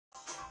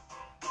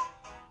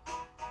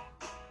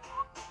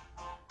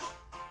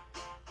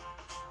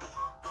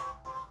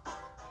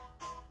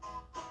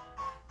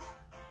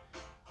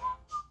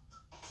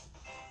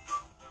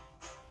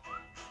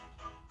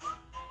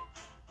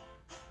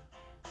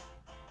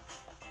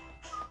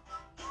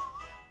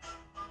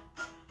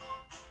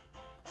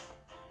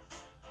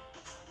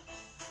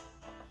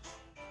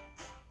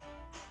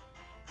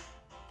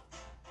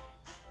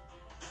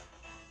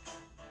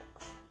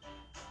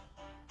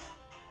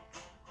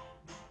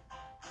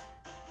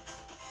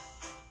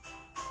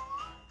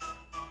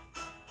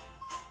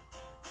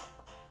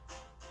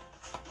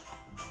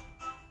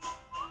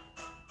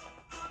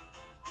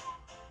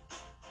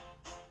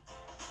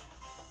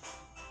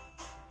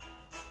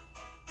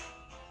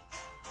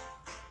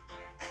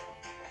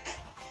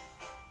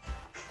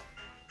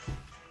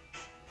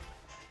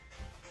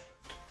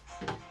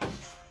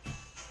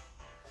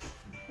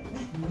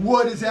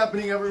What is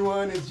happening,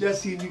 everyone? It's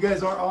Jesse, and you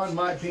guys are on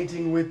my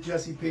Painting with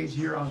Jesse page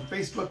here on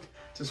Facebook.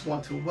 Just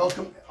want to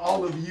welcome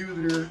all of you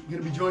that are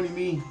going to be joining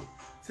me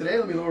today.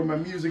 Let me lower my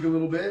music a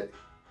little bit.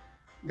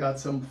 Got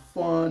some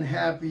fun,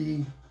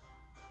 happy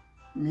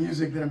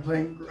music that I'm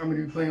going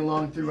to be playing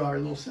along through our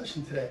little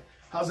session today.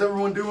 How's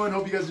everyone doing?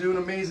 Hope you guys are doing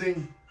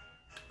amazing.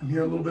 I'm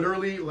here a little bit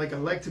early, like I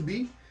like to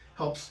be.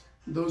 Helps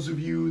those of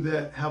you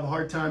that have a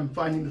hard time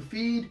finding the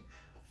feed,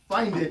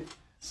 find it.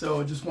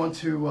 So I just want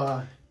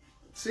to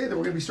say that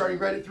we're going to be starting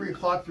right at 3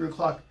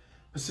 o'clock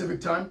Pacific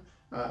time.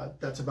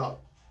 That's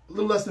about a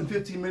little less than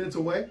 15 minutes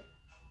away.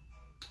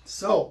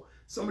 So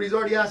somebody's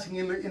already asking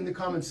in the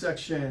comment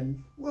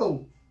section.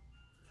 Whoa,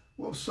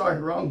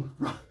 sorry,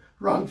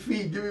 wrong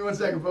feed. Give me 1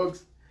 second,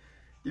 folks.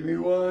 Give me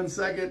 1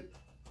 second.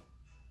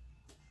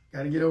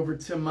 Got to get over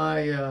to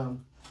my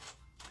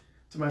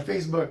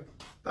Facebook.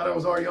 Thought I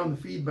was already on the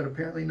feed, but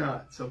apparently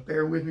not. So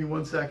bear with me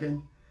 1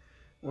 second.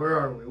 Where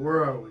are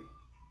we?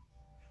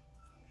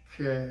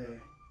 Okay.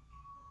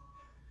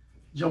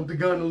 Jump the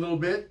gun a little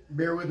bit.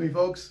 Bear with me,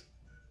 folks.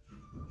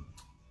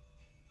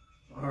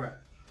 All right.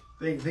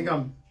 Think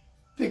I'm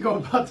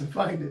about to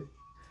find it.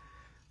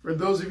 For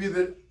those of you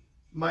that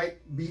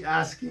might be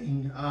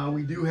asking,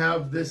 we do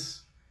have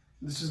this.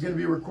 This is going to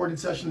be a recorded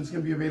session. It's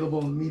going to be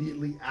available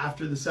immediately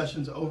after the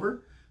session's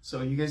over.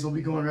 So you guys will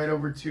be going right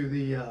over to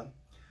the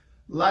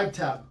live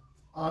tab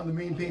on the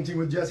main Painting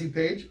with Jesse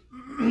page,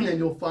 and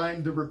you'll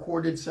find the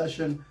recorded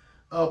session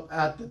up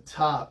at the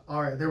top.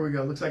 All right, there we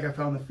go. Looks like I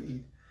found the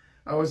feed.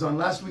 I was on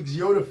last week's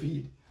Yoda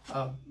feed,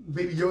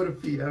 baby Yoda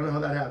feed. I don't know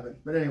how that happened,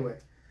 but anyway.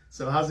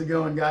 So how's it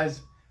going,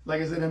 guys?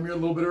 Like I said, I'm here a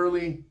little bit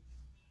early.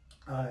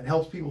 It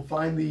helps people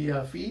find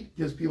the feed,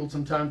 gives people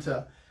some time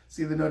to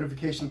see the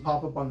notification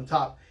pop up on the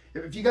top.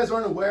 If you guys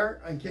aren't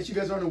aware, in case you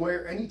guys aren't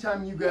aware,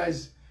 anytime you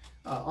guys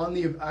on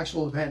the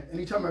actual event,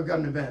 anytime I've got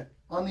an event,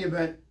 on the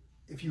event,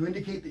 if you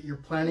indicate that you're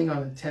planning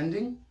on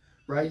attending,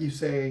 right, you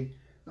say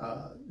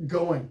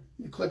going,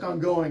 you click on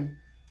going.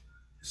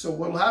 So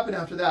what will happen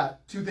after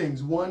that? Two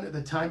things. One,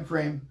 the time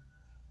frame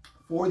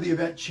for the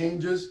event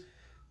changes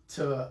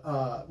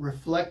to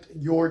reflect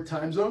your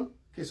time zone.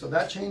 Okay, so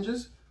that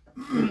changes.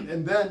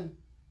 And then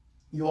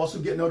you also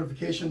get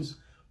notifications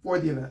for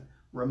the event.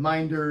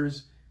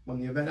 Reminders, when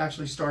the event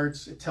actually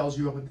starts, it tells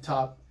you up at the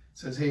top, it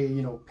says, hey,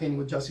 you know, Painting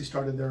with Jesse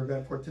started their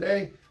event for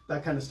today,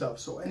 that kind of stuff.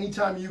 So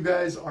anytime you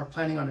guys are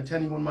planning on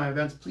attending one of my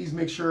events, please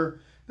make sure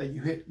that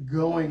you hit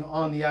going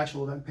on the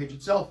actual event page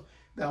itself.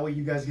 That way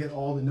you guys get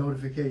all the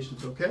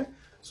notifications, okay?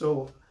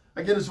 So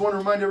again, just want to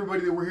remind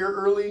everybody that we're here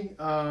early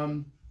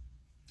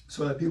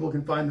so that people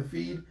can find the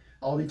feed.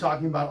 I'll be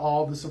talking about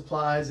all the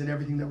supplies and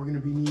everything that we're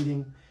going to be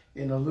needing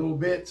in a little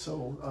bit,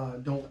 so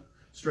don't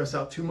stress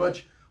out too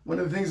much. One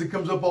of the things that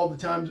comes up all the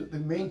time, the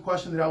main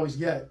question that I always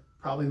get,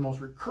 probably the most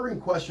recurring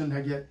question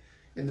I get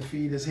in the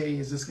feed is, hey,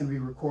 is this going to be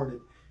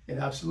recorded? It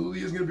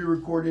absolutely is going to be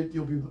recorded.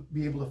 You'll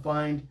be able to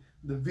find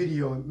the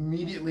video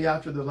immediately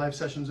after the live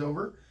session's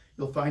over.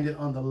 You'll find it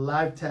on the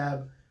live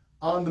tab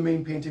on the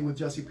main Painting with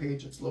Jesse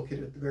page. It's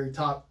located at the very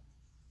top.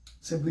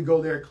 Simply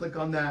go there, click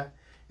on that,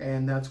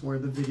 and that's where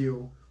the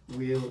video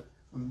will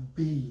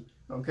be.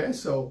 Okay,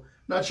 so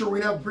not sure, we're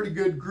gonna have a pretty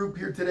good group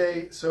here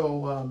today,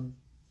 so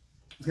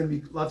it's gonna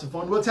be lots of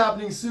fun. What's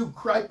happening, Sue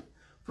Kripe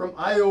from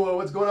Iowa?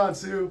 What's going on,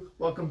 Sue?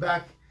 Welcome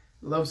back.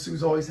 Love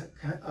Sue's always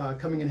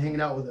coming and hanging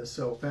out with us,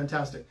 so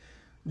fantastic.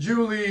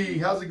 Julie,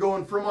 how's it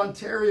going from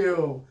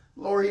Ontario?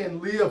 Lori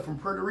and Leah from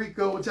Puerto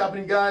Rico. What's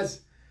happening,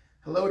 guys?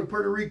 Hello to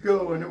Puerto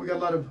Rico. I know we got a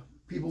lot of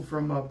people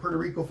from Puerto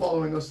Rico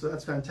following us, so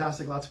that's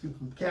fantastic. Lots of people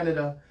from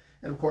Canada,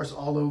 and of course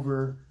all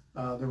over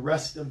the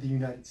rest of the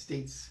United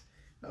States.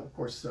 Of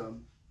course,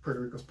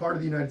 Puerto Rico is part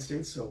of the United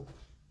States, so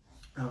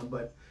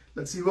but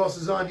let's see who else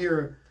is on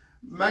here.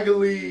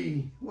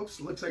 Magali, whoops,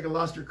 looks like I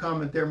lost your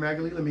comment there,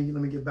 Magali. Let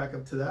me get back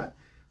up to that.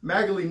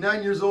 Magali,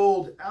 9 years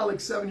old.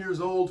 Alex, 7 years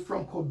old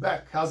from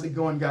Quebec. How's it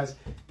going, guys?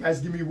 Guys,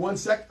 give me 1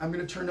 sec. I'm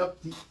going to turn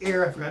up the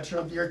air. I forgot to turn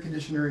up the air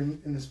conditioner in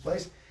this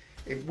place.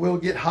 It will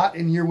get hot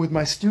in here with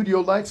my studio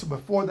lights, so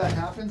before that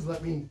happens,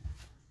 let me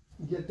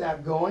get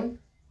that going.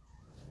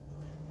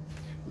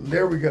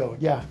 There we go.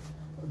 Yeah,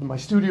 my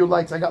studio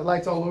lights. I got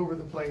lights all over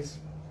the place.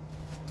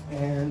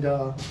 And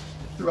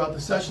throughout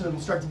the session,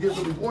 it'll start to get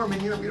really warm in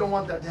here. We don't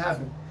want that to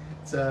happen.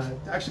 It's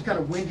actually kind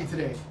of windy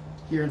today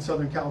here in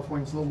Southern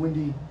California. It's a little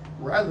windy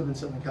where I live in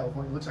Southern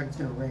California. It looks like it's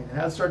going to rain. It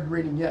hasn't started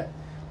raining yet,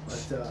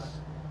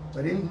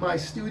 but in my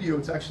studio,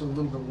 it's actually a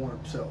little bit warm.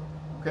 So,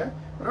 okay.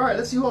 But all right,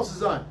 let's see who else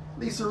is on.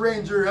 Lisa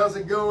Ranger, how's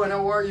it going?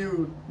 How are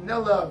you?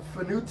 Nella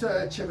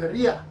Fanuta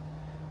Echeverria.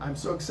 I'm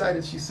so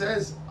excited. She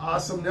says,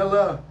 awesome,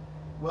 Nella.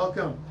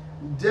 Welcome.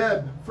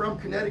 Deb from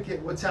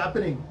Connecticut. What's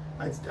happening?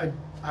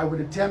 I would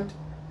attempt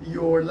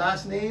your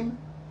last name,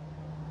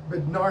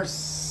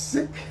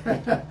 Bednarsik.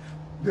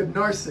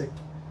 Bednarsik,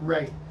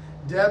 right.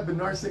 Deb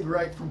Bednarsik,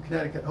 right, from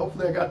Connecticut.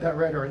 Hopefully I got that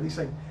right, or at least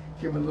I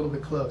came a little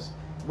bit close.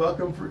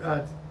 Welcome.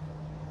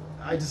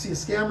 I just see a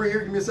scammer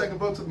here. Give me a second,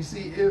 folks. Let me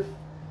see if,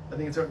 I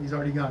think he's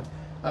already gone.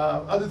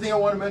 Other thing I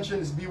want to mention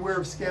is beware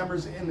of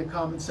scammers in the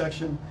comment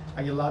section.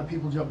 I get a lot of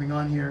people jumping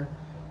on here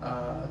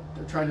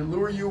They're trying to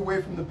lure you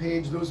away from the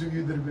page. Those of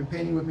you that have been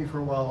painting with me for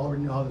a while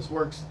already know how this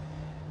works.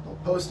 I'll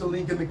post a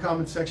link in the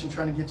comment section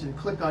trying to get you to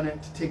click on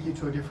it to take you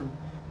to a different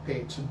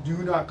page. So do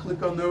not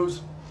click on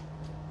those.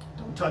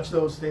 Don't touch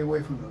those. Stay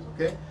away from those,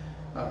 okay?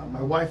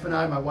 My wife and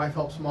I, my wife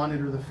helps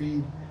monitor the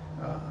feed.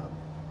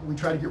 We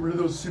try to get rid of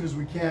those as soon as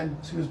we can,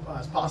 as soon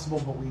as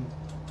possible, but we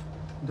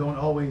aren't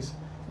always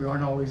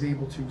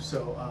able to.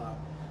 So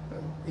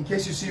in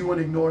case you see, you want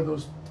to ignore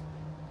those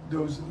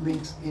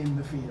links in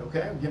the feed,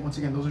 okay? Again, once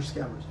again, those are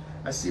scammers.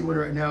 I see one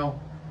right now,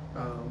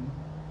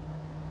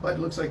 but it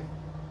looks like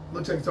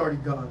it's already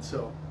gone.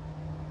 So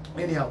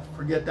anyhow,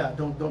 forget that.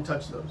 Don't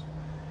touch those.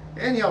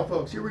 Anyhow,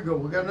 folks, here we go.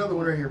 We got another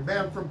one right here.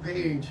 Bam from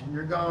Page.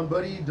 You're gone,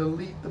 buddy.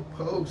 Delete the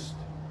post.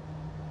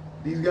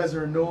 These guys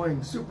are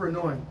annoying, super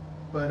annoying,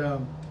 but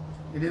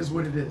it is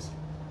what it is.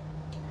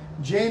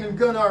 Jane and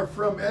Gunnar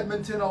from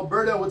Edmonton,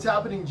 Alberta. What's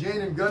happening, Jane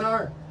and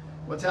Gunnar?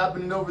 What's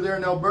happening over there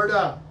in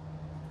Alberta?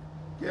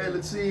 Okay,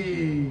 let's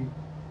see.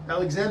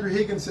 Alexander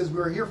Higgins says,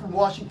 we're here from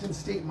Washington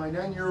State, my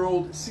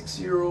 9-year-old,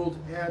 6-year-old,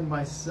 and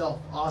myself.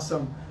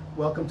 Awesome.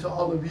 Welcome to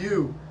all of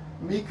you.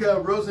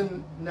 Mika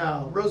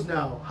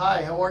Rosenow.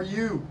 Hi, how are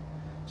you?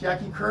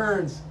 Jackie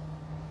Kearns.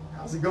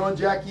 How's it going,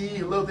 Jackie?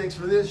 Hello, thanks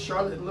for this.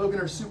 Charlotte and Logan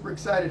are super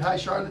excited. Hi,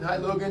 Charlotte. Hi,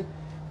 Logan.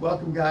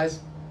 Welcome,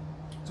 guys.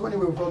 So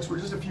anyway, folks, we're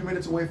just a few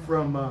minutes away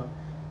from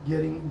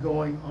getting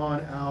going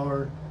on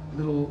our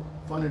little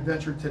fun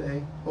adventure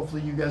today.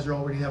 Hopefully, you guys are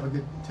all ready to have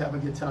a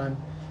good time.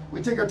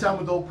 We take our time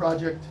with the whole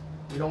project.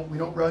 We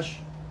don't rush.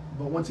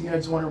 But once again, I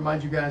just want to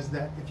remind you guys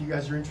that if you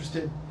guys are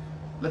interested,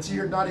 let's say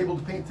you're not able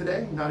to paint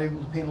today, you're not able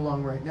to paint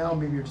along right now,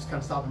 maybe you're just kind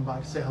of stopping by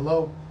to say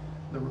hello.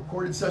 The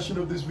recorded session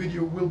of this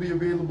video will be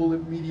available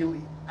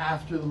immediately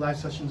after the live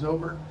session is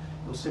over.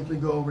 You'll simply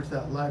go over to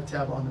that live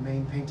tab on the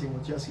main Painting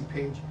with Jesse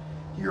page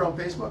here on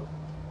Facebook,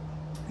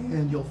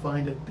 and you'll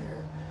find it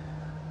there.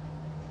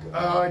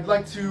 I'd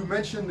like to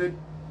mention that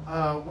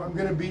I'm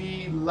going to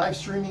be live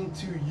streaming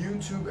to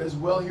YouTube as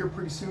well here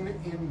pretty soon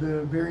in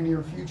the very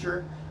near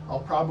future. I'll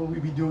probably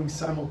be doing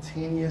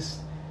simultaneous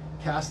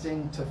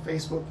casting to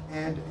Facebook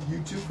and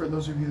YouTube. For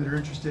those of you that are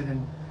interested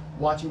in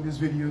watching these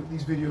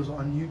videos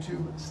on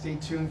YouTube, stay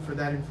tuned for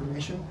that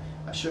information.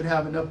 I should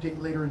have an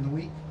update later in the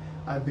week.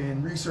 I've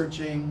been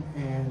researching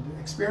and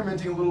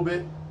experimenting a little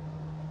bit.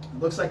 It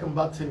looks like I'm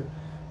about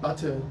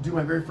to do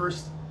my very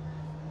first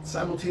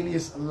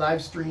simultaneous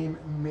live stream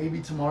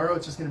maybe tomorrow.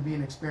 It's just going to be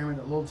an experiment,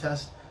 a little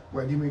test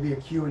where I do maybe a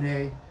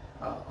Q&A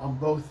on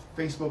both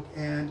Facebook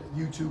and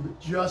YouTube,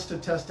 just to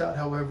test out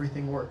how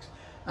everything works.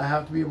 I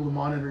have to be able to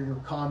monitor your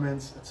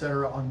comments,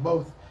 etc. on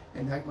both,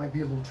 and that might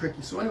be a little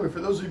tricky. So anyway, for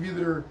those of you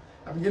that are,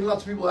 I've been getting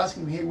lots of people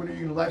asking me, hey, when are you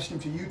going to live stream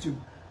to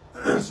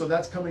YouTube? So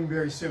that's coming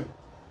very soon.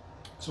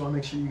 So I'll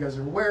make sure you guys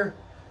are aware,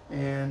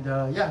 and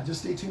yeah,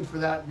 just stay tuned for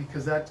that,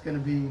 because that's going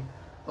to be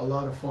a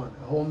lot of fun.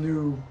 A whole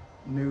new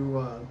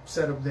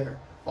setup there.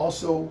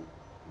 Also,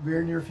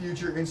 very near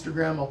future,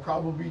 Instagram. I'll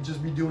probably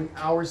just be doing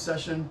our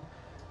session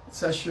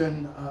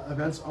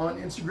events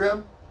on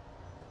Instagram.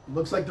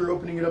 Looks like they're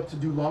opening it up to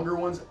do longer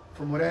ones.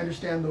 From what I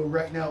understand, though,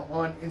 right now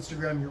on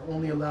Instagram, you're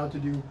only allowed to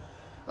do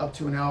up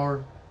to an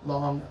hour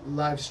long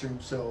live stream.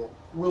 So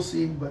we'll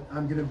see, but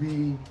I'm going to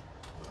be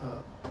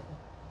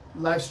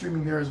live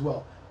streaming there as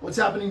well. What's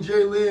happening,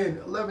 Jay Lynn?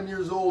 11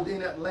 years old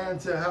in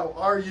Atlanta. How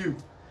are you?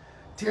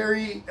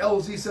 Terry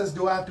LZ says,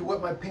 do I have to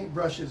wet my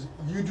paintbrushes?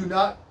 You do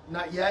not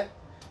yet.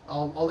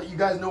 I'll let you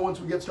guys know once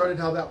we get started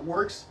how that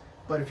works.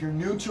 But if you're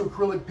new to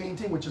acrylic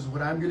painting, which is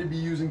what I'm going to be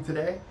using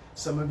today,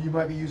 some of you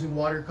might be using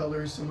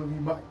watercolors, some of you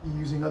might be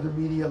using other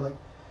media like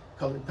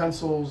colored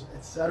pencils,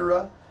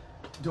 etc.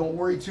 Don't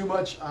worry too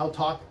much. I'll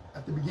talk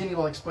at the beginning.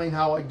 I'll explain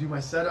how I do my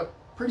setup.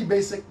 Pretty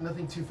basic,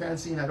 nothing too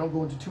fancy, and I don't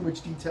go into too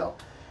much detail.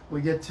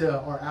 We get to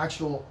our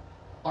actual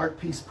art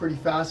piece pretty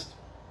fast,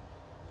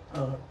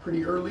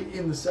 pretty early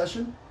in the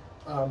session,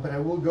 but I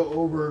will go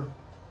over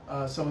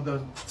some of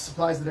the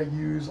supplies that I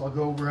use. I'll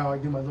go over how I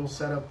do my little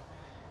setup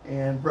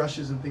and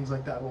brushes and things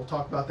like that. We'll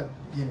talk about that at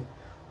the beginning.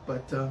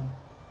 But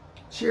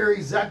Sherry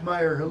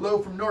Zachmeyer, hello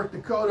from North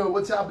Dakota.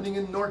 What's happening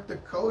in North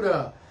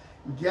Dakota?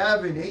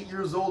 Gavin, 8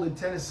 years old in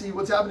Tennessee.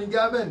 What's happening,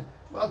 Gavin?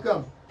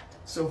 Welcome.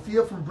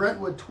 Sophia from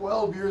Brentwood,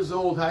 12 years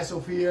old. Hi,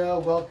 Sophia.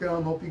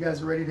 Welcome. Hope you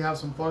guys are ready to have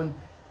some fun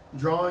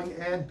drawing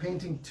and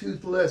painting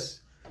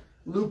Toothless.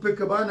 Lupe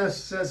Cabanas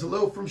says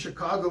hello from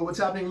Chicago. What's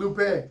happening,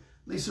 Lupe?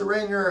 Lisa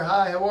Ranger,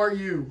 hi, how are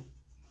you?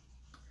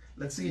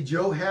 Let's see,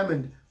 Joe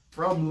Hammond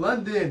from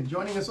London,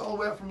 joining us all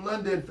the way up from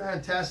London.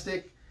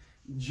 Fantastic.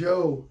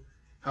 Joe,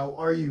 how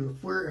are you?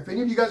 If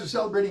any of you guys are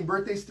celebrating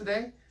birthdays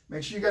today,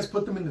 make sure you guys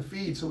put them in the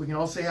feed so we can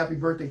all say happy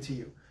birthday to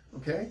you,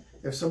 okay?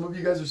 If some of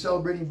you guys are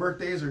celebrating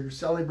birthdays, or you're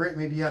celebrating,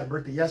 maybe you had a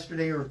birthday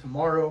yesterday or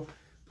tomorrow,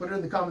 put it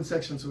in the comment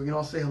section so we can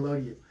all say hello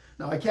to you.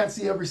 Now, I can't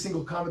see every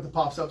single comment that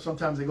pops up.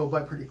 Sometimes they go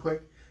by pretty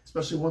quick,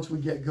 especially once we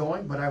get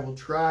going, but I will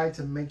try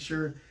to make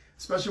sure,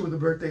 especially with the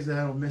birthdays, that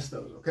I don't miss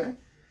those, okay?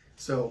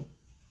 So,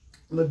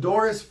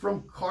 Ladoris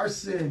from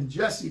Carson.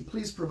 Jesse,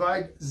 please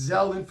provide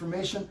Zelle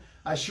information.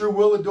 I sure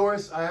will,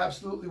 Ladoris. I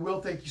absolutely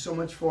will. Thank you so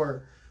much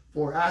for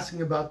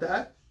asking about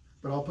that,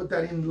 but I'll put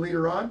that in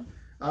later on.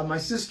 My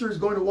sister is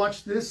going to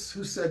watch this.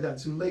 Who said that?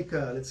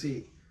 Zuleika. Let's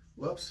see.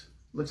 Whoops.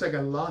 Looks like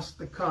I lost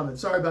the comment.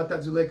 Sorry about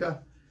that, Zuleika.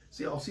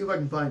 See, I'll see if I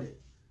can find it.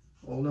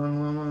 Hold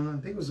on.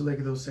 I think it was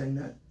Zuleika that was saying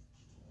that.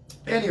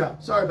 Anyhow,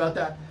 sorry about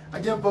that.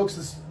 Again, folks,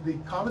 the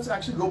comments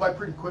actually go by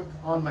pretty quick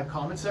on my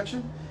comment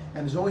section,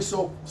 and there's only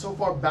so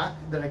far back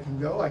that I can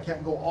go. I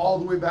can't go all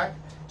the way back.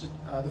 Just,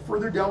 the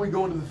further down we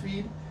go into the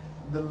feed,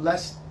 the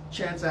less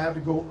chance I have to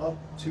go up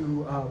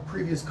to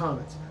previous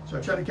comments. So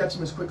I try to catch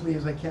them as quickly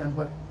as I can,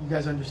 but you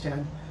guys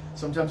understand.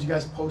 Sometimes you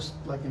guys post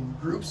like in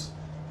groups,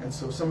 and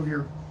so some of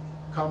your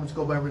comments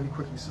go by really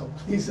quickly. So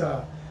please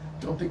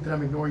don't think that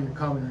I'm ignoring your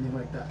comment or anything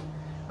like that.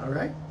 All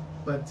right?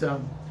 But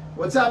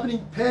what's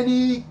happening,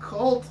 Penny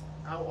Colt?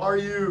 How are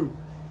you?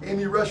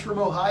 Amy Rush from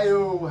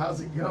Ohio. How's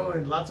it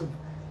going? Lots of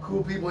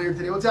cool people here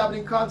today. What's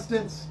happening,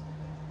 Constance?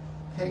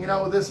 Hanging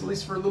out with us at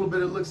least for a little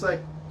bit. It looks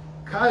like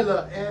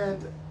Kyla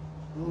and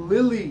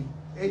Lily,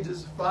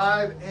 ages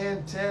 5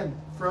 and 10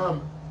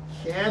 from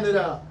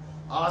Canada.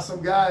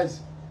 Awesome,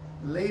 guys.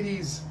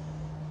 Ladies,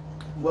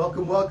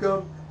 welcome,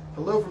 welcome.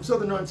 Hello from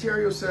Southern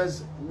Ontario,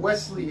 says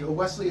Wesley.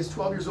 Wesley is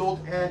 12 years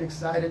old and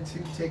excited to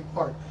take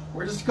part.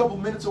 We're just a couple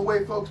minutes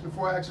away, folks,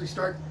 before I actually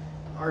start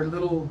our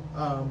little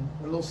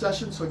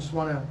session. So I just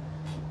want to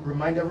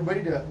remind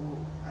everybody to,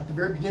 at the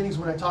very beginnings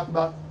when I talk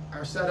about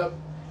our setup,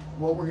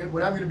 what I'm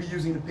going to be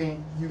using to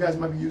paint, you guys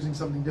might be using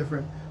something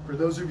different. For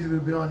those of you that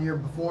have been on here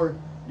before,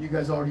 you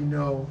guys already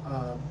know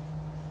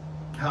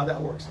how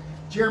that works.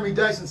 Jeremy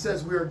Dyson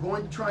says we are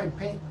going to try and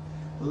paint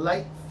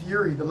Light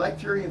Fury, the Light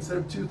Fury instead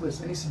of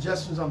Toothless. Any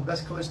suggestions on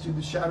best colors to do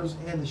the shadows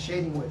and the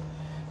shading with?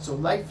 So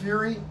Light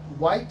Fury,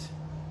 white,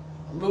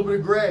 a little bit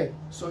of gray.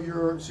 So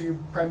you're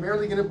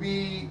primarily going to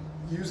be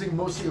using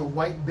mostly a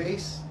white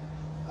base,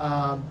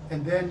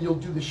 and then you'll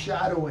do the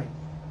shadowing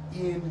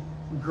in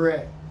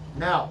gray.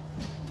 Now,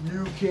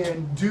 you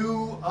can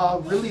do a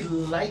really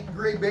light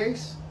gray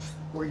base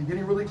where you're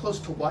getting really close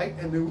to white,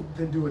 and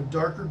then do a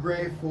darker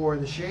gray for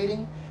the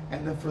shading,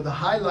 and then for the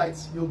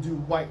highlights, you'll do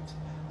white.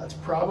 That's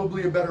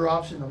probably a better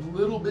option, a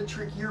little bit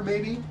trickier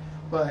maybe,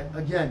 but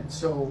again,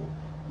 so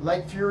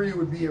Light Fury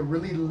would be a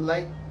really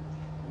light,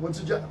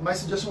 my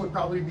suggestion would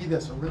probably be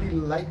this, a really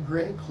light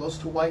gray, close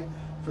to white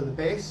for the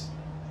base,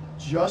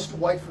 just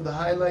white for the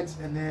highlights,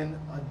 and then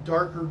a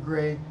darker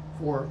gray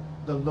for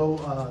the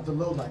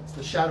low lights,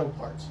 the shadow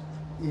parts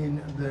in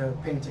the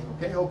painting.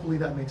 Okay, hopefully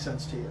that makes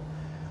sense to you.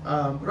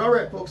 But all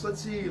right, folks, let's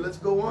see. Let's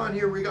go on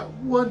here. We got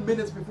 1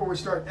 minute before we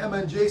start. Emma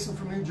and Jason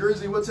from New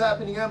Jersey. What's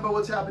happening, Emma?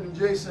 What's happening,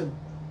 Jason?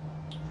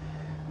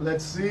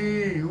 Let's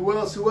see. Who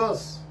else? Who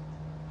else?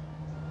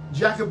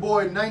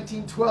 Jackaboy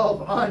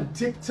 1912 on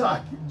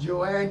TikTok.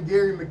 Joanne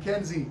Gary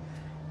McKenzie.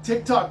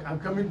 TikTok. I'm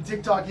coming to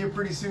TikTok here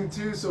pretty soon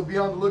too, so be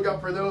on the lookout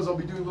for those. I'll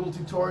be doing little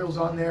tutorials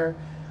on there.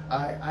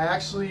 I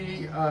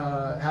actually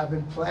have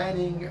been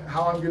planning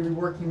how I'm going to be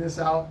working this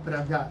out, but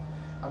I'm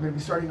going to be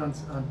starting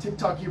on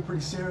TikTok here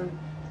pretty soon.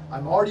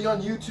 I'm already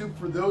on YouTube.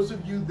 For those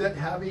of you that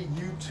have a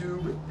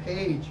YouTube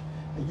page,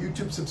 a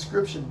YouTube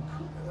subscription,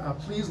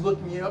 please look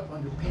me up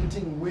under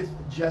Painting with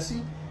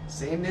Jesse.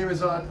 Same name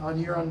as on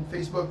here on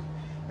Facebook,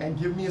 and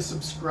give me a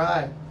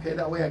subscribe. Okay,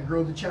 that way I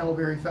grow the channel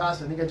very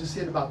fast. I think I just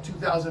hit about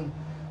 2,000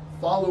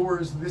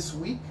 followers this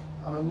week.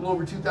 I'm a little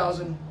over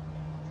 2,000.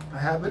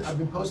 I've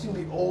been posting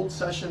the old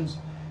sessions.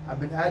 I've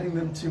been adding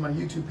them to my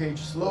YouTube page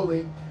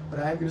slowly, but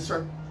I am going to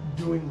start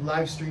doing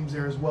live streams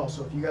there as well.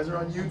 So if you guys are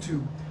on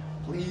YouTube,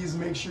 please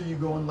make sure you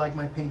go and like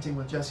my Painting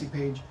with Jesse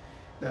page.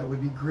 That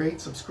would be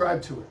great.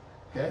 Subscribe to it.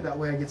 Okay, that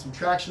way I get some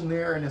traction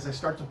there, and as I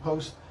start to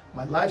post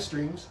my live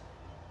streams,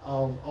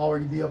 I'll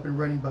already be up and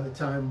running by the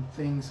time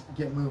things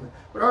get moving.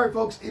 But all right,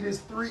 folks, it is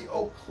 3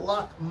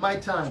 o'clock my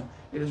time.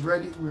 It is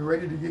ready. We're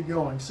ready to get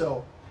going.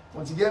 So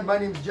once again, my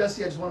name is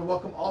Jesse. I just want to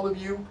welcome all of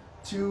you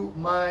to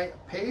my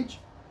page.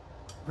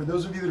 For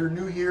those of you that are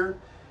new here,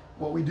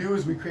 what we do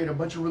is we create a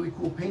bunch of really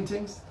cool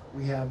paintings.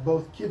 We have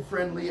both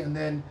kid-friendly and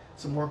then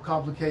some more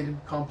complicated,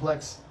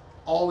 complex,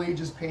 all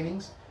ages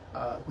paintings.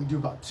 We do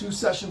about 2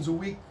 sessions a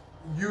week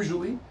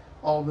usually,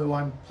 although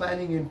I'm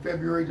planning in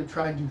February to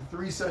try and do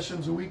 3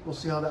 sessions a week. We'll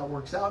see how that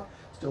works out.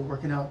 Still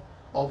working out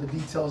all the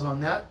details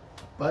on that.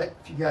 But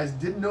if you guys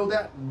didn't know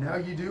that, now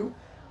you do.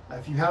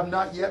 If you have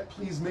not yet,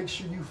 please make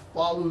sure you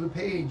follow the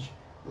page.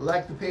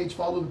 Like the page,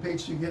 follow the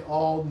page so you get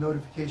all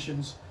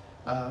notifications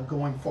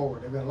going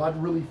forward. I've got a lot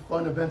of really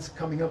fun events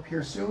coming up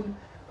here soon,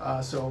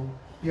 so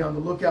be on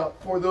the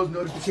lookout for those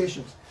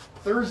notifications.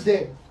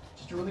 Thursday,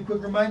 just a really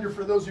quick reminder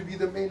for those of you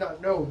that may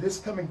not know, this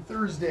coming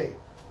Thursday,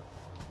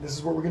 this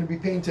is what we're going to be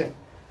painting.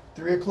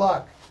 3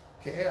 o'clock.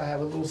 Okay, I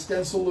have a little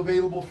stencil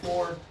available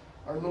for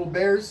our little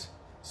bears.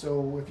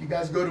 So if you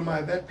guys go to my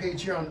event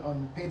page here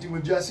on Painting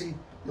with Jesse,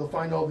 you'll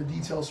find all the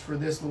details for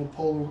this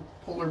little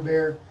polar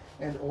bear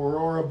and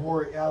Aurora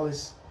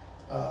Borealis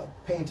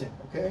painting.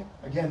 Okay,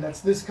 again, that's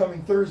this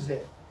coming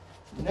Thursday.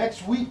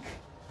 Next week,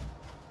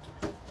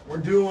 we're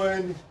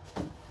doing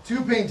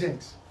 2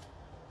 paintings.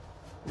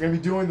 We're gonna be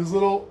doing this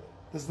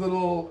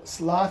little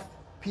sloth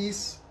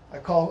piece. I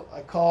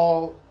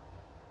call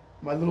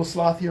my little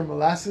sloth here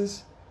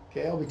Molasses.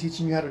 Okay, I'll be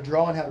teaching you how to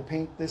draw and how to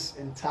paint this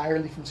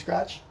entirely from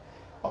scratch.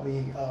 I'll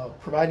be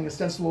providing a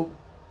stencil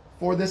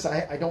for this.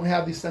 I don't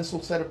have the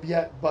stencil set up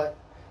yet, but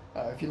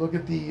if you look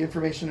at the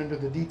information under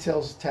the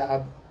details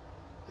tab,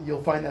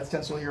 you'll find that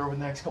stencil here over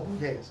the next couple of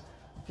days.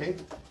 Okay,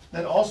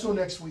 then also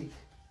next week,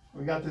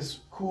 we got this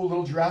cool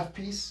little giraffe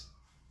piece.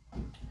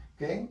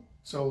 Okay,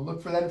 so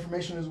look for that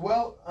information as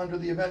well. Under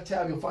the event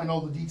tab, you'll find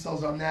all the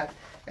details on that.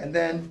 And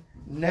then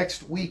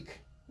next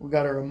week, we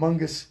got our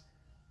Among Us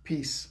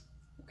piece.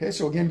 Okay,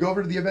 so again, go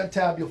over to the event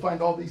tab. You'll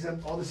find all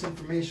this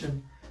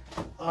information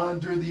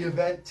under the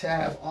event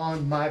tab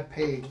on my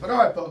page. But all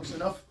right, folks,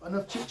 enough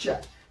chit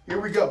chat.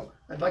 Here we go.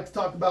 I'd like to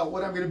talk about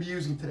what I'm going to be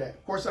using today.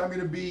 Of course, I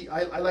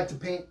like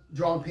to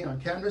draw and paint on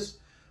canvas.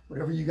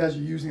 Whatever you guys are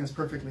using is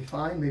perfectly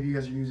fine. Maybe you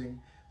guys are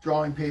using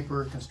drawing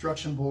paper,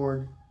 construction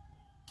board,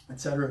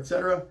 etc.,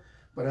 etc.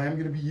 But I am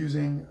going to be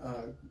using,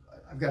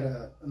 I've got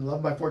an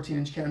 11 by 14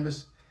 inch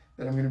canvas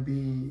that I'm going to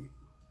be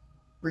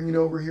bringing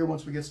over here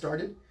once we get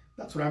started.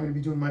 That's what I'm going to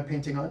be doing my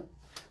painting on.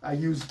 I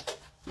use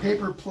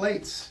paper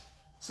plates.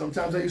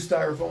 Sometimes I use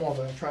styrofoam,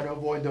 although I try to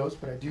avoid those,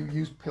 but I do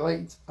use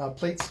plates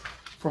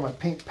for my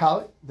paint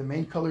palette. The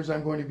main colors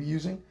I'm going to be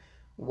using,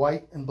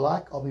 white and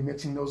black. I'll be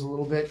mixing those a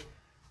little bit.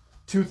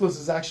 Toothless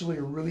is actually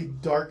a really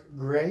dark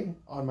gray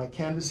on my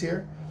canvas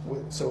here.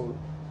 So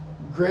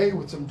gray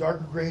with some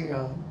darker gray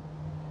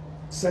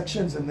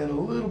sections and then a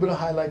little bit of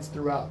highlights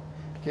throughout.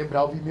 Okay, but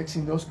I'll be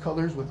mixing those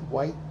colors with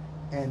white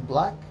and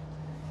black.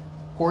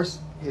 Of course,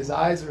 his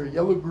eyes are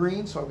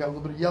yellow-green, so I've got a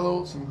little bit of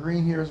yellow, some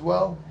green here as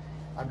well.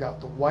 I've got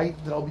the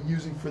white that I'll be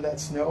using for that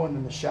snow, and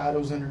then the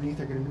shadows underneath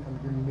I'm going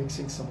to be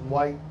mixing some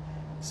white,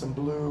 some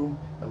blue,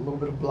 a little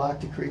bit of black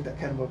to create that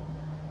kind of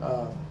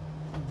a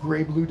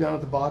gray-blue down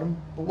at the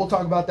bottom. But we'll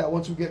talk about that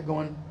once we get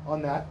going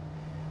on that.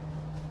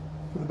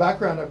 For the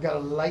background, I've got a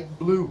light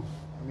blue.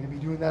 I'm going to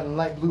be doing that in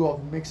light blue. I'll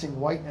be mixing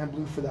white and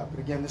blue for that. But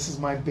again, this is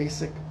my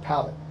basic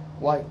palette.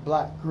 White,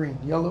 black, green,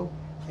 yellow,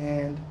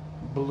 and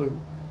blue.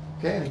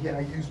 Okay, and again, I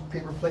use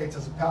paper plates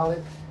as a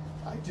palette.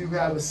 I do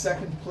have a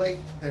second plate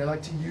that I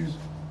like to use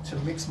to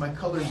mix my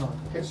colors on.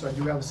 Okay, so I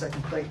do have a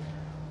second plate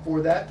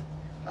for that.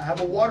 I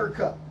have a water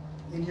cup.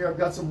 In here I've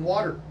got some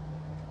water,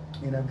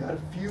 and I've got a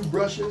few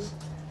brushes.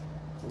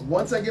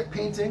 Once I get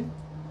painting,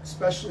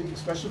 especially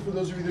for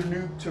those of you that are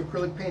new to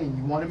acrylic painting,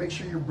 you want to make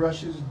sure your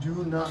brushes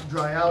do not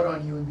dry out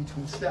on you in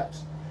between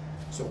steps.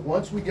 So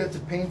once we get to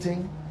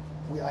painting,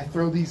 I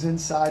throw these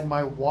inside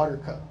my water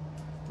cup.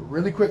 But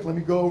really quick, let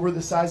me go over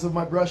the size of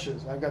my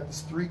brushes. I've got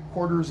this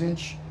 3/4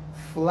 inch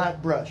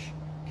flat brush.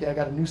 Okay, I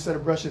got a new set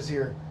of brushes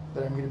here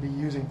that I'm going to be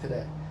using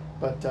today.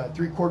 But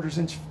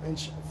 3/4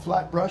 inch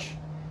flat brush.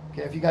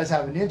 Okay, if you guys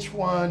have an inch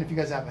one, if you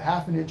guys have a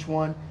 1/2 inch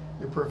one,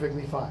 you're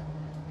perfectly fine.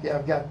 Okay,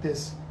 I've got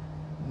this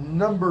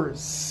number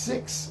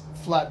 6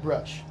 flat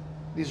brush.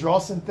 These are all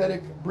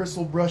synthetic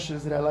bristle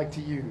brushes that I like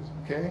to use.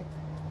 Okay,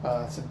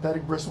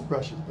 synthetic bristle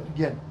brushes. But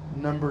again,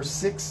 number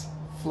 6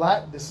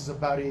 flat. This is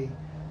about a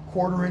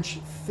 1/4 inch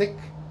thick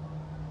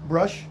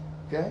brush.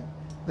 Okay,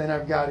 then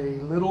I've got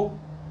a little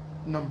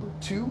number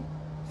 2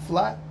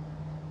 flat.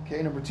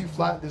 Okay, number 2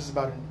 flat. This is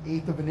about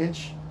 1/8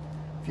 inch.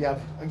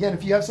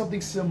 If you have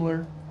something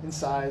similar in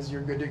size,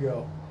 you're good to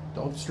go.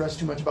 Don't stress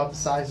too much about the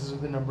sizes or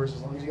the numbers.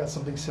 As long as you got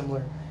something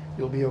similar,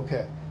 you'll be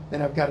okay.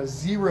 Then I've got a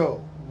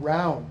 0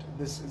 round.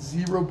 This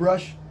 0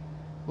 brush,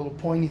 little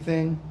pointy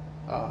thing,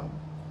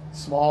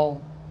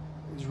 small,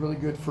 is really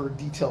good for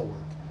detail work.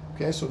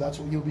 Okay, so that's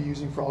what you'll be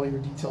using for all your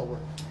detail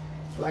work.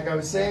 Like I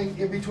was saying,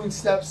 in between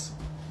steps,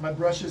 my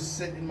brushes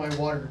sit in my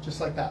water, just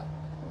like that.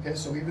 Okay,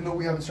 so even though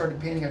we haven't started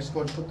painting, I just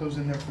go ahead and put those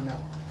in there for now.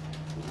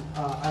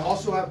 I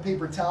also have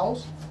paper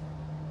towels.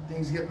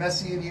 Things get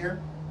messy in here,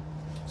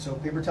 so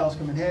paper towels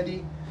come in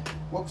handy.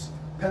 Whoops,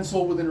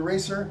 pencil with an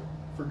eraser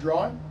for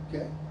drawing.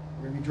 Okay,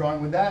 we're gonna be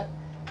drawing with that.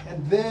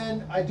 And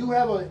then I do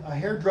have a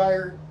hair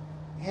dryer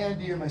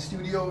handy in my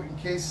studio in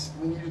case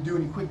we need to do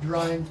any quick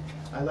drying.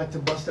 I like to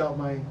bust out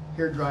my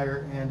hair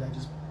dryer and I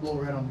just blow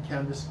right on the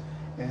canvas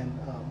and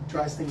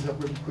dries things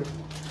up really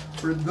quickly.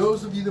 For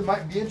those of you that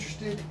might be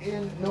interested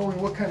in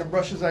knowing what kind of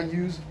brushes I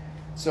use,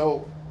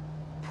 so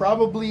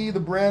probably the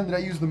brand that I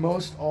use the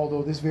most,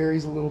 although this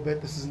varies a little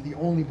bit, this isn't the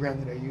only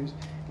brand that I use,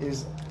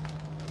 is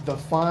the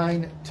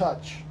Fine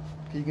Touch.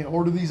 Okay, you can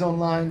order these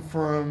online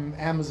from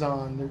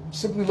Amazon.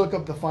 Simply look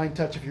up the Fine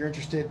Touch if you're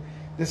interested.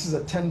 This is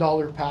a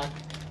 $10 pack.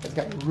 It's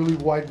got a really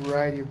wide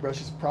variety of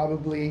brushes.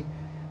 Probably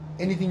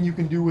anything you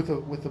can do with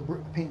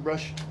a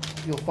paintbrush,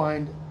 you'll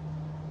find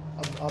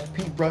a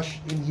paintbrush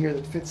in here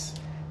that fits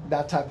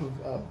that type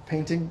of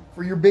painting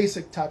for your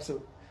basic types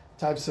of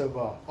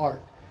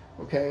art.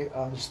 Okay,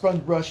 there's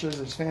sponge brushes,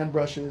 there's fan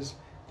brushes,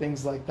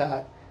 things like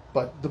that.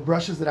 But the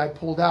brushes that I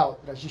pulled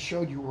out, that I just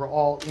showed you, were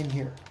all in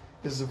here.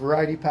 This is a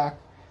variety pack,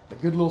 a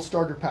good little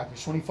starter pack.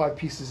 There's 25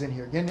 pieces in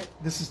here. Again,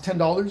 this is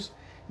 $10,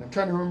 and I'm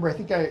trying to remember. I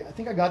think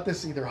I got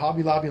this either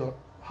Hobby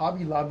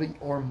Lobby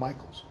or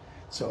Michaels.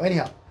 So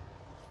anyhow,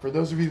 for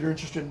those of you that are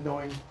interested in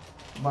knowing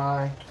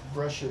my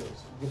brushes,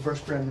 the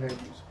brush brand that I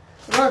use.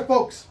 All right,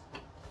 folks,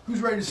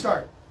 who's ready to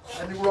start?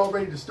 I think we're all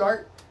ready to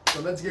start. So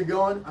let's get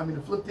going. I'm going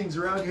to flip things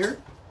around here.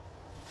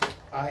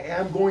 I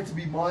am going to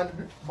be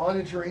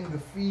monitoring the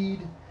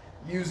feed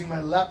using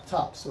my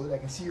laptop so that I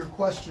can see your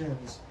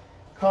questions,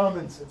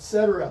 comments,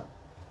 etc.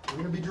 We're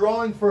going to be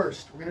drawing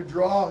first. We're going to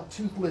draw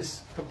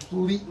Toothless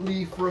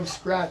completely from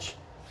scratch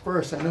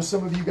first. I know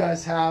some of you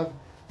guys have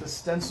the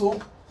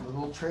stencil, the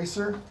little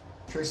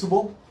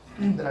traceable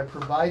that I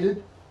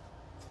provided.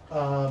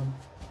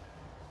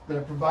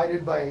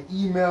 By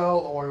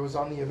email, or it was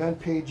on the event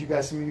page.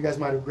 Some of you guys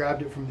might have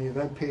grabbed it from the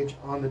event page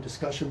on the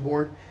discussion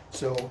board.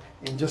 So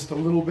in just a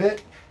little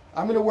bit,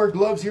 I'm going to wear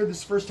gloves here. This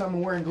is the first time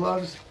I'm wearing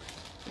gloves.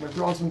 I'm going to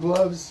throw on some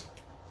gloves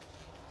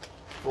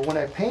for when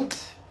I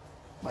paint.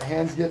 My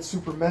hands get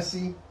super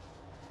messy.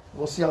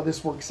 We'll see how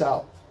this works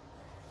out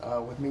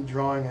with me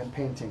drawing and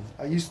painting.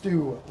 I used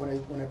to,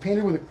 when I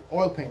painted with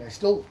oil paint, I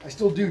still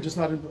do, just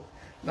not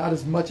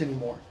as much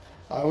anymore.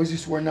 I always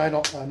used to wear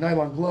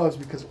nylon gloves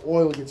because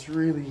oil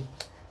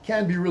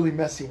can be really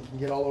messy and can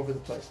get all over the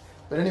place.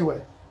 But anyway,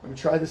 I'm going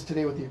to try this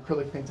today with the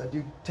acrylic paints. I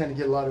do tend to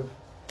get a lot of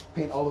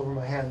paint all over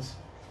my hands.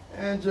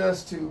 And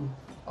just to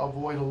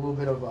avoid a little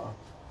bit of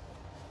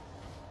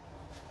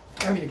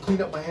having to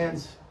clean up my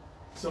hands,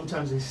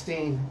 sometimes they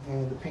stain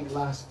and the paint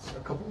lasts a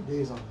couple of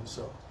days on them.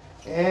 So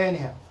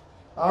anyhow,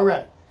 all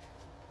right.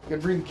 I'm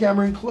going to bring the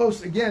camera in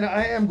close. Again,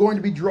 I am going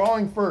to be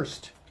drawing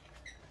first.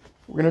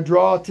 We're going to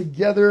draw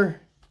together.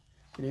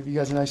 I'm going to give you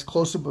guys a nice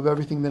close-up of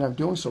everything that I'm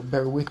doing, so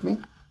bear with me.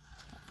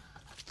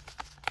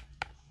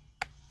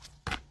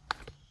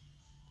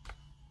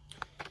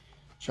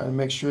 Trying to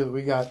make sure that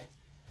we got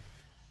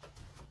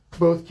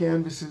both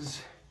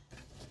canvases.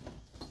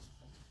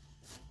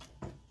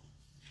 A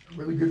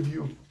really good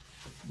view of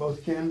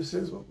both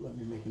canvases. Well, let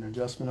me make an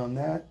adjustment on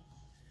that.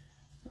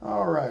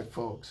 All right,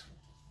 folks.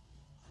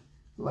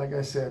 Like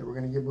I said, we're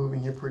going to get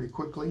moving here pretty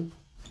quickly.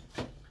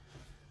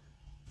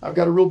 I've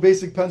got a real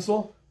basic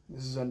pencil.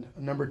 This is a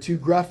number 2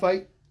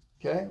 graphite,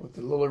 okay, with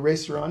a little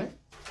eraser on it.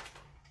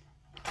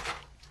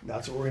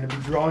 That's what we're going to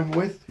be drawing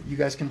with. You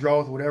guys can draw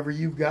with whatever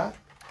you've got.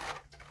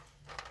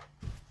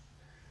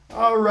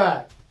 All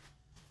right.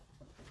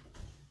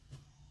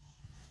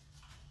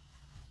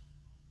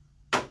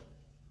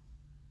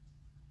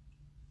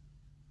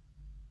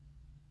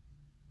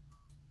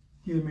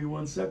 Give me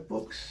one sec,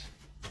 folks.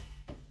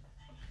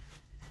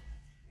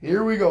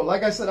 Here we go.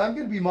 Like I said, I'm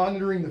going to be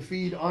monitoring the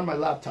feed on my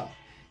laptop.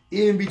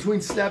 In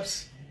between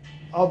steps,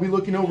 I'll be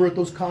looking over at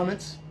those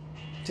comments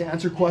to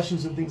answer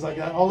questions and things like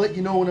that. I'll let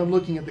you know when I'm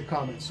looking at the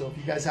comments. So if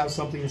you guys have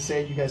something to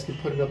say, you guys can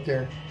put it up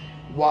there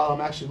while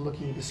I'm actually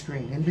looking at the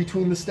screen. In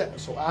between the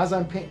steps. So as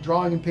I'm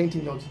drawing and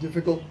painting, though, it's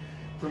difficult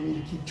for me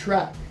to keep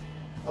track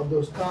of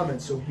those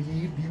comments. So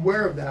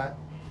beware of that.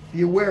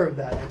 Be aware of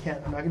that. I'm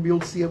not going to be able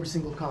to see every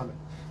single comment.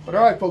 But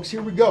all right, folks,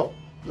 here we go.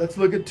 Let's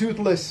look at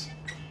Toothless.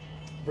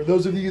 For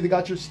those of you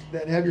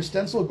that have your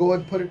stencil, go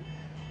ahead and put it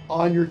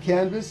on your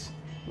canvas.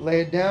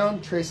 Lay it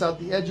down, trace out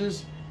the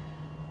edges.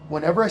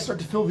 Whenever I start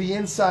to fill the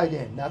inside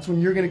in, that's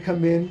when you're going to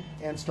come in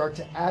and start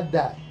to add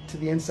that to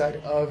the inside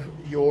of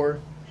your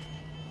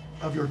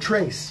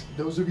trace.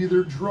 Those of you that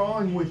are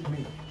drawing with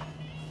me,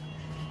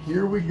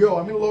 here we go.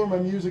 I'm going to lower my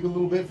music a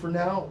little bit for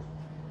now.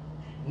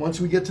 Once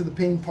we get to the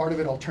painting part of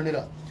it, I'll turn it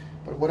up.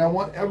 But what I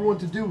want everyone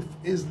to do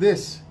is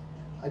this.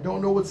 I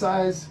don't know what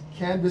size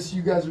canvas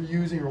you guys are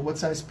using or what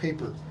size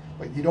paper,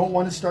 but you don't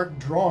want to start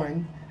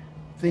drawing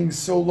things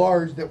so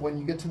large that when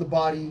you get to the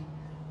body,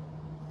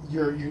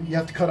 you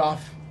have to cut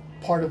off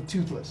part of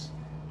Toothless.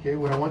 Okay,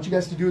 what I want you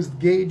guys to do is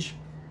gauge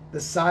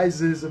the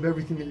sizes of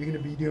everything that you're going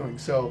to be doing.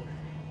 So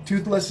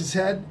Toothless's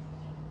head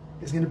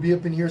is going to be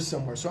up in here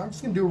somewhere. So I'm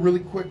just going to do a really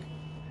quick,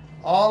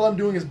 all I'm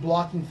doing is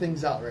blocking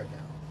things out right now.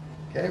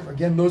 Okay,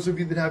 again, those of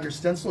you that have your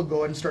stencil, go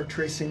ahead and start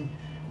tracing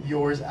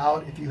yours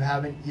out if you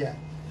haven't yet.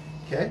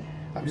 Okay,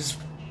 I'm just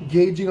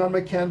gauging on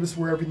my canvas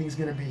where everything's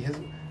going to be.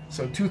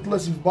 So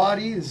Toothless's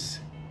body is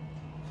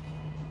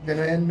going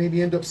to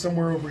maybe end up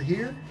somewhere over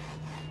here.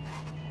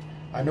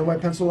 I know my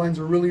pencil lines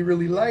are really,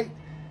 really light.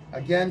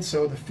 Again,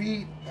 so the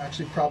feet,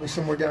 actually probably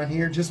somewhere down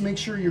here. Just make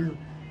sure you're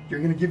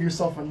going to give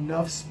yourself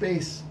enough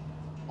space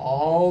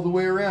all the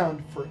way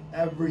around for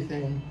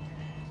everything.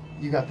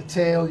 You got the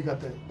tail, you got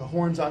the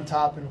horns on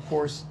top, and of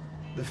course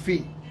the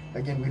feet.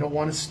 Again, we don't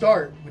want to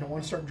start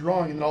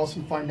drawing and then all of a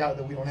sudden find out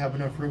that we don't have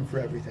enough room for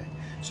everything.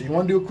 So you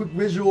want to do a quick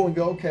visual and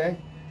go, okay,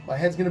 my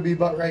head's going to be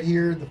about right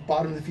here, the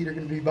bottom of the feet are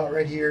going to be about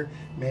right here,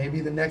 maybe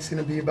the neck's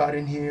going to be about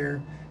in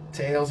here,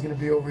 tail's going to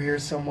be over here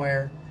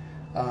somewhere.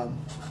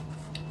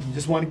 You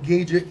just want to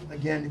gauge it,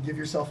 again, to give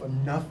yourself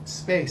enough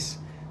space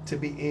to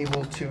be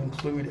able to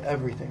include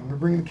everything. I'm going to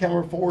bring the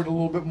camera forward a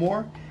little bit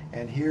more,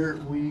 and here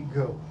we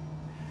go.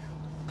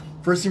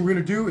 First thing we're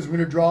going to do is we're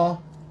going to draw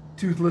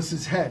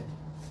Toothless's head.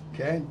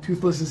 Okay,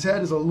 Toothless's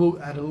head is at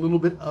a little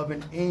bit of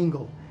an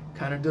angle.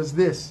 Kind of does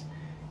this.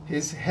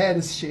 His head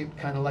is shaped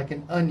kind of like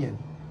an onion.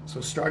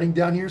 So starting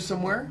down here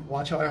somewhere,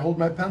 watch how I hold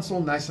my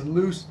pencil, nice and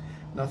loose,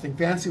 nothing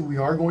fancy. We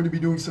are going to be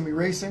doing some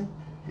erasing.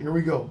 Here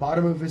we go.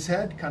 Bottom of his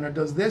head kind of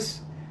does this.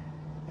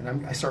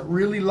 And I start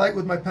really light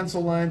with my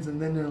pencil lines,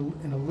 and then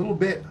in a little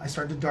bit, I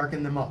start to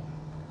darken them up.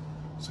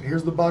 So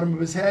here's the bottom of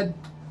his head.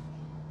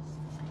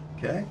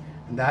 Okay,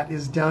 And that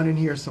is down in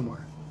here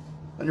somewhere,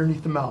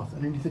 underneath the mouth,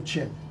 underneath the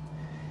chin.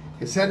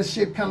 His head is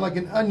shaped kind of like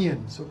an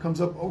onion, so it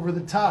comes up over the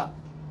top.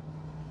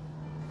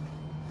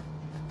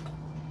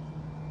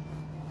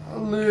 A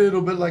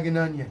little bit like an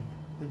onion.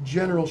 The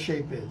general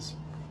shape is.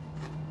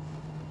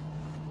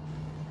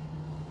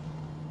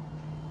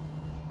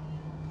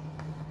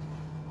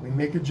 We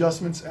make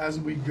adjustments as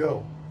we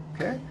go.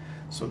 Okay?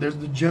 So there's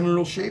the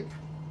general shape.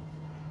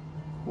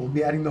 We'll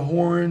be adding the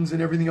horns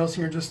and everything else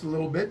here in just a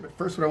little bit. But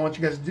first, what I want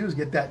you guys to do is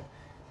get the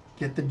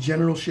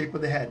general shape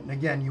of the head. And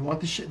again, you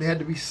want the head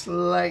to be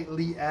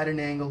slightly at an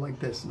angle like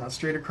this, not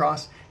straight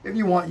across. If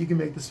you want, you can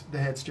make the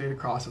head straight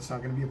across. It's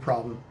not going to be a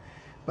problem.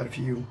 But if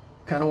you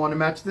kind of want to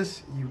match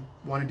this, you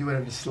want to do it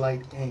at a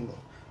slight angle.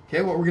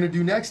 Okay, what we're going to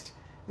do next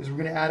is we're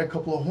going to add a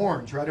couple of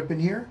horns right up in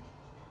here.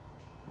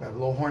 We have a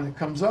little horn that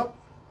comes up.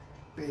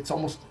 It's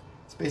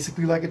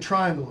basically like a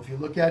triangle. If you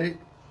look at it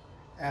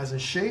as a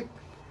shape,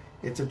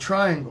 it's a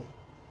triangle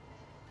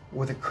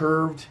with a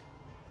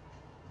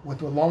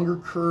longer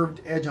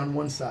curved edge on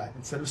one side.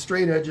 Instead of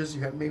straight edges,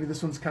 you have maybe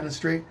this one's kind of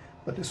straight,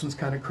 but this one's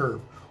kind of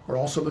curved. Or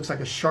also looks like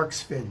a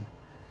shark's fin,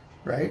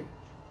 right?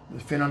 The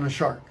fin on a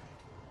shark.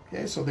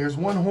 Okay, so there's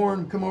one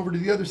horn. Come over to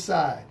the other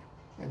side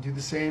and do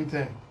the same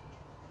thing.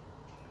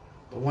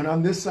 The one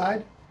on this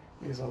side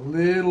is a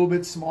little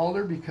bit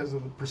smaller because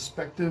of the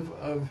perspective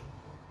of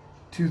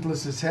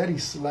Toothless's head.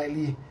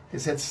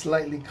 His head's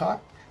slightly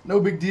cocked. No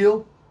big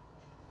deal.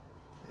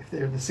 If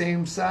they're the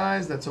same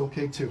size, that's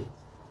okay too.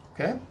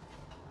 Okay?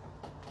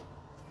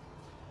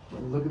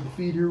 Let me look at the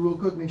feed here real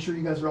quick. Make sure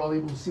you guys are all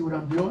able to see what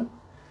I'm doing.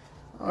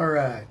 All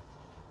right.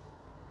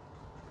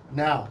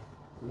 Now,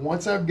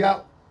 once I've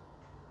got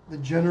the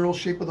general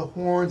shape of the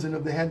horns and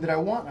of the head that I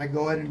want, I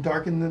go ahead and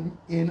darken them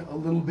in a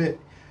little bit.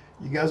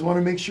 You guys want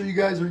to make sure you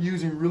guys are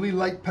using really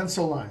light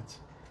pencil lines.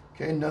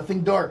 Okay,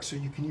 nothing dark so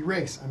you can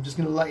erase. I'm just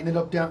going to lighten it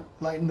up down,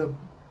 lighten the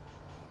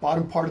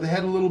bottom part of the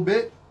head a little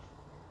bit,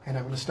 and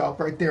I'm going to stop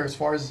right there as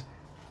far as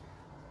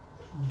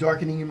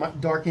darkening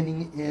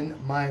in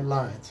my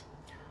lines.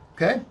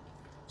 Okay,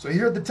 so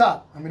here at the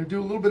top, I'm going to do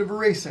a little bit of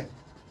erasing.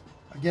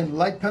 Again,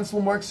 light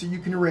pencil marks so you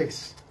can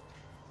erase.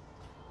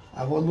 I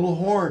have one little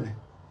horn.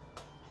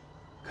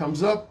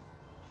 Comes up,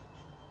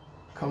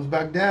 comes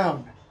back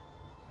down.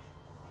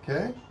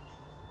 Okay,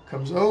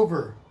 comes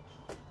over.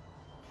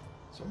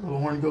 So the little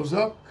horn goes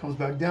up, comes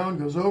back down,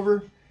 goes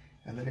over,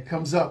 and then it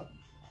comes up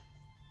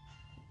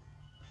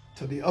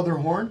to the other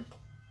horn,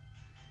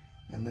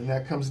 and then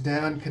that comes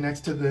down,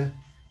 connects to the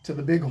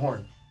big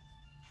horn.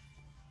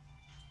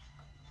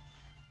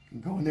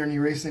 You can go in there and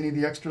erase any of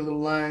the extra little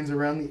lines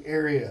around the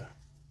area.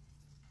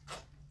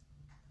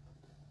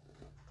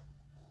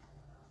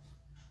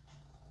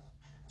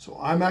 So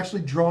I'm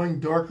actually drawing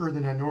darker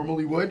than I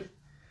normally would,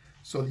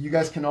 so that you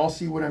guys can all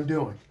see what I'm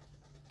doing.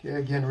 Okay,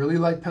 again, really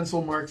light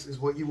pencil marks is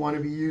what you want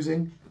to be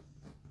using,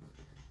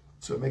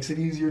 so it makes it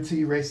easier to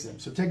erase them.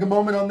 So take a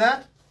moment on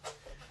that.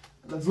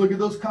 Let's look at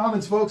those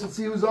comments, folks. Let's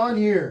see who's on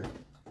here.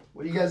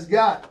 What do you guys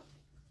got?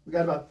 We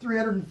got about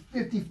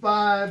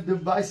 355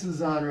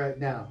 devices on right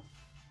now.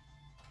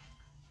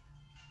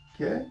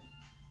 Okay.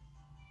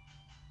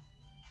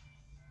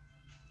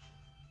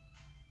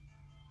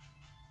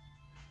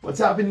 What's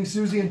happening,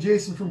 Susie and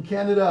Jason from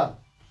Canada?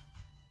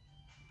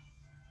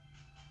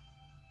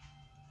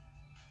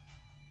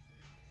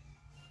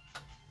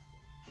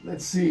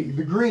 Let's see.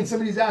 The green,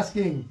 somebody's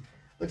asking.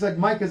 Looks like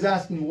Mike is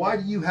asking, why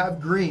do you have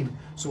green?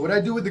 So what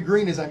I do with the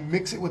green is I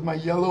mix it with my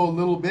yellow a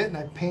little bit and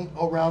I paint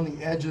around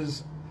the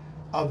edges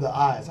of the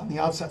eyes on the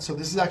outside. So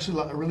this is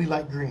actually a really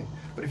light green.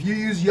 But if you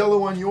use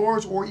yellow on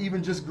yours or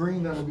even just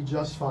green, that'll be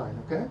just fine,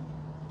 okay?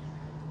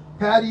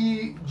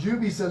 Patty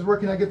Juby says, where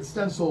can I get the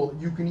stencil?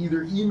 You can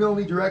either email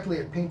me directly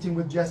at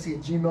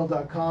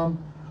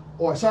paintingwithjesse@gmail.com,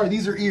 or, sorry,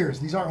 these are ears.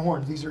 These aren't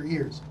horns. These are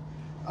ears.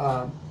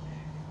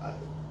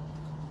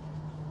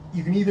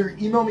 You can either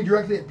email me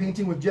directly at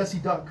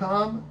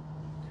paintingwithjesse.com,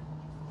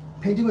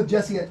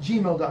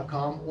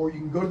 paintingwithjesse@gmail.com, or you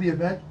can go to the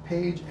event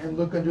page and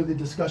look under the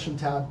discussion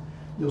tab.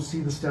 You'll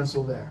see the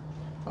stencil there.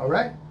 All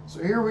right,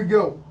 so here we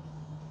go.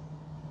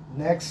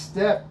 Next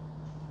step.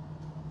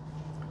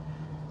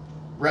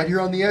 Right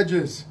here on the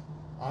edges,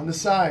 on the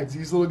sides,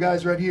 these little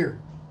guys right here.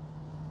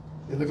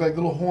 They look like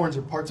little horns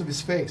or parts of his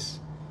face.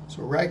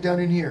 So right down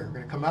in here, we're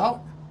going to come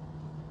out,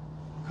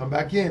 come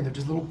back in. They're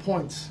just little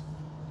points.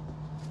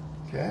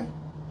 Okay?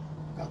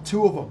 Got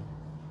two of them.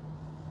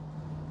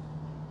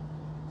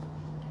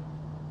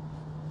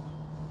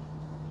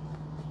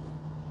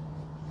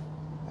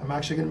 I'm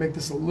actually going to make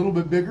this a little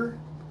bit bigger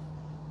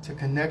to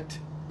connect.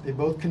 They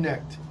both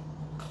connect.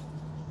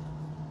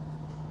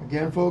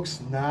 Again,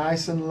 folks,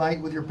 nice and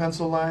light with your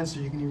pencil lines so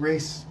you can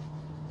erase.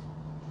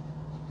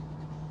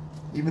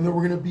 Even though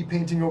we're going to be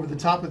painting over the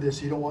top of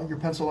this, you don't want your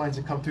pencil lines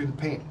to come through the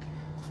paint.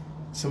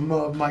 Some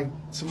of my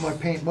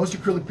paint, most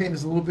acrylic paint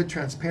is a little bit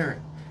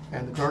transparent,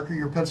 and the darker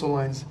your pencil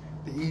lines,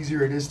 the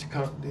easier it is to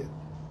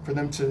for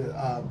them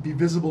to be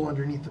visible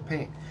underneath the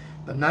paint.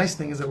 The nice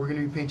thing is that we're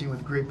going to be painting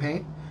with gray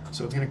paint,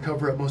 so it's going to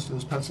cover up most of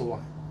those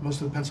pencil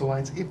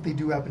lines if they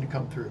do happen to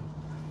come through.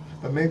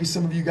 But maybe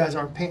some of you guys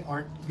aren't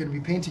going to be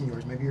painting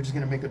yours. Maybe you're just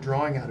going to make a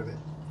drawing out of it.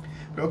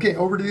 But okay,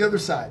 over to the other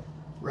side,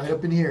 right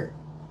up in here.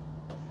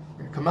 We're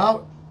going to come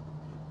out,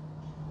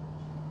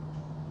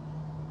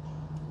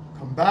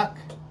 come back,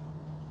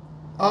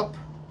 up,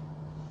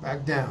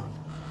 back down.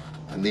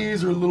 And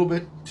these are a little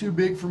bit too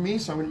big for me,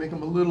 so I'm going to make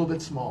them a little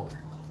bit smaller.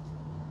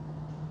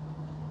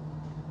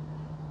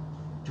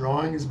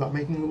 Drawing is about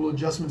making little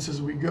adjustments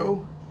as we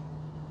go,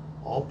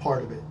 all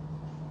part of it.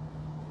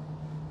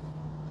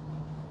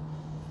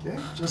 Okay,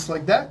 just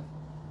like that.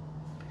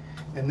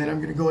 And then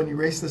I'm going to go and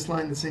erase this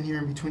line that's in here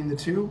in between the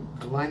two,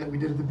 the line that we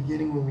did at the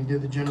beginning when we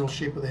did the general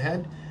shape of the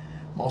head.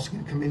 I'm also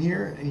going to come in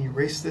here and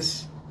erase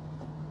this.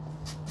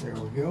 There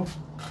we go.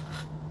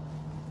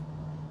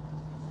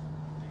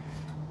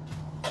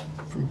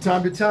 From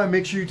time to time,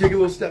 make sure you take a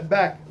little step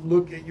back.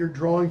 Look at your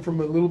drawing from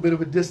a little bit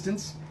of a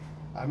distance.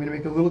 I'm going to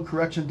make a little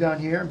correction down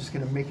here. I'm just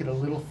going to make it a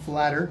little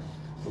flatter.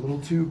 It's a little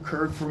too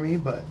curved for me,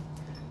 but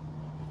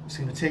I'm just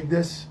going to take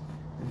this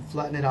and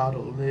flatten it out a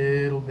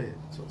little bit,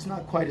 so it's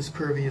not quite as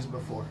curvy as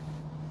before.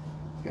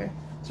 Okay,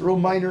 it's a real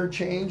minor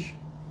change,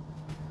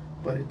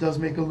 but it does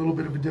make a little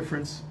bit of a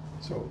difference.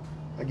 So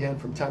again,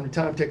 from time to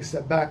time, take a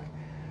step back,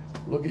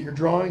 look at your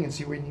drawing, and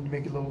see where you need to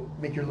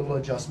make your little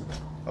adjustments.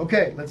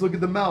 Okay, let's look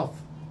at the mouth.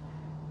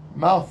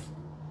 Mouth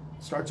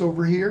starts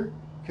over here.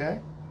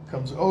 Okay,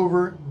 comes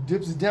over,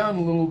 dips down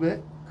a little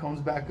bit, comes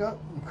back up,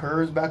 and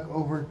curves back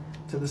over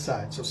to the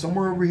side. So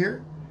somewhere over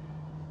here,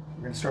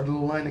 we're going to start a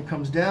little line that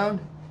comes down,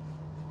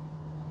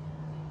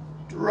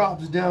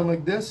 drops down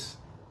like this,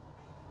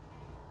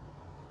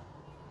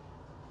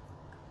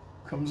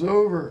 comes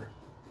over,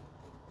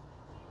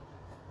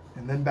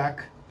 and then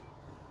back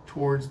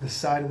towards the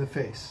side of the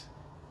face.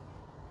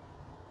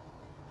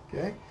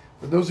 Okay?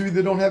 For those of you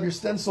that don't have your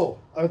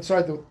stencil,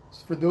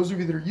 for those of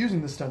you that are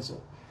using the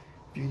stencil,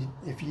 I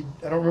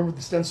don't remember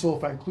the stencil,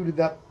 if I included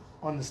that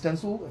on the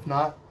stencil. If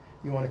not,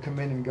 you want to come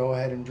in and go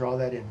ahead and draw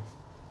that in.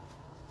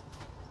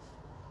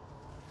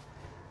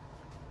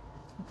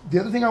 The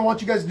other thing I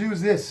want you guys to do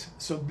is this.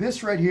 So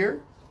this right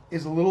here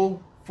is a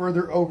little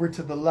further over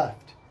to the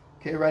left.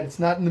 Okay, right? It's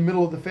not in the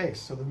middle of the face.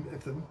 So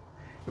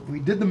if we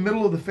did the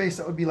middle of the face,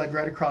 that would be like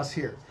right across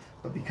here.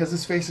 But because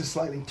his face is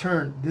slightly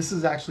turned, this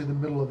is actually the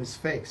middle of his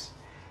face.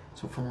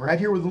 So from right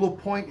here where the little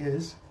point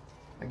is,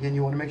 again,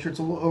 you want to make sure it's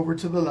a little over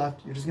to the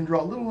left. You're just going to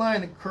draw a little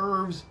line that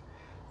curves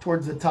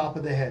towards the top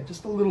of the head.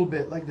 Just a little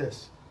bit like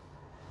this.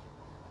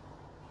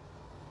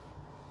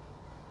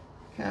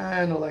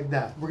 Kind of like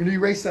that. We're going to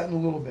erase that in a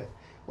little bit.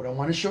 What I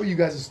want to show you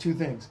guys is two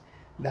things.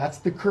 That's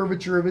the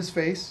curvature of his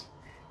face,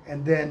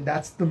 and then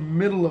that's the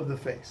middle of the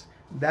face.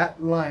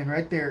 That line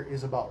right there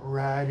is about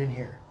right in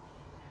here.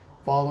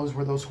 Follows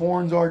where those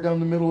horns are down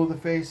the middle of the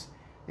face,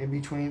 in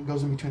between,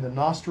 goes in between the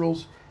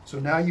nostrils. So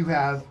now you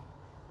have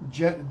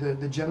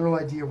the general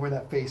idea of where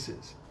that face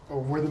is, or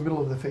where the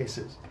middle of the face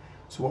is.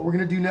 So what we're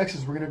going to do next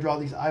is we're going to draw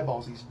these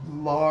eyeballs, these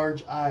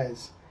large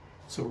eyes.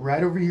 So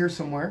right over here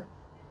somewhere,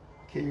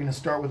 okay, you're going to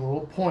start with a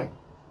little point.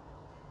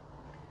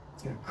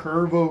 It's going to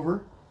curve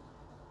over,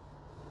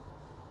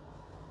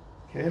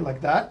 okay,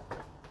 like that.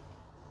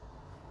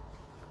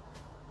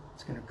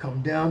 It's going to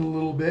come down a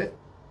little bit.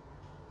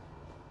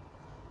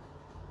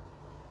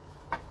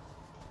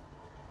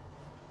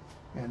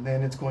 And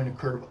then it's going to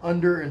curve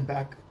under and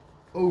back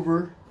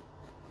over,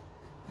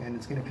 and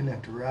it's going to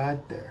connect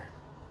right there.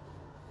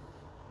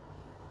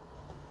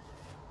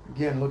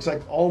 Again, looks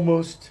like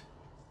almost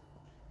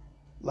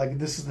like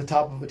this is the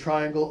top of a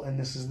triangle and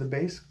this is the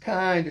base.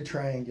 Kind of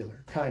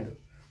triangular, kind of,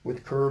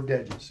 with curved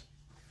edges.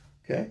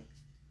 Okay?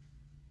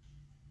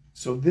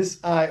 So this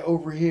eye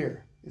over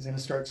here is going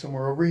to start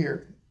somewhere over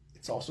here.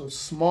 It's also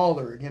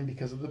smaller, again,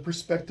 because of the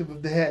perspective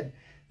of the head.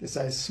 This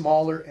eye is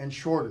smaller and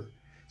shorter.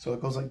 So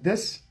it goes like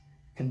this,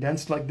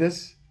 condensed like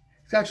this.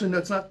 It's actually, no,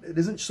 it's not, it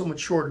isn't so much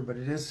shorter, but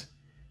it is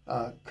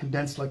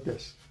condensed like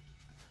this.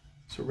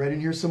 So right in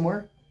here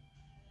somewhere,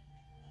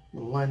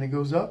 little line that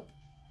goes up.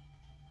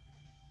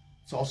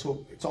 It's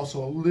also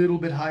a little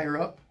bit higher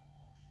up.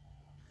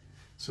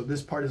 So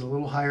this part is a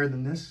little higher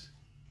than this.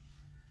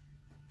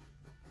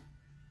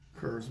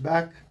 Curves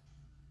back,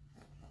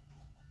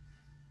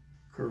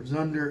 curves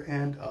under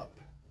and up.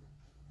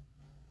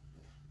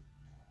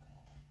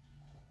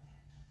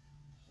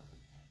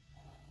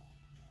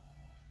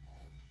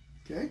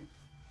 Okay.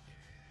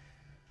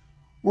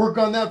 Work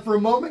on that for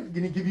a moment. I'm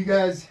going to give you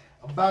guys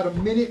about a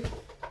minute.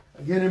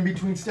 Again, in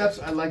between steps,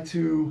 I like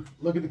to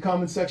look at the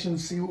comment section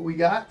and see what we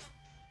got.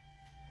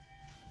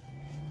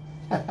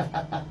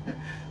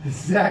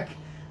 Zach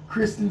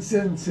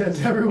Christensen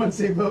says, everyone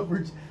say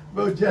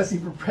vote Jesse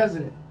for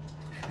president.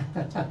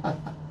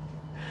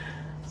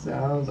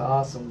 Sounds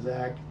awesome,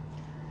 Zach.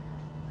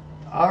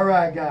 All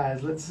right,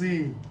 guys, let's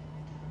see.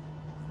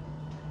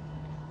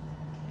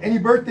 Any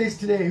birthdays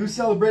today? Who's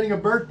celebrating a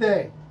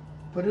birthday?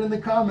 Put it in the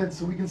comments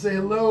so we can say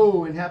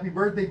hello and happy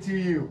birthday to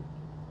you.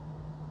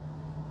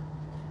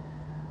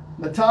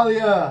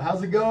 Natalia,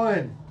 how's it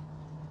going?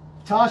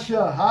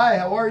 Tasha, hi,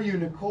 how are you?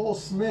 Nicole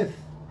Smith,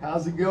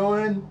 how's it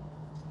going?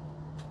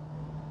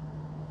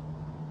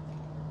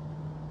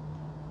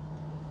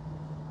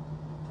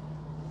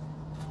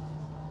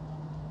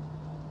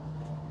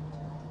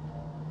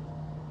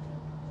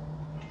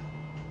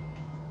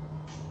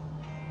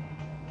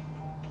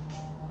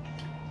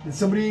 Is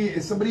somebody,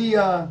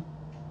 I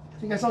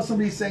think I saw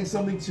somebody saying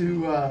something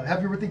to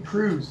Happy Birthday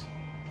Cruz.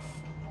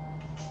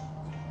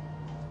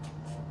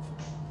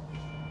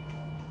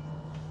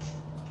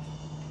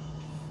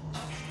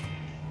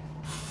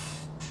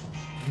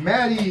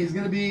 Maddie's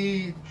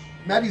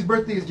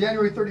birthday is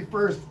January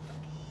 31st.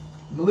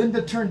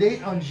 Melinda turned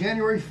 8 on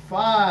January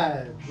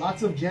 5.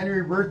 Lots of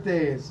January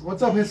birthdays.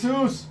 What's up,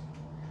 Jesus?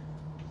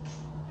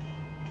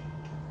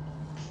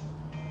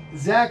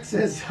 Zach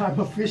says, I'm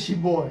a fishy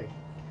boy.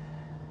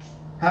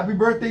 Happy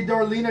birthday,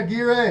 Darlene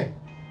Aguirre.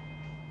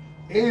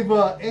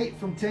 Ava, 8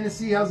 from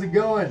Tennessee. How's it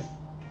going?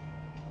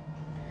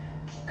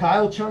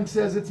 Kyle Chung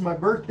says, it's my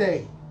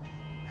birthday.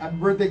 Happy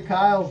birthday,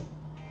 Kyle.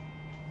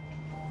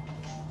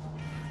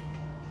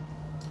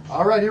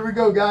 All right, here we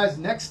go, guys.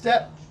 Next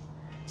step.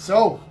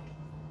 So,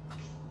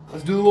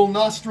 let's do the little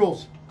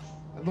nostrils.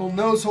 Little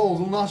nose holes,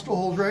 little nostril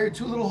holes right here.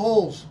 2 little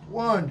holes.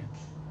 1,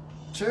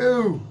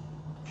 2.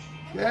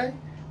 Okay?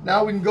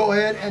 Now we can go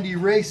ahead and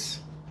erase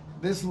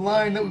this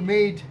line that we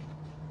made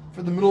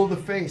for the middle of the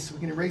face. We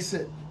can erase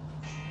it.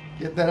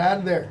 Get that out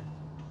of there.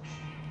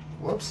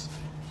 Whoops.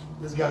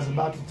 This guy's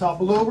about to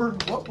topple over.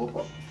 Whoop, whoop,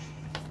 whoop.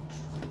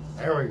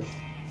 There we go.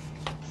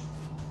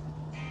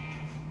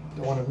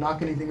 Don't want to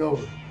knock anything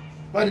over.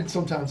 But it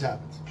sometimes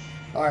happens.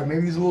 All right,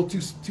 maybe these are a little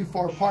too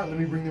far apart. Let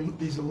me bring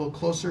these a little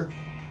closer.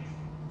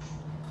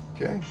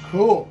 Okay,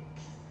 cool.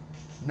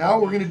 Now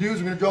what we're going to do is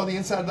we're going to draw the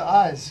inside of the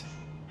eyes.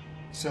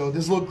 So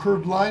this little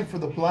curved line for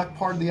the black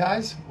part of the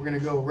eyes, we're going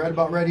to go right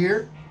about right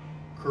here.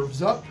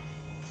 Curves up.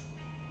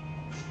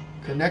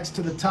 Connects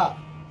to the top.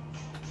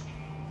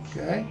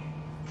 Okay.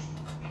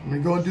 I'm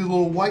going to go and do a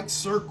little white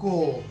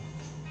circle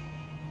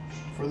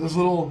for this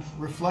little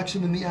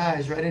reflection in the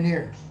eyes right in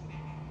here.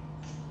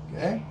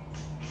 Okay.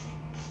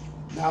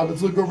 Now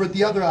let's look over at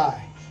the other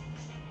eye.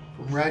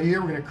 From right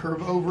here, we're going to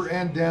curve over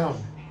and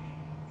down.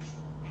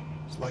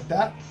 Just like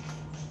that.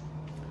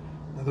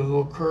 Another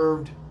little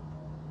curved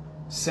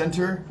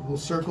center, a little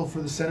circle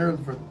for the center,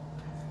 for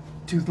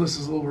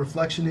Toothless's little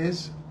reflection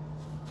is.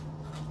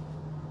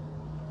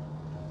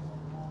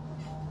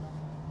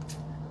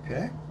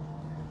 Okay.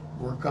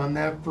 Work on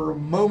that for a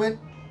moment.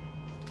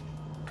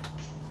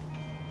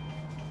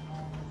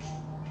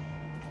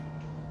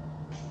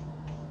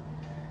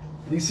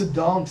 Lisa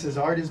Dong says,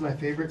 art is my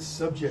favorite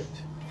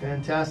subject.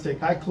 Fantastic.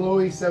 Hi,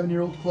 Chloe,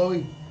 7-year-old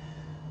Chloe.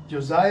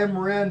 Josiah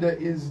Miranda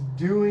is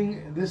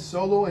doing this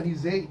solo and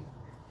he's 8.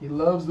 He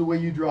loves the way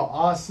you draw.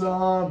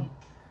 Awesome.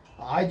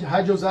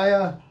 Hi,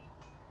 Josiah.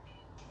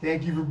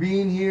 Thank you for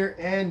being here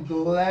and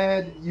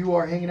glad you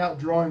are hanging out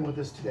drawing with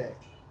us today.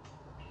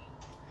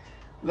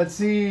 Let's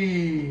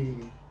see.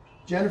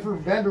 Jennifer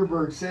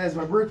Vanderberg says,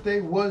 my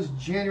birthday was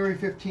January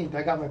 15th.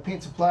 I got my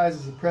paint supplies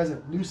as a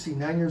present. Lucy,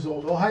 9 years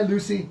old. Oh, hi,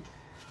 Lucy.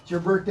 It's your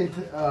birthday.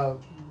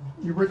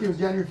 Your birthday was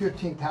January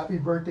 15th. Happy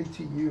birthday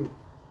to you.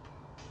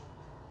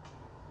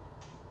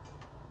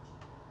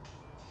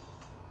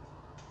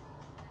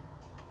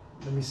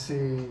 Let me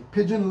see.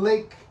 Pigeon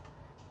Lake.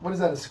 What is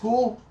that, a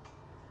school?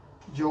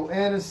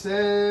 Joanna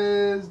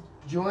says,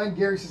 Joanne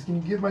Gary says, can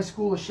you give my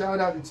school a shout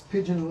out? It's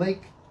Pigeon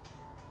Lake.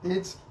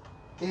 It's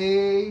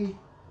a,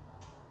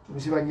 let me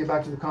see if I can get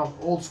back to the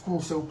old school,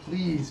 so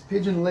please.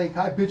 Pigeon Lake.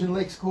 Hi, Pigeon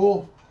Lake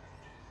School.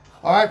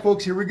 All right,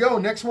 folks, here we go.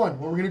 Next one.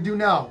 What we're going to do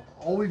now,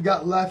 all we've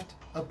got left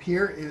up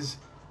here is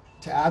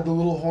to add the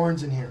little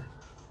horns in here.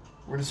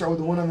 We're going to start with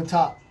the one on the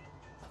top.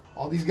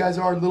 All these guys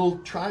are little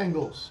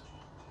triangles.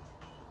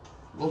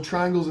 Little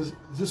triangles.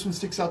 This one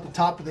sticks out the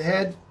top of the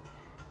head.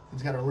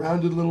 It's got a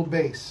rounded little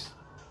base.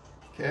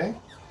 Okay?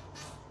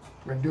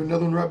 We're going to do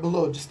another one right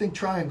below. Just think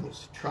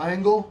triangles.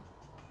 Triangle.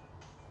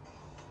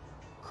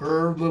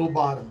 Curved little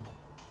bottom.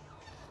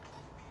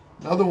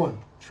 Another one.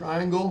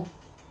 Triangle.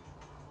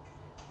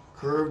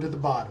 Curved at the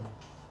bottom.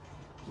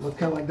 Look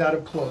kind of like that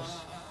up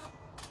close.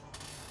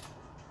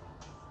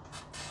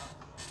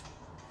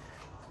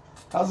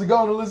 How's it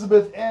going,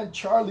 Elizabeth and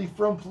Charlie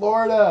from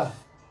Florida?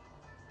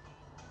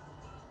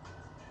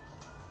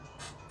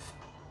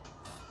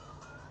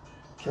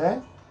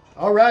 Okay.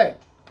 All right.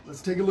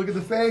 Let's take a look at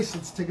the face.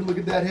 Let's take a look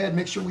at that head.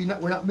 Make sure we're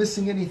not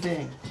missing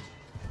anything.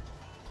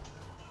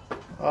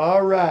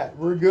 All right.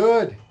 We're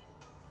good.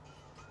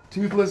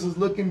 Toothless is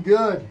looking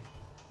good.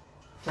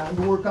 Time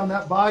to work on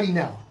that body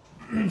now.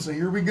 So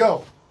here we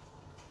go.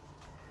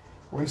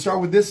 We're going to start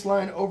with this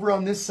line over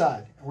on this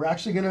side. We're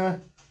actually going to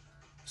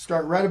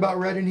start right about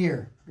right in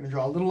here. We're going to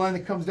draw a little line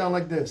that comes down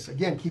like this.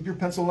 Again, keep your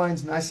pencil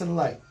lines nice and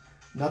light.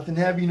 Nothing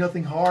heavy,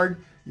 nothing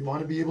hard. You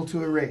want to be able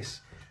to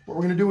erase. What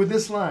we're going to do with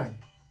this line,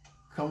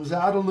 comes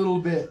out a little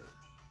bit.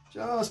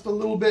 Just a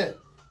little bit.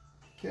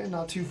 Okay,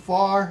 not too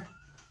far.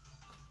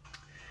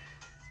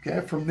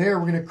 Okay, from there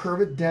we're going to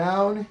curve it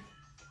down.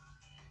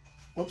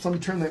 Whoops, let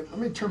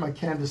me turn my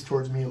canvas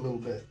towards me a little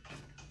bit.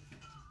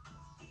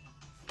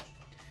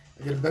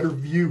 I get a better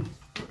view.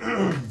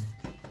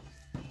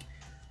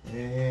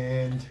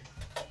 And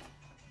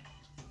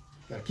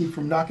gotta keep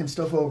from knocking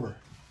stuff over.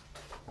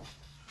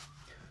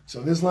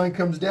 So this line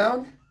comes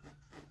down,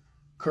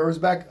 curves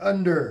back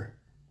under.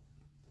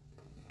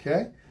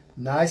 Okay,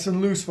 nice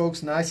and loose,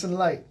 folks, nice and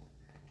light.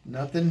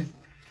 Nothing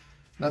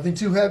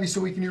too heavy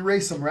so we can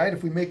erase them, right?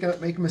 If we make a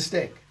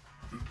mistake.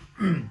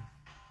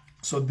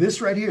 So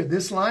this right here,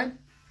 this line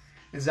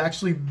is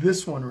actually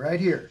this one right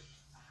here.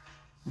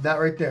 That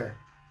right there,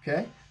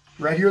 okay?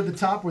 Right here at the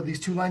top where these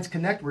two lines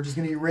connect, we're just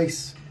gonna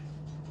erase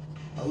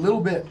a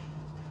little bit.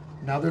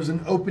 Now there's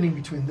an opening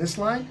between this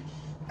line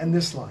and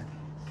this line.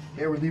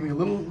 Okay, we're leaving a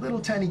little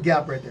tiny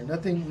gap right there.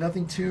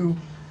 Nothing too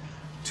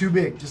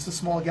big, just a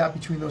small gap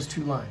between those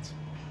two lines.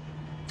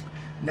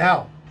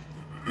 Now,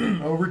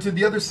 over to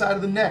the other side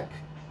of the neck,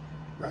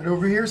 right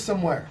over here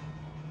somewhere,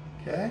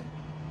 okay?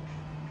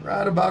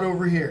 Right about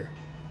over here.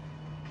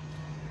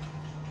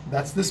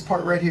 That's this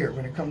part right here.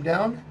 We're gonna come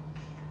down,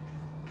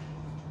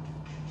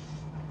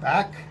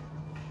 back,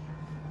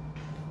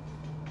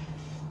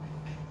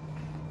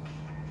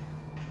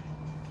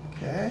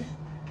 okay,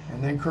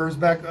 and then curves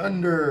back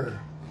under.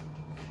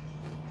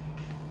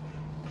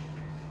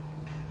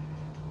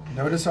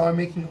 Notice how I'm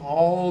making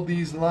all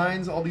these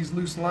lines, all these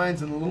loose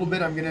lines, and a little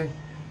bit I'm gonna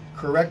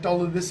correct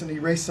all of this and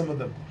erase some of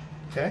them,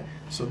 okay?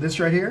 So this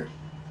right here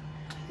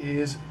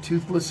is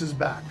Toothless's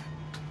back,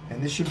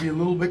 and this should be a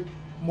little bit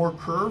more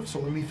curved, so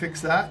let me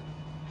fix that.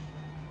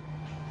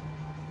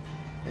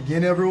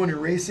 Again, everyone,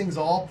 erasing is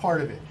all part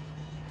of it.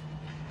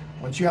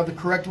 Once you have the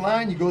correct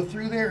line, you go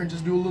through there and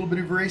just do a little bit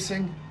of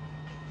erasing,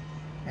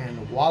 and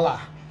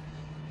voila.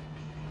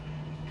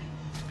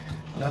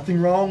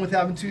 Nothing wrong with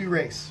having to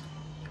erase.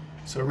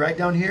 So right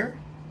down here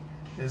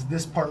is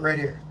this part right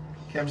here.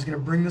 Okay, I'm just going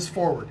to bring this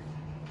forward.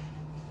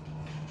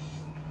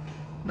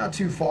 Not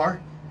too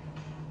far.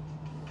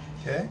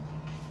 Okay.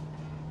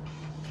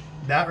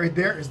 That right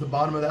there is the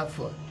bottom of that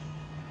foot.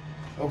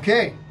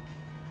 Okay.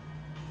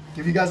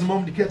 Give you guys a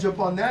moment to catch up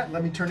on that.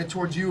 Let me turn it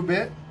towards you a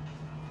bit.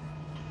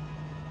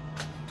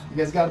 You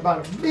guys got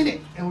about a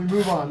minute and we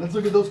move on. Let's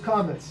look at those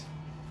comments.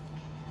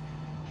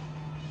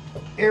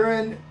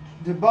 Aaron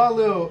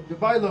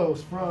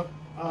DeBailos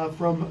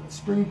from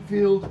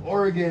Springfield,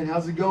 Oregon.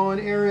 How's it going,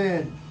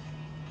 Aaron?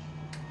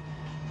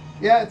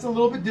 Yeah, it's a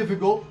little bit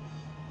difficult,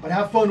 but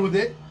have fun with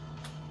it.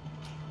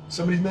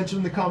 Somebody's mentioned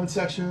in the comment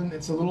section,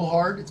 it's a little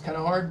hard. It's kind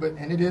of hard,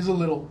 and it is a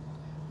little.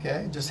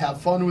 Okay, just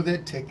have fun with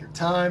it. Take your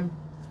time.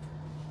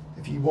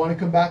 If you want to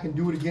come back and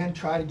do it again,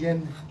 try it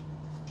again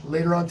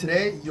later on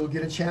today. You'll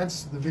get a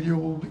chance. The video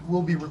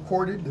will be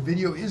recorded. The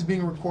video is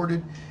being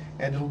recorded,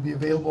 and it will be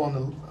available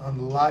on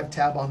the live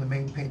tab on the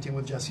main Painting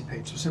with Jesse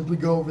page. So simply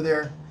go over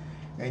there,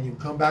 and you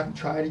can come back and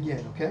try it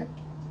again. Okay.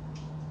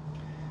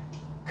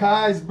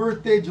 Kai's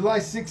birthday, July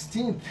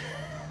 16th.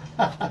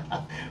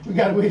 We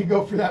got a way to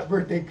go for that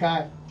birthday,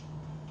 Kai.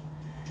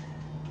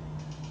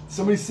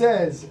 Somebody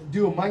says,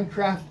 do a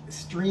Minecraft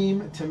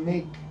stream to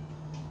make.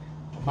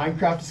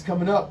 Minecraft is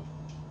coming up.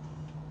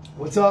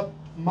 What's up,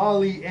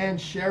 Molly and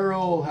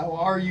Cheryl? How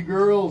are you,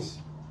 girls?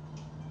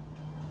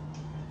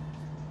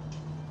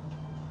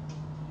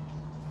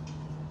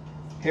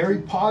 Harry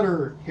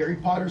Potter. Harry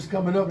Potter's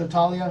coming up,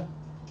 Natalia.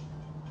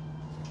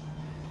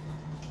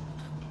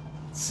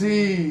 Let's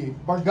see.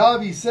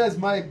 Bargavi says,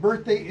 my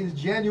birthday is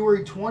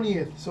January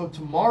 20th. So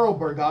tomorrow,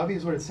 Bargavi,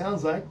 is what it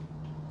sounds like.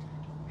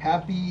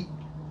 Happy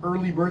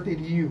early birthday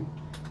to you.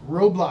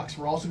 Roblox.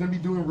 We're also going to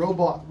be doing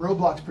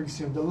Roblox pretty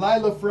soon.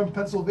 Delilah from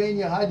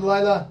Pennsylvania. Hi,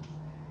 Delilah.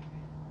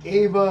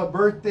 Ava,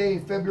 birthday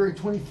February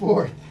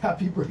 24th.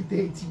 Happy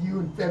birthday to you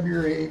in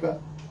February, Ava.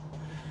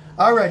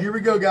 All right, here we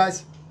go,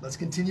 guys. Let's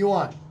continue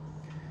on.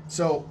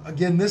 So,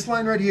 again, this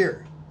line right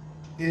here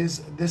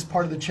is this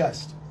part of the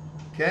chest.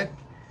 Okay?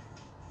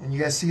 And you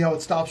guys see how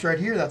it stops right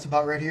here? That's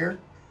about right here.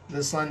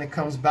 This line that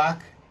comes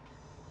back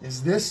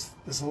is this.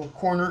 This little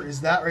corner is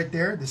that right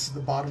there. This is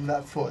the bottom of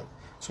that foot.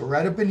 So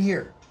right up in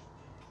here,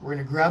 we're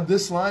going to grab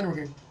this line. We're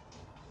going to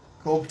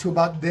go up to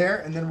about there,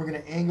 and then we're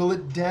going to angle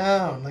it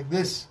down like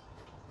this.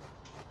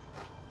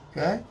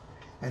 Okay?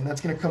 And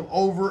that's going to come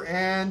over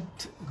and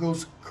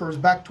curves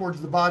back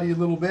towards the body a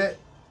little bit.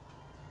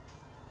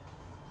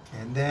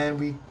 And then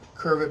we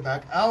curve it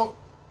back out.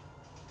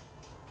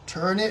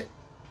 Turn it.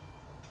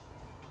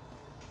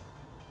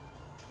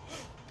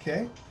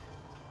 Okay?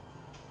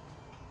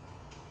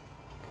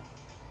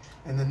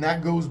 And then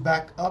that goes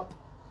back up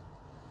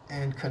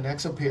and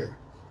connects up here.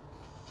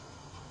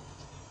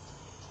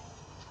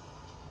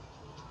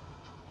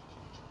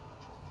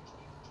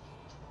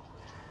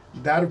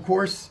 That, of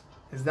course,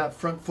 is that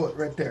front foot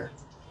right there.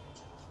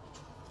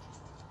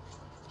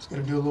 Just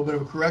going to do a little bit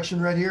of a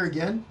correction right here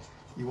again.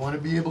 You want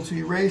to be able to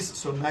erase,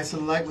 so nice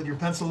and light with your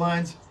pencil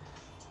lines.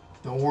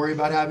 Don't worry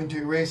about having to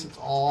erase. It's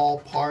all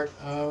part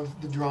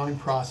of the drawing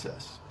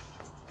process.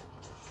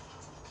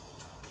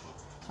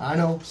 I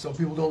know some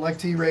people don't like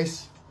to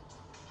erase.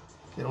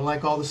 They don't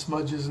like all the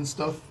smudges and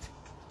stuff.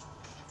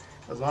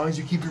 As long as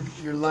you keep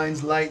your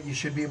lines light, you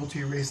should be able to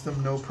erase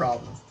them, no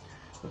problem.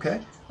 Okay?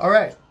 All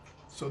right.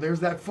 So there's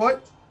that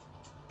foot.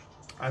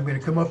 I'm going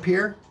to come up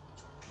here,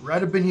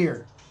 right up in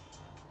here.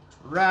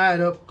 Right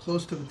up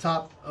close to the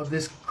top of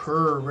this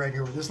curve right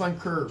here, where this line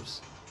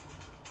curves.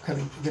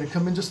 I'm going to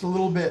come in just a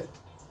little bit.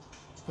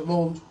 Put a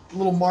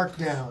little mark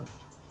down.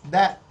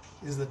 That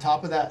is the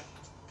top of that.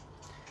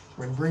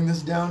 We're going to bring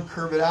this down,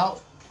 curve it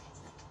out.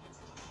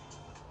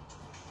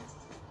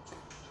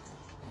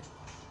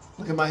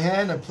 Look at my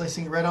hand. I'm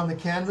placing it right on the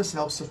canvas. It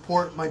helps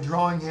support my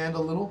drawing hand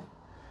a little.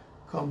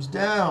 Comes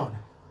down.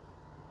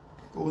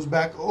 Goes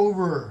back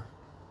over.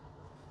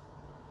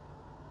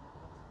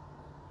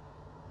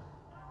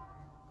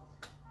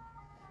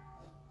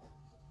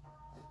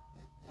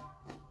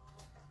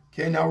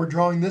 Okay, now we're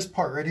drawing this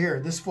part right here,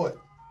 this foot.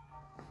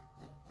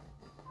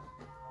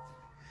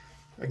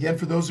 Again,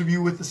 for those of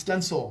you with the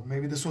stencil,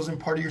 maybe this wasn't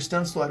part of your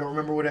stencil. I don't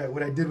remember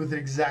what I did with it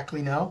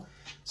exactly now.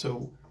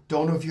 So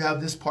don't know if you have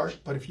this part,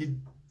 but if you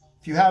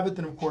have it,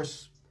 then of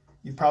course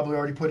you probably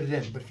already put it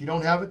in. But if you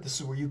don't have it,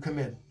 this is where you come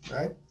in,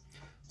 right?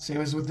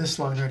 Same as with this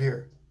line right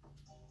here.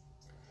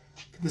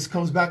 This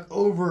comes back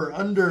over,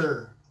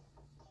 under,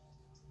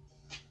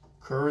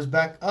 curves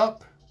back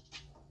up.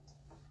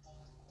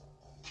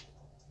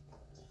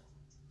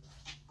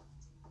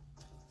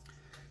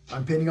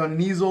 I'm painting on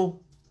an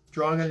easel,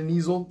 drawing on an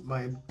easel.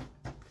 My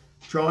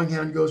drawing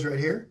hand goes right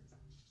here.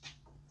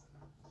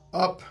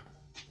 Up,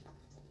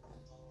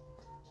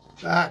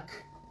 back.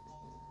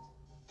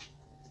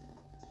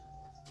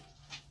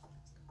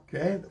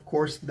 Okay, of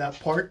course that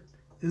part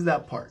is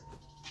that part.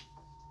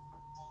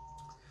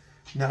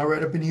 Now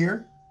right up in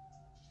here,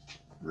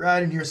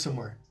 right in here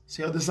somewhere.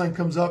 See how this line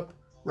comes up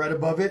right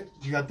above it?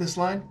 You got this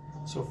line.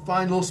 So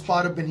find a little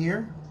spot up in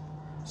here.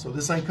 So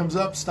this line comes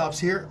up, stops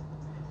here.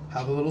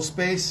 Have a little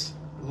space,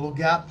 a little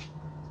gap,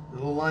 a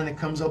little line that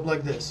comes up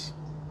like this.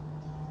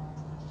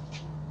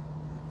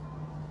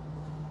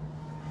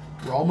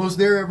 We're almost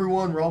there,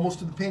 everyone. We're almost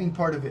to the painting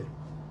part of it.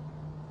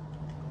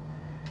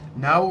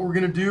 Now what we're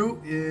going to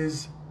do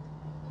is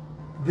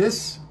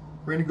this.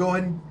 We're going to go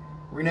ahead and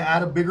we're going to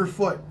add a bigger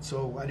foot.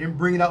 So I didn't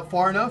bring it out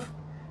far enough.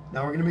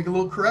 Now we're going to make a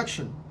little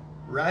correction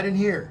right in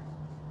here.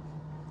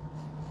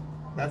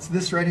 That's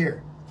this right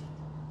here.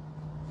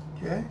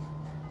 Okay.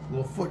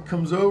 Little foot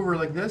comes over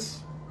like this.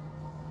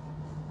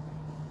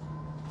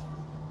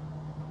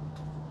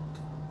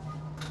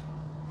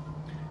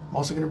 I'm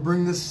also going to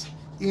bring this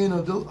in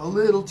a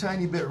little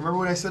tiny bit. Remember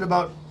what I said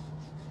about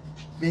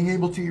being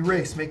able to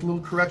erase, make little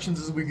corrections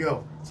as we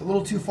go. It's a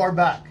little too far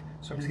back,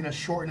 so I'm just going to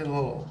shorten it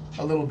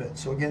a little bit.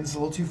 So again, it's a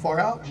little too far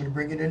out. I'm going to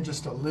bring it in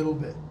just a little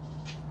bit.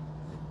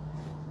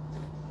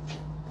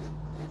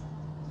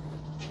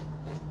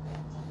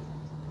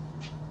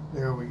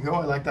 There we go.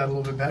 I like that a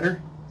little bit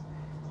better.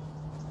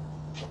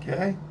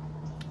 Okay.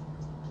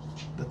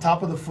 The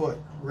top of the foot,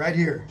 right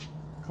here,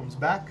 comes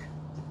back.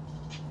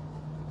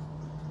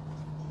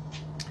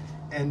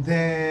 And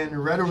then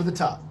right over the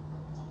top.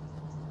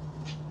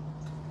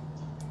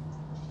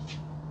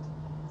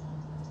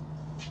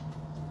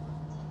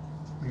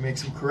 We make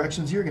some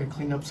corrections here. Going to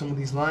clean up some of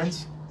these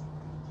lines.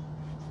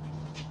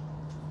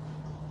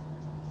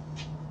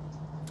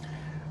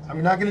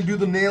 I'm not going to do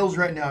the nails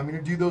right now. I'm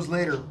going to do those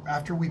later.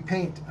 After we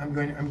paint, I'm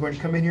going to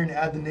come in here and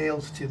add the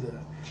nails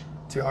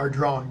to our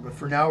drawing. But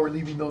for now, we're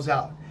leaving those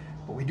out.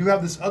 But we do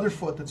have this other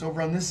foot that's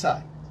over on this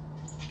side.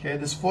 Okay,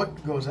 this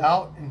foot goes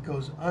out and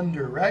goes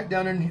under, right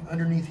down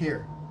underneath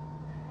here.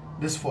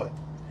 This foot.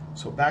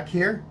 So back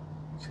here,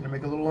 it's going to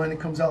make a little line that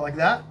comes out like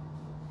that.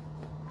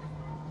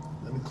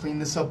 Let me clean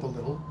this up a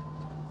little.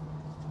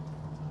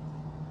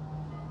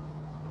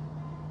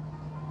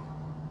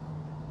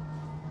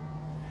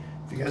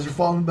 If you guys are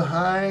falling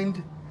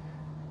behind,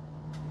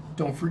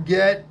 don't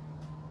forget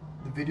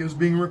the video is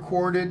being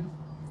recorded.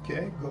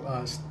 Okay,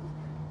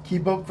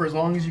 keep up for as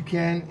long as you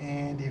can,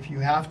 and if you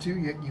have to,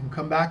 you can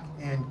come back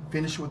and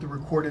finish with the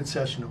recorded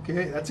session.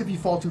 Okay, that's if you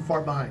fall too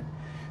far behind.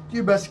 Do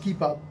your best to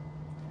keep up,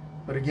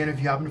 but again, if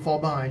you happen to fall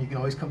behind, you can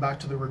always come back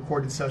to the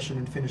recorded session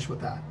and finish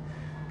with that.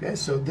 Okay,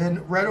 so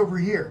then right over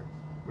here,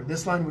 where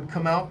this line would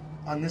come out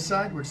on this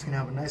side, we're just going to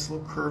have a nice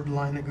little curved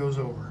line that goes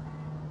over.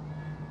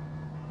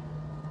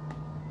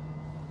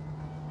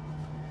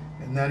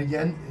 And that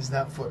again is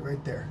that foot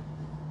right there.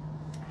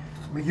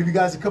 I'm going to give you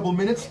guys a couple of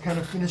minutes to kind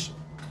of finish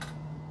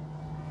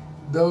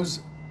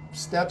those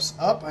steps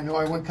up. I know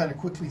I went kind of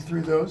quickly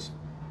through those.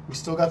 We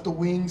still got the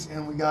wings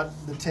and we got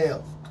the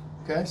tail.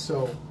 Okay,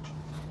 so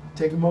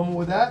take a moment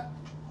with that.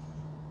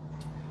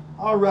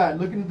 All right,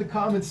 looking at the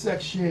comments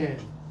section.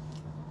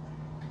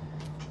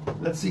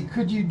 Let's see,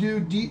 could you do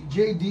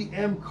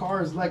JDM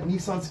cars like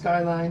Nissan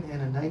Skyline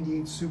and a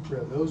 98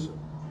 Supra? Those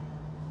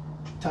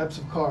types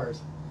of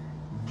cars.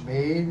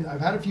 Maybe I've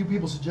had a few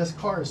people suggest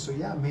cars, so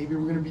yeah, maybe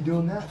we're going to be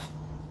doing that.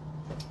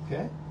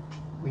 Okay,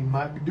 we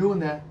might be doing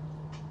that.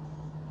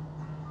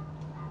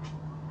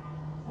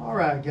 All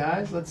right,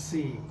 guys, let's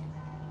see.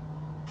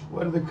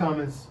 What other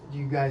comments do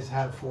you guys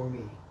have for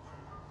me?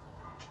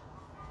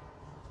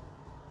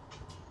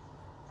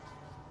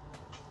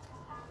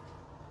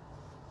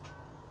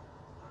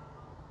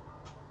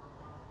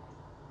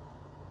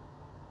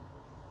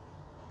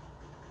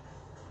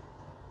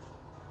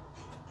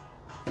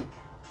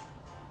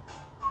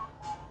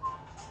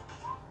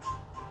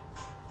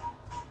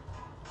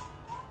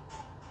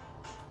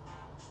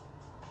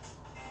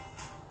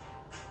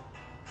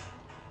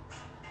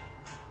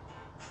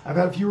 I've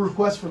had a few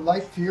requests for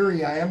Light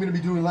Fury. I am going to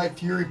be doing Light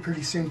Fury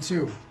pretty soon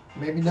too.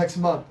 Maybe next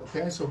month,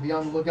 okay? So be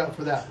on the lookout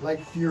for that.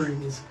 Light Fury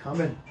is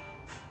coming.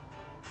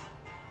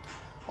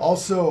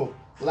 Also,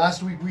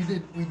 last week we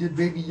did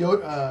Baby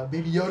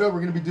Yoda. We're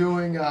gonna be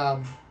doing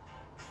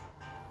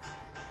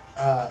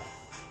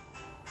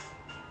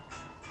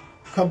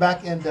come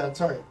back and do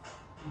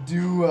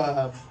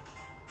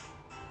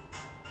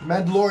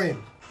Mandalorian.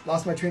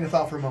 Lost my train of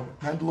thought for a moment.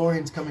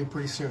 Mandalorian's coming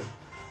pretty soon.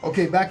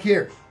 Okay, back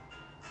here.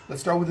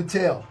 Let's start with the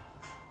tail.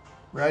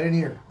 Right in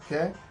here,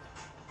 okay?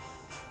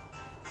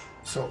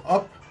 So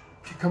up,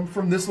 if you come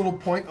from this little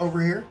point over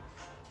here,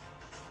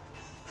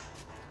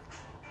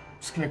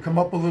 just gonna come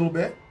up a little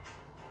bit.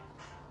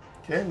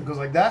 Okay, and it goes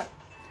like that.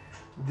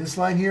 This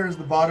line here is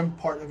the bottom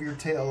part of your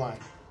tail line.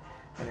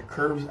 And it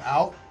curves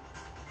out,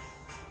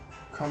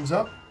 comes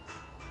up.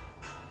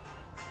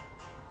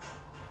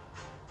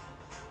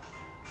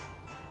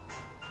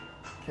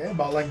 Okay,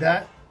 about like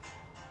that.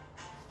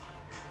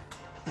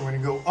 We're going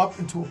to go up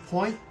into a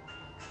point,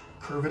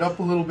 curve it up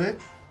a little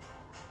bit.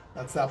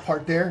 That's that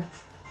part there.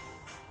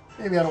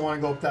 Maybe I don't want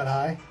to go up that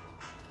high.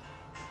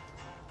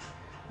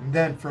 And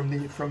then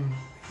from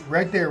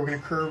right there, we're going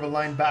to curve a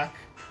line back.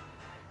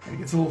 And it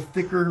gets a little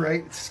thicker,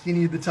 right? It's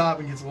skinny at the top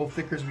and gets a little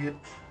thicker as we get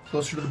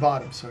closer to the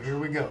bottom. So here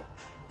we go.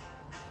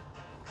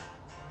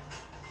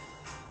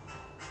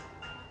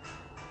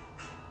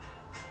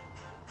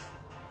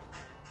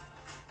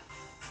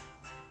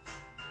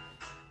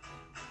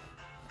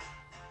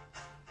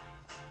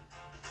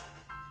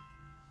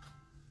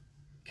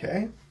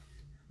 Okay,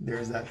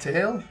 there's that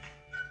tail.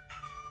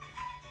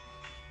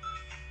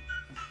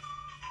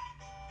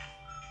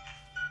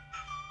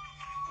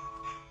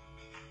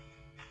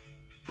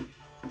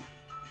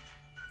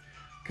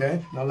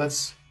 Okay, now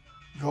let's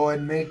go ahead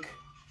and make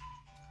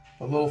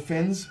the little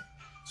fins.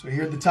 So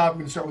here at the top, we're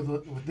going to start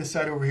with this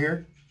side over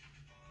here,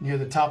 near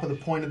the top of the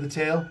point of the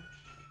tail.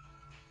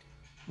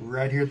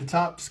 Right here at the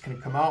top, just going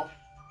to come out.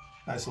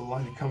 Nice little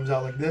line that comes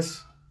out like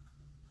this.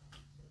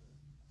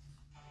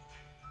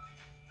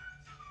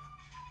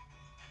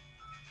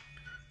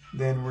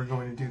 Then we're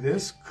going to do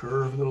this,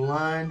 curve the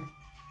line,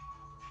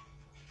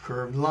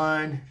 curved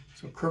line.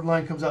 So curved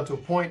line comes out to a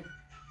point,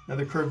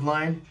 another curved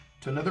line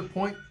to another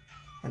point,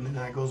 and then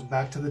that goes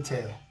back to the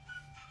tail.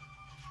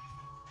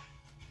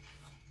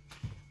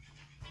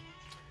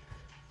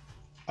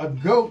 A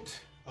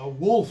goat, a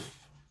wolf.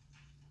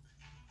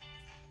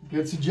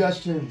 Good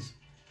suggestions.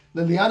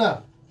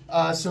 Liliana,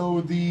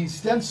 so the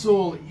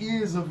stencil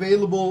is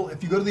available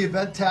if you go to the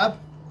event tab.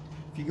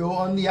 If you go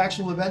on the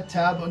actual event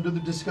tab under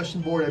the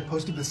discussion board, I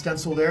posted the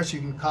stencil there so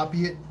you can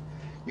copy it.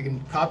 You can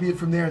copy it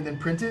from there and then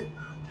print it.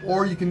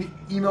 Or you can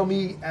email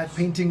me at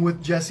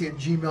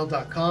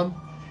paintingwithjesse@gmail.com.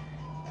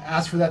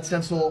 Ask for that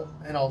stencil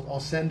and I'll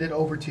send it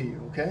over to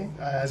you, okay?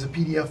 As a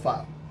PDF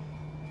file.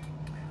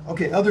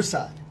 Okay, other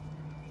side.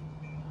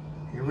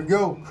 Here we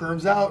go.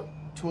 Curves out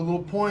to a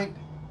little point.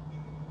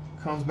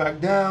 Comes back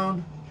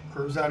down.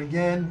 Curves out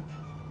again.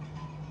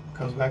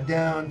 Comes back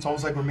down. It's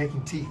almost like we're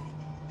making teeth.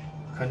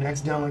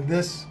 Connects down like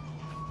this.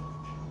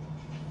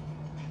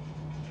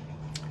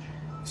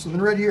 So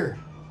then right here,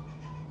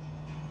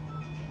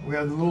 we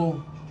have the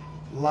little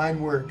line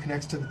where it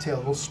connects to the tail, a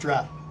little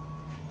strap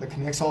that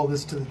connects all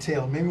this to the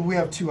tail. Maybe we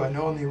have two. I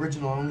know on the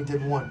original I only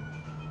did one.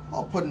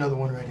 I'll put another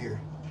one right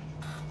here.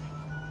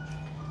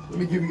 Let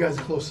me give you guys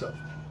a close-up.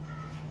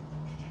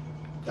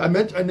 I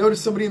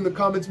noticed somebody in the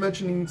comments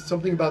mentioning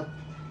something about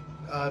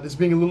this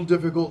being a little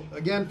difficult.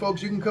 Again,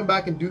 folks, you can come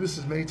back and do this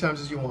as many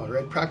times as you want,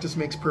 right? Practice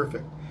makes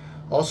perfect.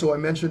 Also, I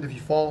mentioned if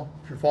you're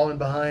falling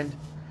behind,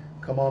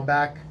 come on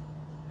back,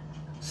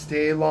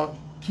 stay long,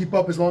 keep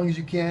up as long as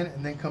you can,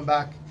 and then come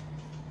back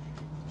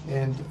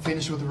and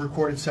finish with a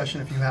recorded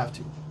session if you have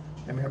to.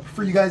 I mean, I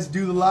prefer you guys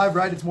do the live,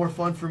 right? It's more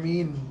fun for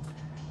me and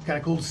kind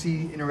of cool to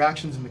see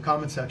interactions in the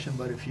comment section.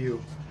 But if you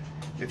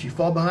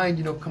fall behind,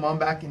 you know, come on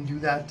back and do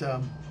that.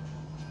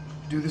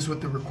 Do this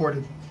with the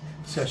recorded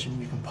session.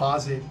 You can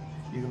pause it,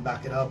 you can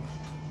back it up,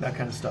 that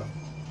kind of stuff.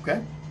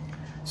 Okay.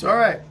 So all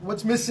right,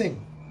 what's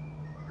missing?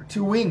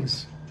 Two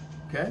wings.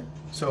 Okay,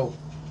 so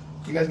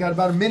you guys got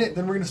about a minute,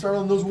 then we're going to start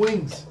on those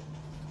wings.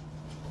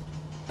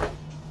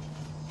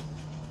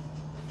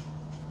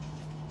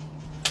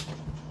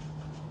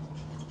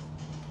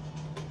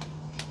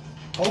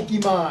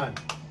 Pokemon.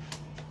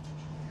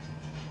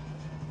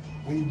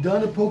 We've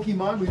done a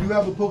Pokemon. We do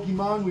have a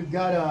Pokemon.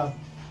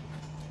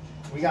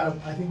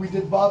 I think we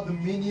did Bob the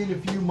Minion a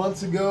few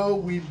months ago.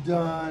 We've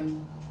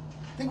done,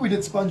 I think we did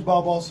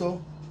SpongeBob also.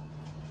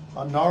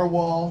 A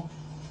Narwhal.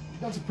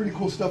 Done some pretty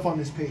cool stuff on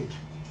this page.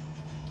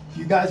 If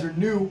you guys are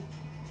new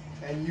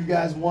and you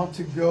guys want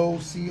to go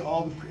see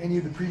any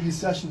of the previous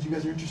sessions, you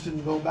guys are interested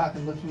in going back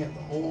and looking at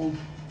the old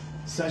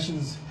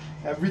sessions,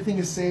 everything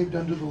is saved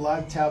under the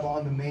live tab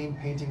on the main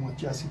Painting with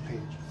Jesse page.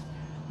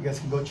 You guys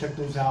can go check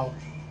those out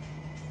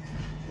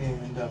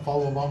and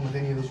follow along with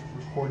any of those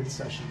recorded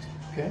sessions.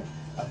 Okay.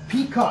 A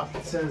peacock,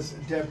 says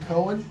Deb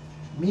Cohen.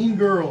 Mean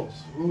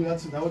Girls. Ooh,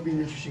 that would be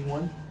an interesting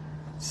one.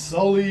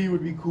 Sully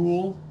would be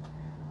cool.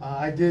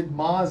 I did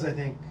Maz, I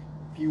think,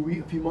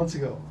 a few months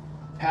ago.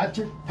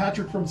 Patrick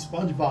from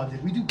SpongeBob.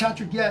 Did we do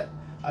Patrick yet?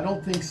 I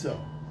don't think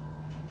so.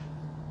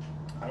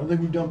 I don't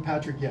think we've done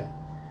Patrick yet.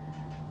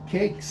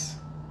 Cakes.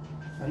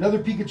 Another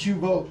Pikachu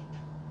vote.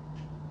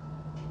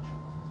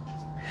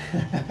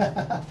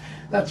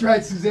 That's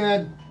right,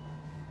 Suzanne.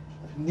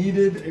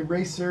 Needed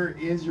eraser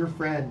is your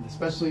friend,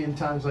 especially in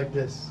times like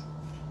this.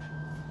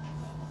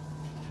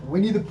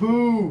 Winnie the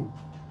Pooh.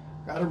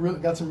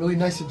 Got some really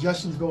nice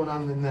suggestions going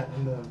on in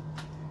the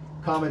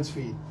comments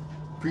feed.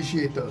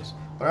 Appreciate those.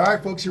 But all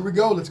right, folks, here we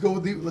go. Let's go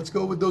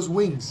with those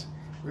wings.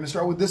 We're gonna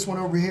start with this one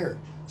over here.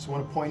 So I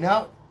want to point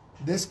out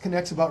this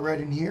connects about right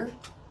in here,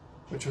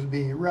 which would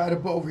be right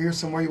up over here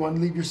somewhere. You want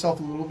to leave yourself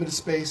a little bit of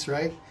space,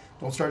 right?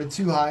 Don't start it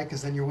too high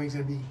because then your wing's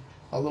gonna be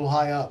a little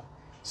high up.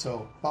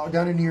 So about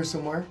down in here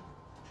somewhere.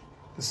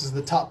 This is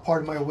the top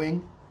part of my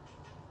wing.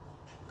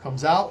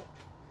 Comes out,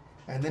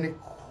 and then it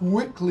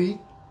quickly,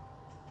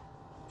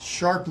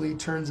 sharply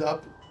turns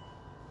up.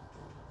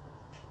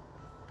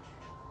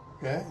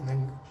 Okay, and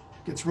then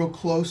gets real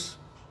close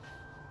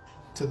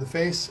to the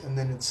face, and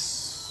then it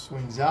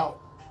swings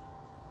out.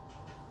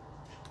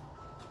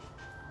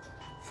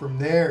 From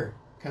there,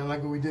 kind of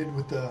like what we did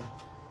with the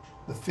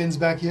fins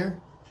back here.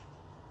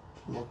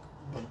 Look,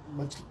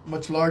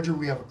 much larger.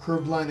 We have a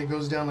curved line that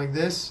goes down like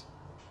this.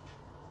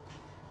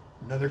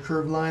 Another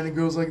curved line that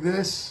goes like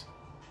this.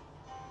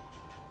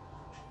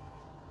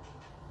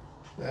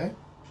 Okay.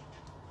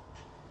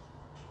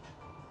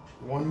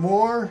 One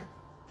more.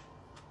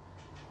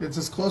 Gets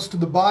us close to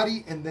the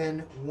body, and then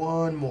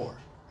one more.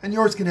 And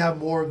yours can have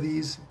more of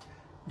these.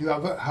 You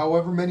have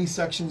however many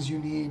sections you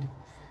need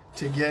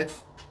to get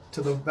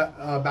to the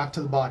back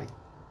to the body.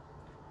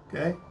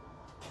 Okay.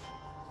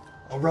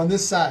 Over on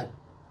this side.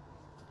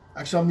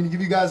 Actually, I'm going to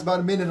give you guys about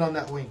a minute on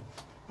that wing.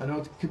 I know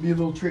it could be a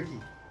little tricky.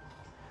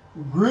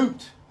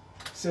 Groot,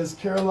 says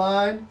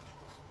Caroline.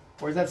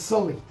 Or is that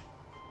Sully?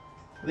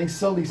 I think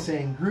Sully's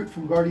saying Groot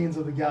from Guardians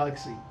of the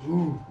Galaxy.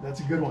 Ooh, that's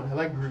a good one. I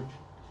like Groot.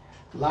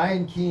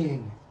 Lion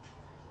King.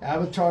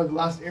 Avatar, The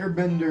Last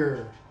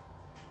Airbender.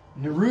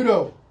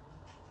 Naruto.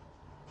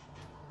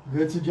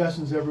 Good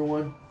suggestions,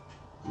 everyone.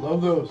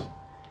 Love those.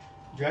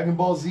 Dragon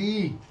Ball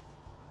Z.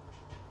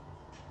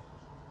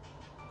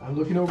 I'm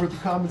looking over at the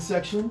comment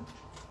section, in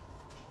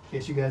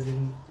case you guys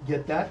didn't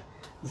get that.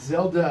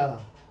 Zelda.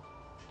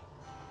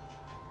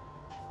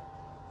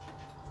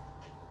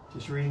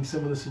 Just reading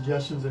some of the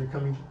suggestions that are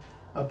coming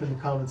up in the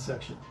comment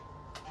section.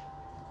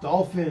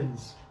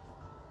 Dolphins.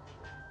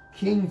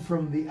 King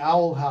from the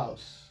Owl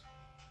House.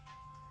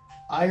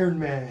 Iron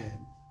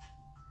Man.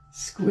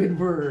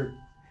 Squidward.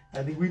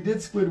 I think we did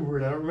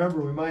Squidward. I don't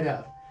remember. We might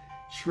have.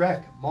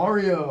 Shrek.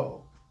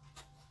 Mario.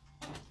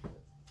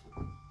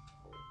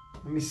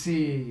 Let me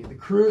see. The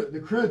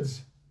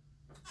Croods.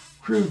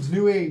 Croods.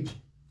 New Age.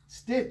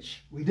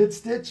 Stitch. We did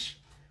Stitch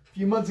a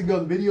few months ago.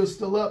 The video's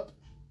still up.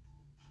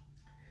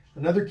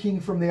 Another King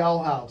from the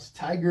Owl House.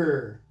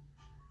 Tiger.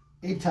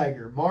 A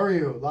Tiger.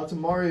 Mario. Lots of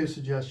Mario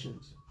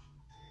suggestions.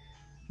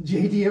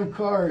 JDM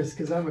Cars,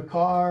 because I'm a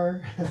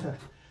car.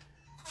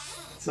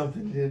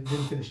 Something didn't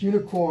finish.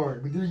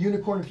 Unicorn. We did a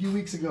unicorn a few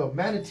weeks ago.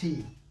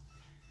 Manatee.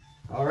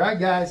 All right,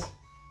 guys.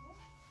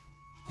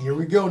 Here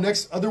we go.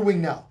 Next, other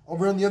wing now.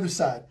 Over on the other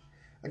side.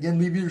 Again,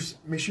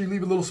 make sure you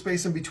leave a little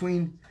space in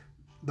between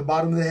the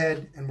bottom of the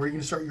head and where you're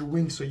going to start your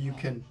wing, so you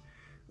can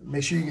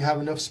make sure you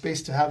have enough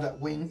space to have that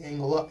wing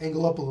angle up a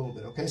little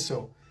bit. Okay,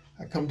 so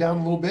I come down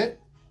a little bit.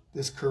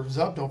 This curves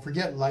up. Don't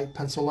forget, light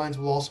pencil lines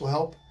will also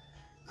help.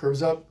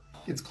 Curves up,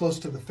 gets close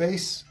to the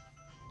face,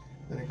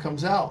 then it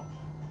comes out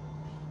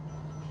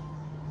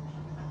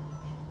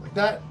like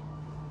that.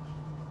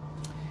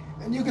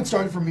 And you can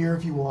start it from here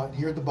if you want.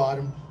 Here at the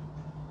bottom,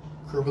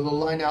 curve a little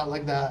line out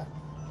like that.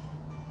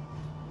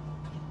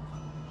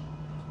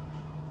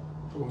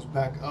 Goes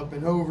back up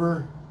and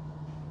over.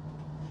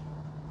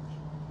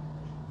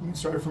 You can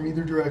start it from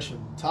either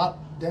direction, top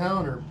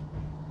down or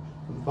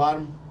from the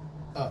bottom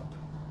up,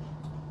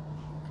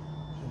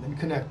 and then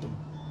connect them.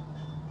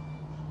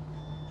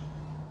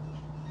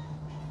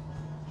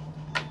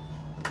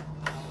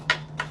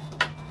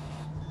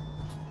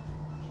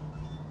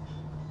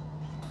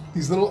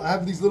 I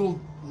have these little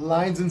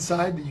lines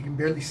inside that you can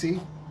barely see.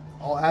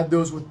 I'll add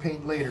those with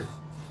paint later.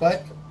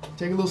 But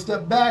take a little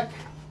step back.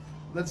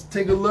 Let's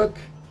take a look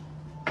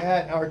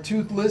at our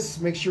Toothless.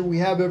 Make sure we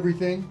have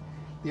everything.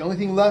 The only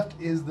thing left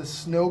is the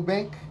snow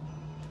bank,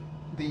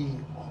 the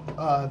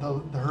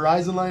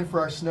horizon line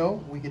for our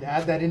snow. We can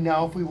add that in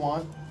now if we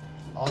want.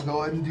 I'll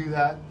go ahead and do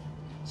that.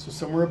 So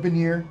somewhere up in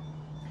here.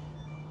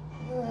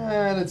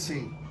 Let's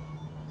see.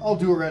 I'll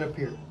do it right up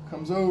here.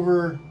 Comes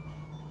over.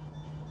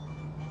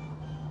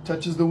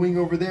 Touches the wing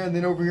over there, and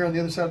then over here on the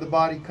other side of the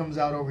body comes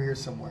out over here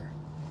somewhere.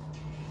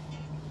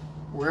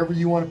 Wherever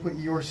you want to put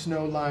your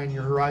snow line,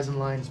 your horizon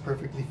line is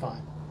perfectly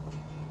fine.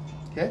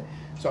 Okay,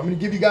 so I'm going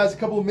to give you guys a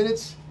couple of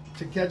minutes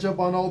to catch up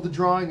on all the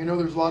drawing. I know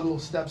there's a lot of little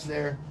steps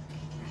there.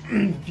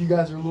 If you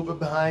guys are a little bit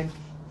behind,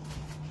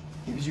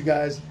 gives you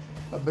guys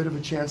a bit of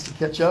a chance to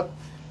catch up.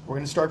 We're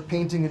going to start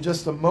painting in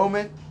just a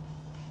moment.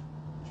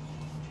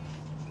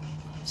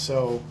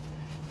 So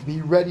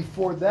be ready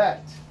for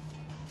that.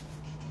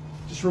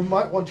 Just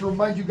want to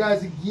remind you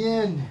guys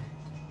again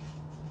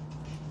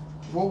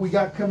what we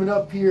got coming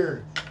up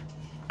here.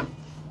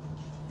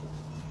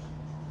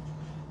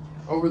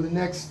 over the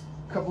next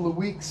couple of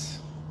weeks.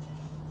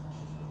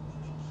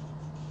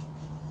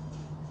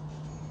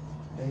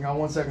 Hang on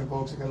one second,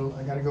 folks.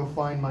 I gotta go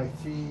find my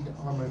feed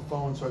on my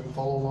phone so I can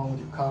follow along with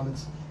your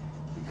comments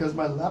because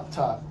my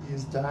laptop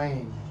is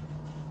dying.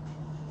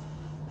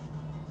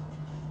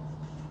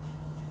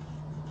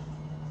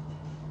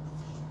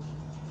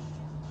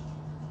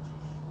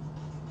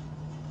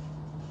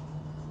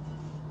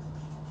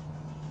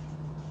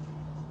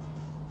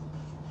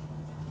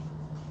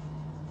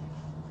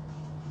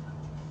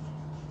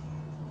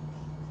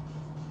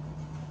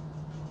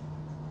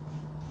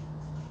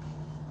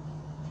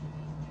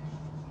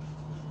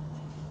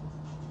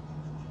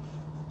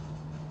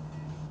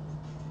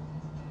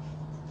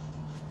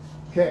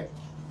 Okay,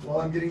 while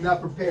I'm getting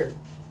that prepared,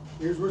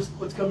 here's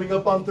what's coming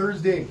up on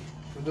Thursday,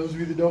 for those of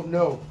you that don't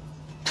know.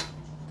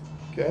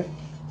 Okay,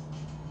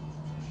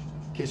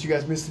 in case you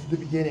guys missed it at the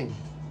beginning,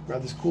 we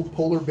have this cool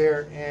polar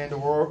bear and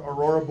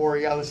aurora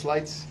borealis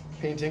lights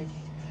painting.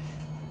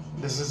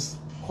 This is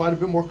quite a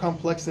bit more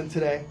complex than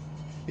today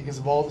because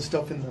of all the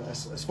stuff in the,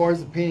 as far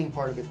as the painting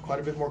part of it, quite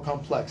a bit more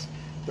complex.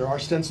 There are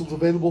stencils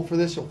available for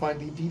this. You'll find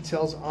the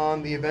details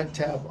on the event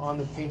tab on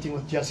the Painting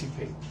with Jesse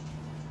page.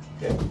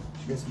 Okay, so you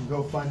guys can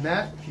go find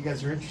that if you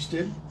guys are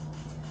interested.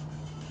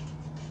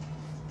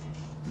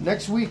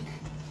 Next week,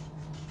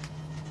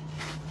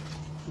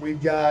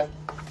 we've got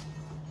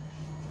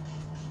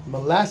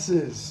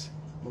Molasses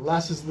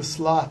the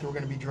Sloth we're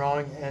going to be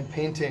drawing and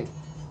painting.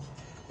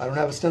 I don't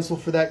have a stencil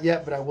for that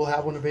yet, but I will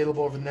have one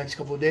available over the next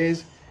couple of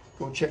days.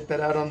 Go check that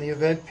out on the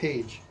event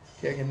page.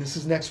 Okay, again, this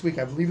is next week.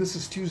 I believe this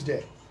is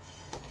Tuesday.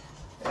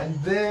 And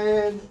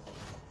then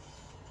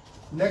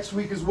next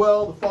week as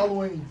well, the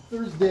following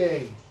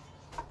Thursday,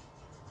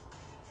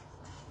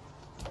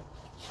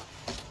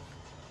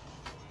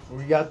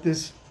 we got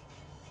this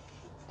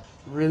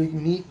really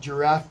neat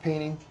giraffe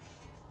painting.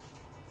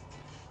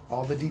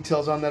 All the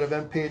details on that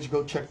event page,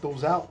 go check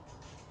those out.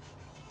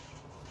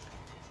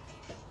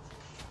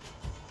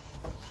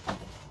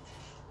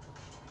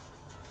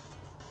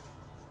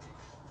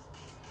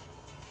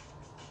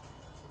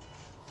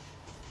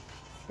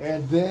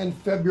 And then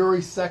February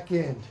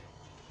 2nd,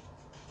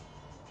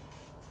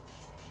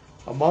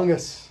 Among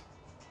Us.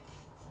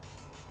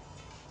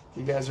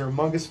 You guys are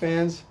Among Us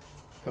fans?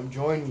 Come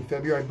join me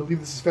February. I believe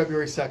this is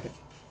February 2nd.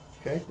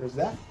 Okay, there's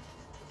that.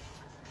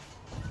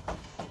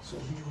 So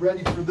be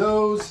ready for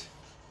those.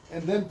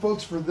 And then,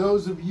 folks, for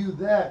those of you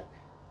that,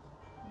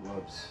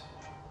 whoops,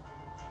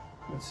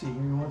 let's see, give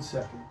me 1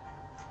 second.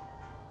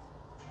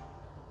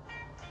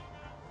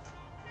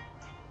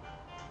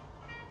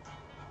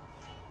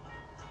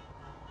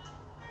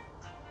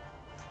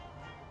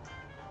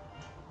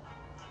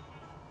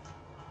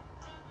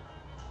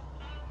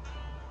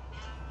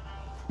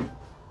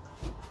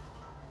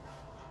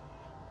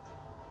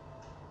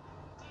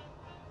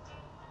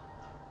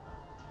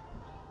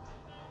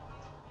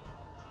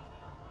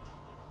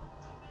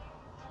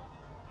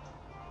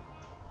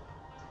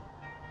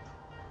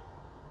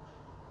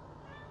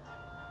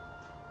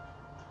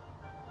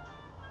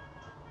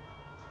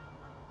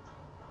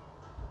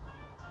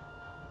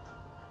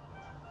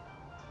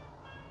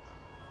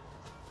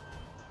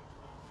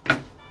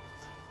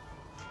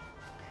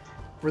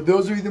 For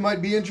those of you that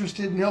might be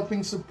interested in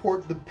helping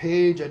support the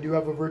page, I do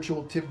have a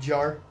virtual tip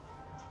jar.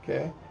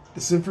 Okay,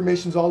 this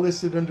information is all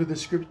listed under the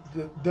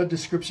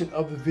description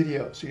of the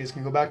video. So you guys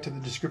can go back to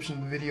the description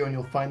of the video and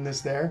you'll find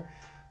this there.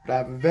 But I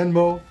have a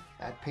Venmo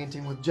at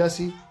Painting with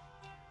Jesse.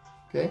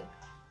 Okay,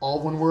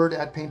 all one word,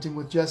 at Painting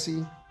with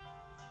Jesse.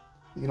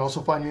 You can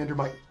also find me under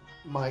my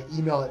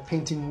email at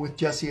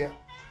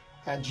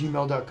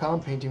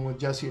paintingwithjesse@gmail.com,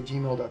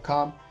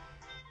 paintingwithjesse@gmail.com.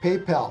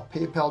 PayPal,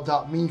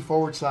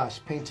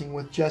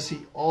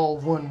 paypal.me/paintingwithjesse, all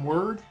one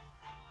word.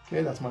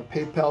 Okay, that's my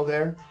PayPal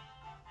there.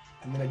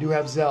 And then I do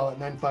have Zelle at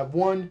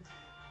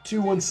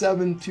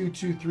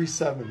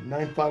 951-217-2237.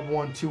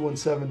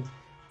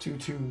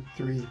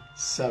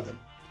 951-217-2237.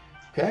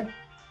 Okay?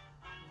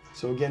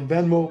 So again,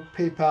 Venmo,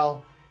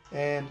 PayPal,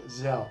 and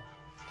Zelle.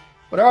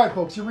 But all right,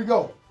 folks, here we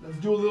go. Let's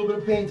do a little bit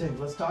of painting.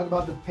 Let's talk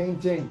about the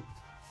painting.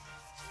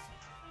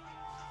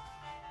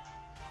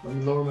 Let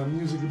me lower my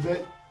music a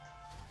bit.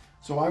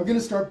 So I'm going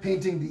to start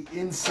painting the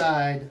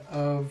inside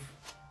of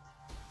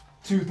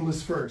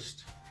Toothless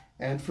first.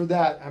 And for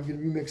that, I'm going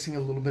to be mixing a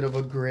little bit of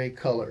a gray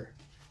color.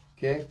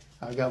 Okay,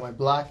 I've got my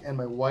black and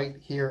my white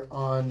here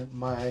on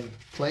my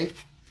plate.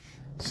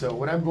 So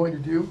what I'm going to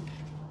do,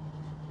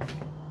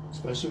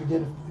 especially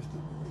again, if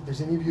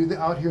there's any of you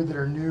out here that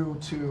are new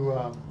to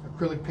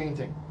acrylic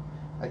painting,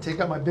 I take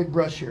out my big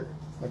brush here,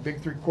 my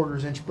big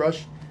 3/4 inch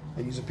brush.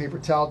 I use a paper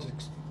towel to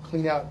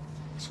clean out,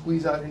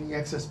 squeeze out any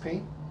excess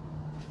paint.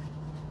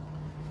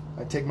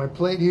 I take my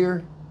plate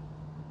here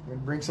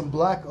and bring some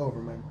black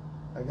over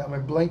I got my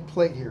blank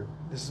plate here.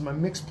 This is my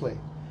mixed plate.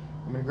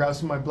 I'm going to grab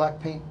some of my black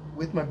paint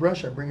with my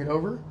brush. I bring it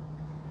over,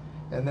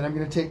 and then I'm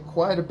going to take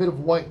quite a bit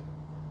of white.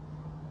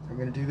 I'm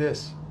going to do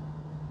this.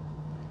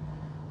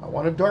 I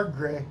want a dark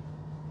gray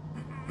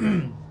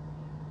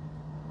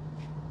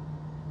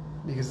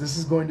because this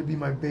is going to be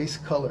my base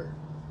color.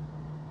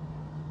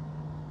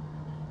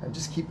 And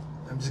just keep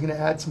I'm just going to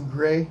add some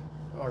gray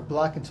or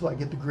black until I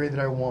get the gray that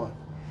I want.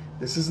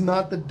 This is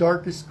not the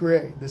darkest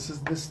gray. This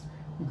is this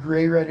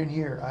gray right in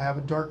here. I have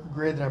a darker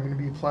gray that I'm going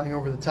to be applying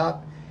over the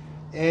top.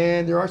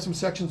 And there are some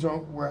sections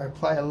where I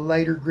apply a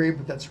lighter gray,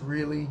 but that's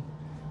really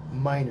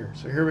minor.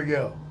 So here we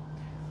go.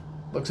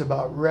 Looks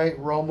about right.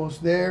 We're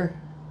almost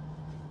there.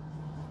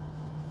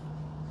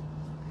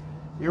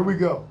 Here we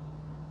go.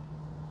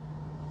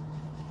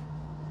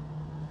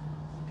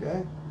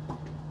 Okay.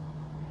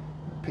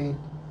 Paint.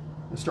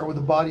 Let's start with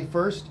the body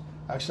first.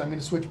 Actually, I'm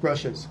going to switch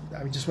brushes.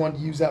 I just wanted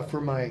to use that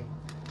for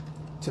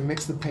to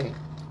mix the paint.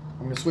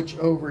 I'm going to switch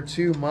over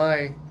to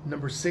my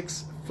number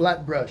 6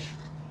 flat brush,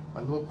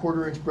 my little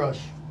 1/4 inch brush.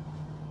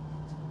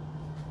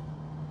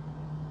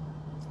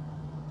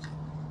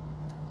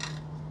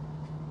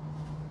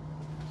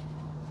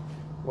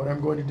 What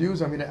I'm going to do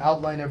is I'm going to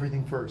outline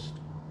everything first.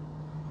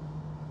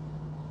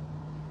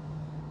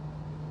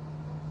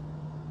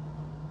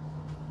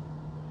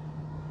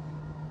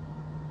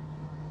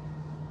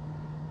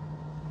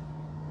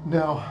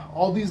 Now,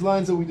 all these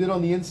lines that we did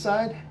on the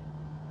inside,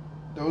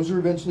 those are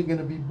eventually going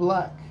to be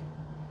black.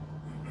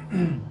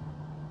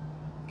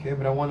 Okay,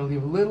 but I want to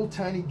leave a little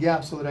tiny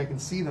gap so that I can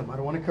see them. I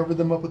don't want to cover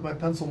them up with my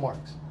pencil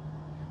marks.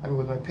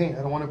 With my paint.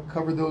 I don't want to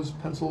cover those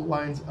pencil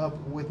lines up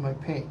with my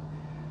paint.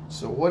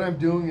 So what I'm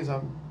doing is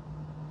I'm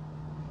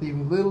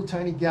leaving little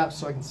tiny gaps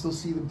so I can still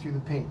see them through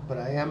the paint, but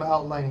I am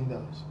outlining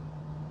those.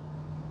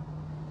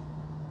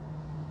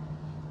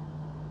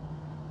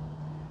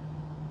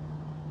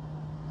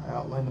 I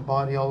outline the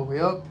body all the way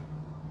up.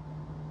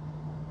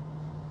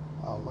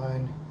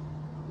 Outline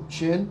the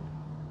chin.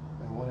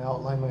 I want to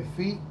outline my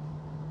feet.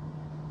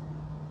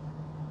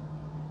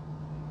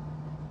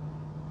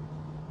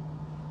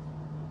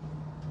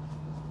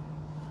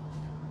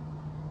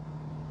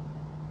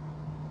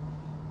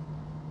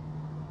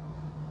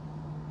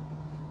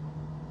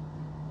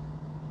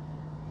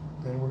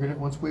 Then we're gonna,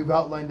 once we've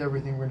outlined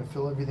everything, we're gonna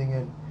fill everything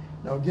in.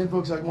 Now again,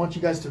 folks, I want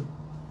you guys to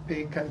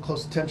pay kind of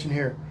close attention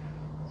here.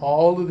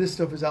 All of this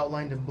stuff is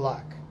outlined in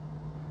black.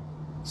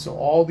 So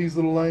all these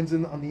little lines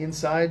on the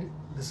inside,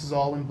 this is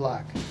all in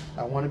black.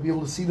 I want to be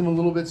able to see them a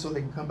little bit so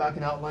they can come back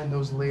and outline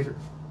those later.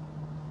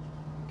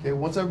 Okay,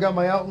 once I've got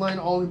my outline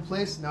all in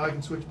place, now I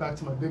can switch back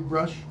to my big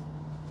brush.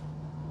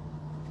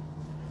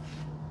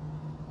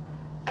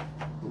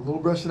 The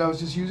little brush that I was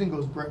just using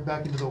goes right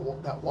back into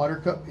that water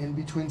cup. In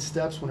between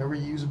steps, whenever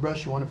you use a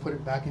brush, you want to put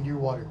it back into your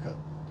water cup.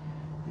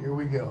 Here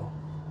we go.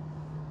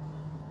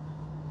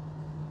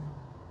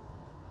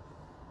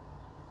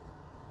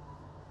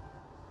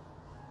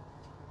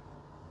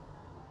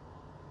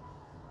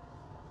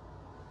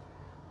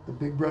 The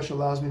big brush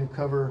allows me to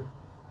cover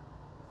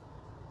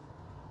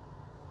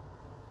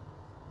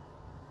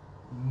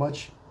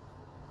much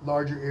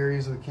larger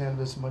areas of the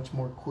canvas much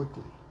more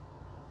quickly.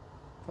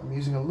 If I'm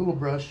using a little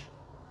brush,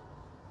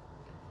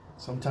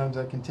 sometimes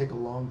that can take a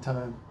long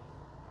time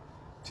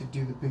to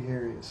do the big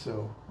areas.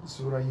 So this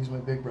is what I use my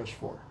big brush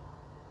for.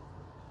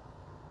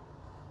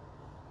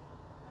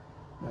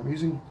 Now I'm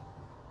using,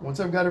 once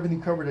I've got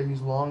everything covered, I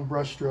use long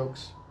brush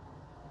strokes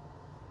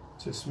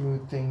to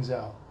smooth things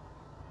out.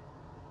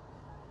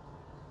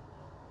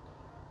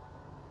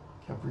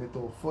 Can't forget the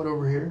little foot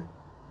over here.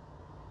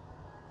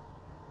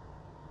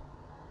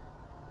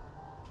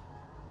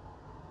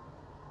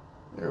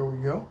 There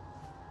we go.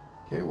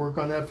 Okay, work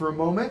on that for a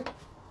moment.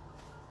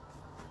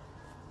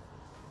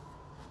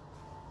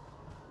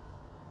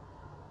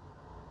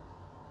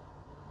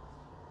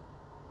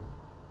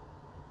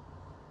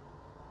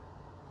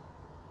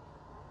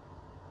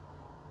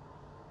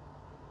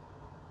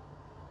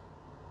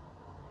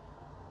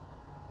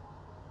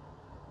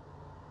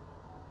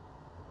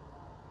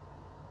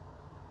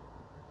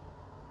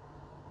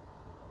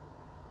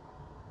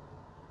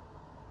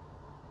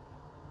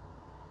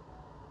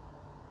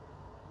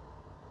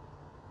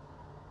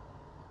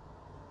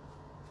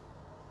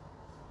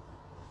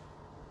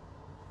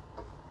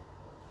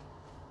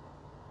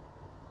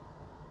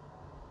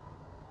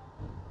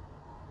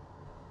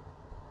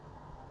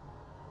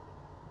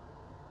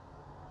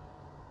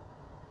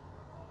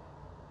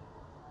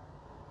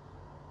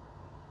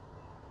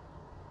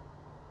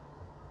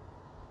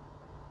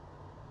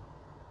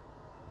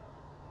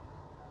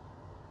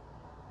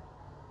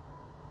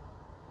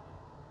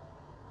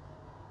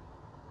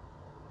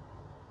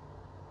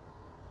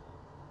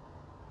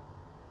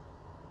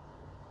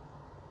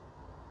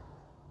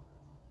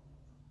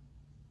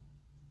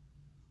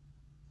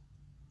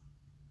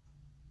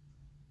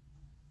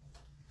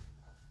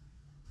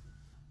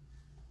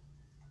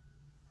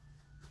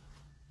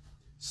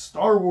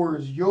 Star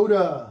Wars,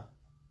 Yoda.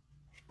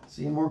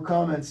 Seeing more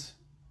comments.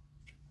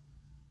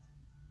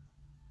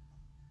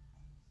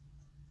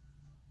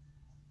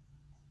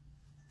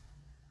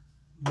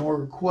 More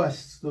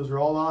requests. Those are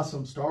all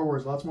awesome. Star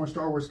Wars. Lots more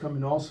Star Wars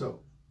coming also.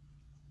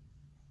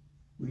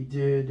 We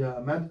did,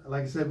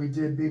 like I said, we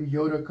did Baby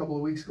Yoda a couple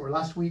of weeks ago, or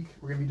last week.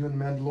 We're going to be doing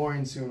The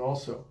Mandalorian soon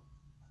also.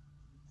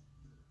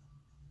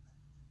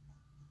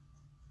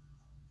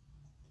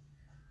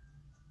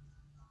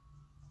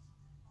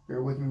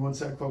 Bear with me one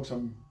sec, folks.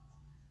 I'm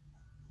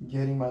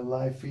getting my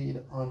live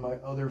feed on my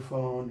other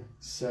phone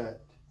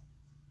set.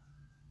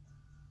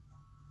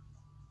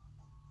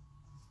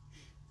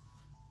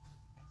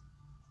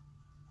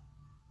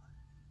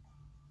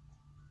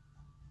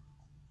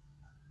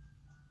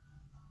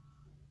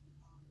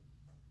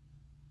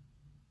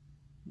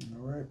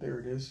 All right, there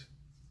it is.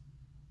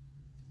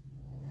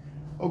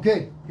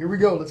 Okay, here we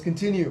go. Let's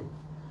continue.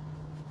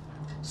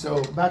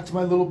 So back to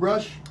my little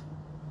brush.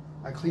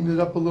 I cleaned it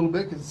up a little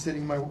bit because it's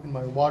sitting in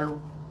my water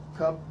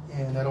cup,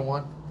 and I don't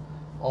want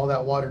all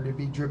that water to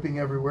be dripping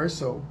everywhere.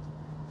 So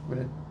I'm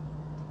going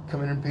to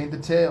come in and paint the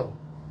tail.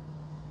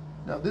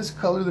 Now this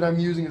color that I'm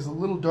using is a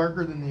little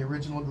darker than the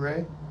original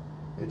gray.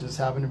 It just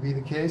happened to be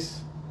the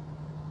case.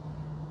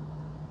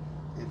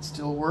 It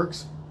still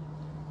works.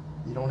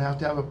 You don't have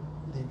to have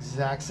the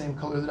exact same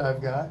color that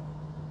I've got.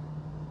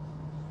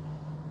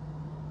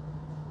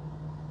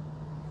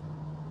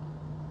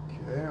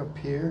 Okay, up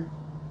here.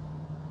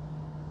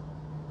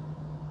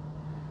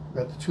 We've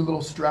got the two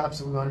little straps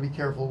that we want to be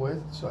careful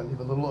with, so I leave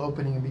a little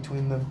opening in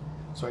between them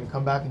so I can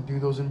come back and do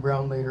those in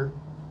brown later.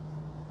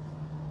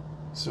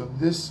 So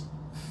this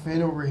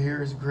fin over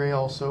here is gray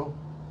also.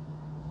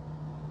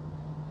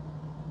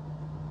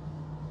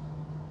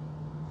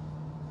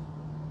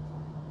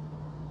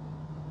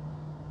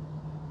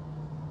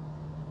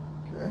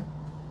 Okay,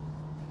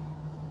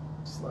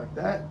 just like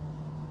that.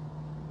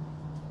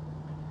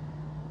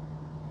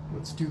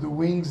 Let's do the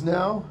wings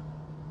now.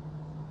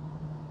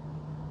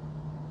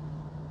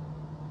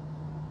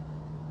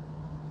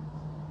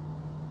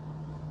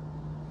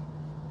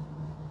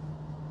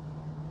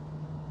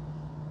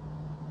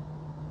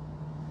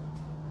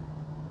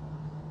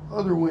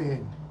 Other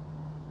wing.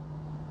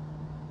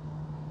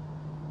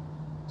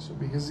 So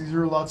because these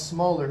are a lot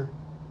smaller,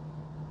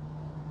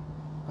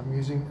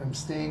 I'm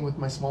staying with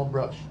my small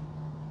brush.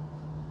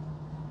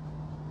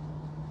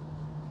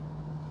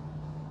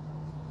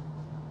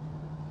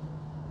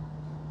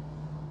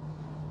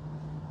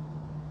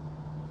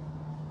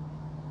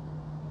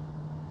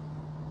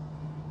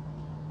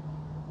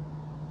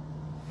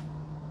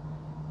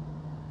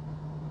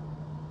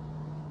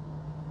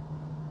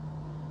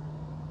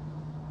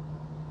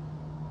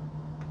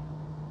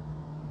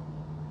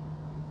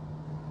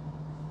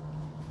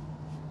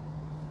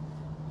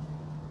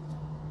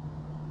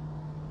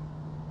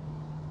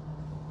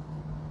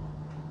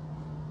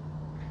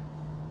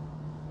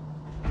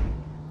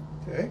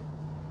 Okay.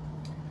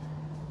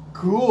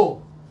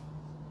 Cool.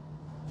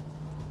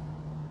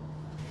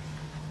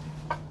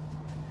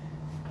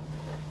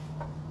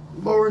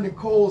 Laura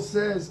Nicole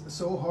says,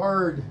 so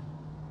hard.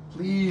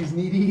 Please,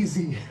 need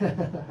easy.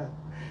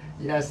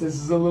 Yes, this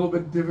is a little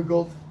bit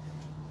difficult.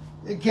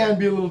 It can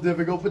be a little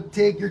difficult, but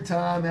take your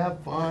time,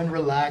 have fun,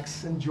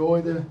 relax,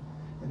 enjoy the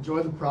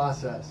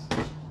process.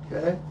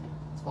 Okay?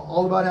 It's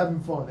all about having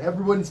fun.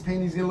 Everyone's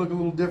painting is gonna look a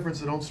little different,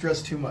 so don't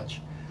stress too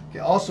much. Okay,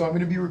 also, I'm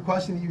going to be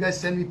requesting that you guys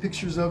send me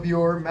pictures of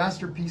your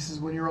masterpieces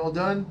when you're all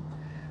done.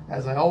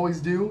 As I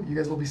always do, you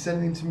guys will be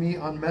sending them to me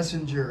on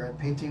Messenger at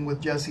Painting with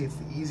Jesse. It's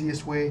the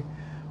easiest way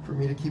for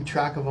me to keep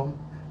track of them.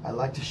 I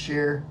like to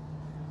share.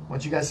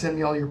 Once you guys send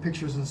me all your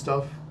pictures and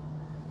stuff,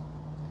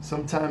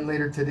 sometime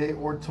later today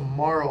or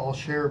tomorrow, I'll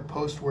share a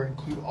post where I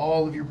include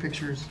all of your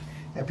pictures,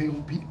 and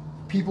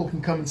people can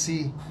come and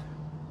see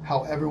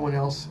how everyone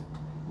else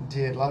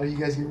did. A lot of you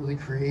guys get really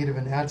creative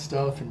and add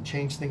stuff and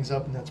change things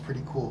up, and that's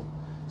pretty cool.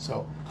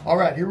 So, all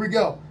right, here we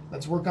go.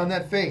 Let's work on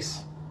that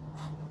face.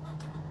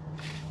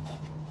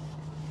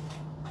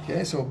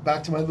 Okay, so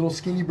back to my little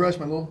skinny brush,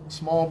 my little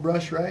small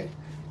brush, right?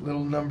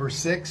 Little number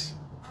 6.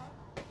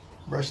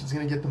 Brush that's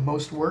going to get the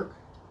most work,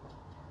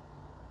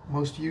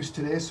 most use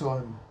today. So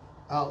I'm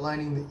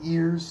outlining the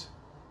ears.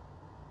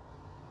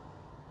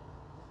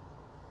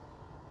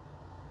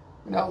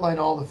 I'm going to outline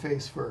all the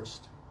face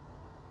first.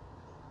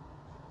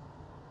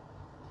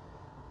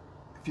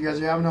 If you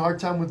guys are having a hard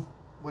time with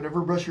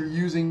whatever brush you're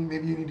using,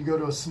 maybe you need to go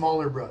to a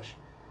smaller brush.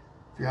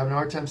 If you're having a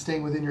hard time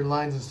staying within your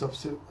lines and stuff,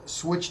 so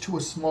switch to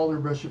a smaller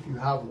brush if you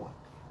have one.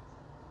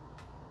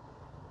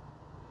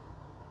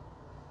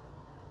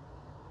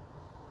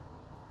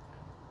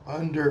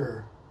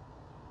 Under.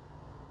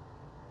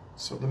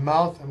 So the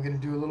mouth, I'm going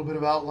to do a little bit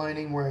of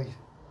outlining where I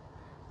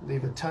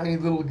leave a tiny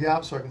little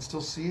gap so I can still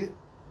see it.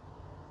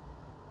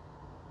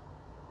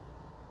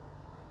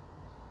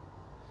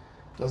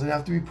 Doesn't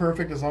have to be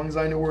perfect. As long as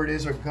I know where it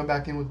is, I can come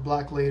back in with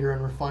black later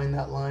and refine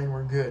that line.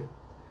 We're good.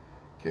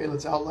 Okay,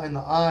 let's outline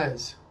the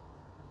eyes.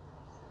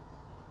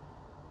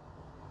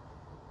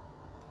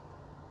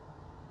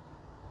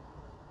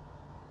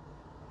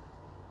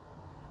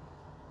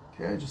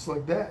 Okay, just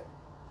like that.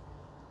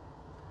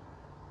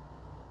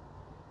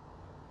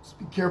 Just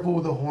be careful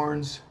with the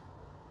horns.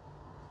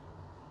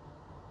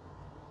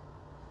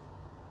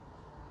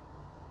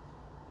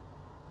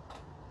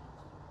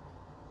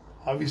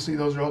 Obviously,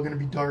 those are all going to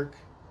be dark.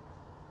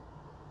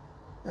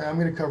 I'm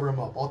going to cover them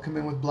up. I'll come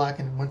in with black,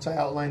 and once I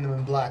outline them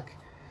in black,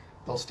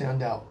 they'll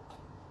stand out.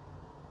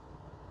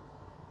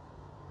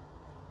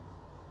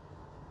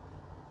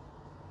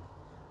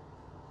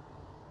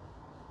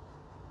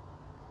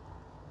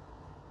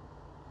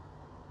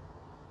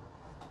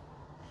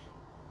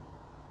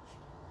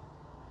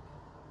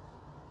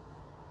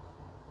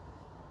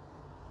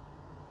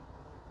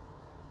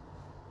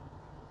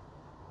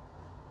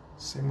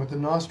 Same with the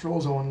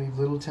nostrils. I want to leave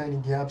little tiny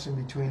gaps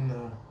in between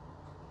the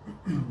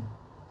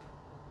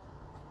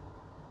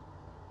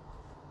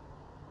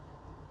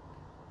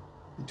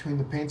between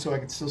the paint so I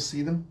can still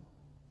see them.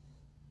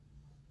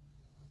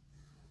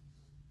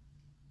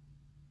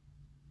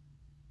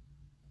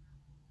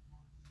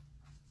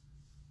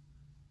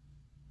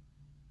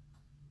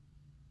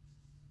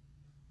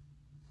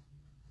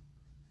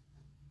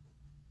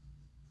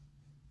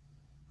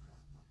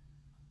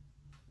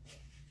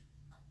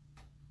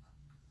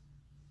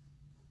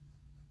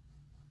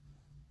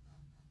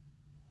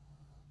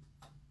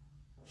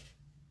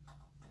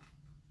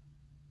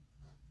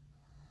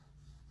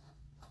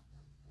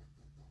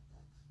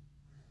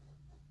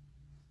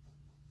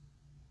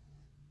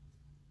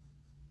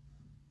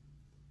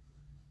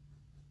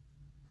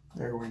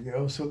 There we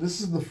go. So this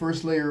is the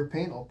first layer of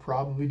paint. I'll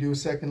probably do a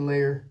second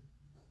layer.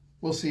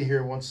 We'll see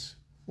here once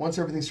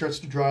everything starts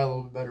to dry a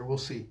little bit better. We'll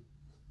see.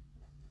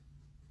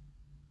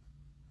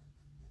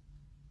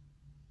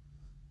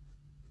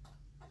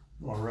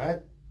 All right.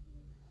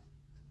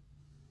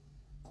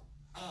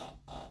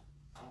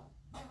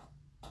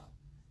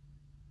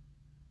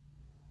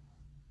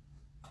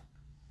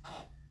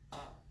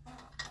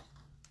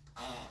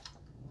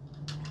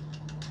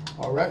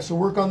 All right, so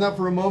work on that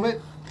for a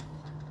moment.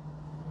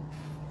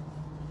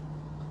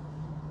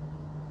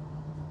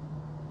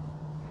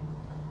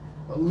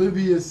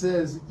 Olivia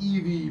says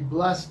Eevee,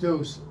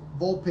 Blastos,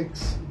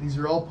 Vulpix. These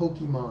are all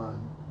Pokemon.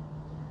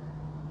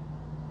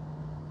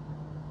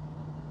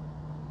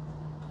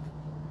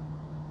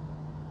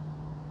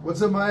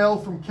 What's up, Mael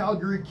from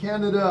Calgary,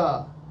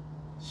 Canada?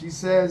 She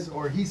says,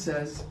 or he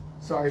says,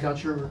 sorry, not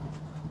sure.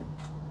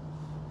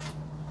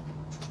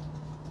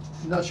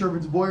 Not sure if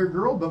it's a boy or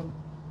girl, but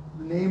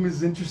the name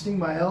is interesting.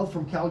 Mael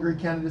from Calgary,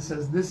 Canada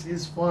says, this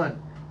is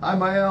fun. Hi,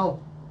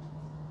 Mael.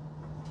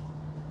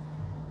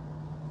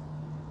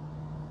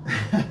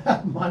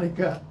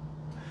 Monica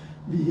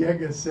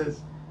Villegas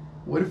says,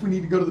 what if we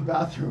need to go to the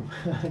bathroom?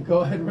 Go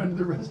ahead and run to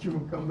the restroom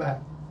and come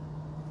back.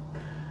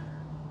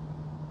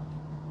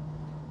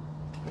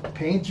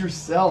 Paint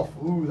yourself.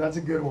 Ooh, that's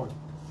a good one.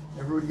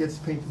 Everybody gets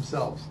to paint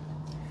themselves.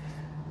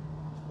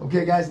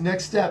 Okay, guys,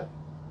 next step.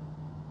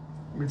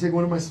 I'm going to take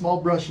one of my small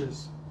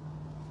brushes.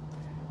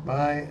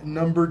 My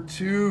number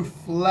 2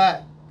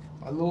 flat.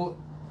 My little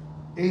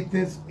eighth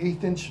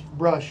inch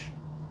brush.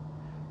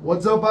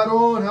 What's up,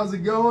 Aaron? How's it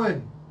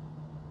going?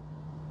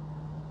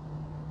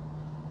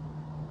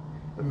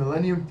 The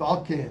Millennium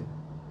Falcon.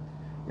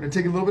 I'm going to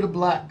take a little bit of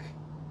black.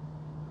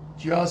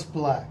 Just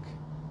black.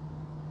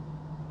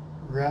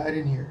 Right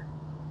in here.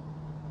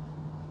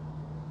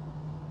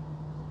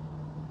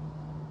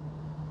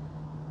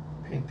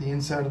 Paint the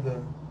inside of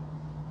the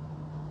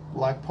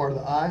black part of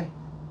the eye.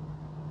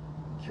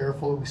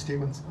 Careful, we stay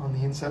on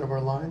the inside of our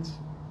lines.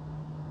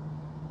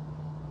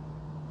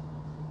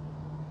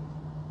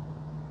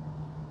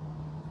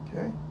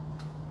 Okay.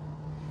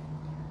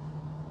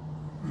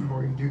 We're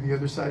going to do the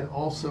other side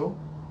also.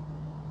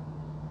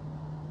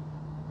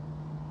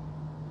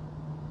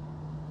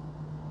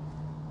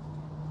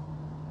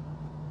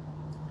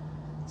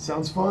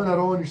 Sounds fun,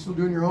 Aaron. You're still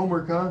doing your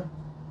homework, huh?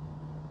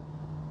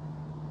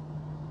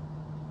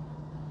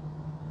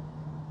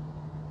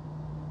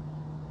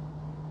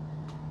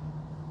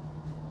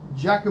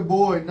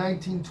 Jackaboy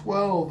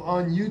 1912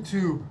 on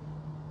YouTube.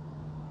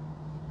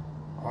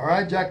 All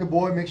right,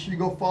 Jackaboy, make sure you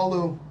go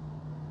follow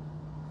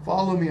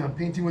me on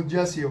Painting with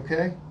Jesse,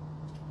 okay?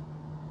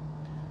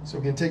 So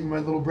again, taking my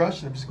little brush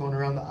and I'm just going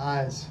around the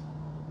eyes.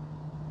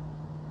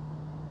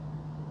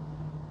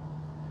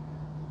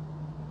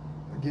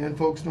 Again,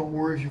 folks, don't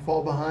worry if you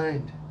fall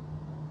behind.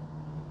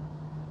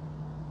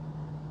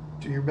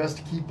 Do your best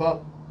to keep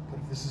up.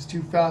 But if this is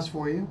too fast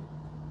for you,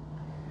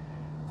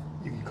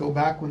 you can go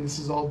back when this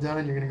is all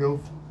done. You're going to go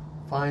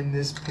find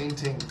this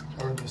painting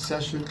or the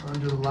session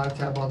under the live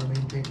tab on the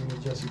main Painting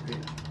with Jesse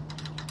page.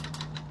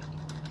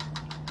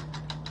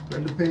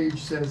 Brenda Page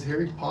says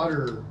Harry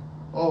Potter.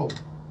 Oh,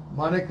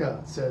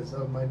 Monica says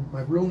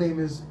my real name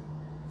is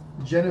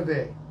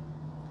Genevieve.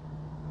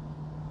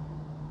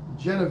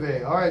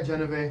 Genevieve. All right,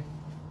 Genevieve.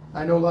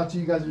 I know lots of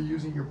you guys are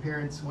using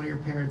one of your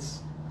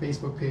parents'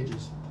 Facebook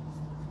pages.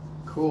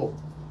 Cool.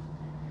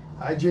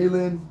 Hi,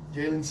 Jalen.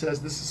 Jalen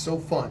says this is so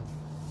fun.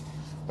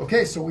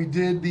 Okay, so we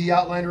did the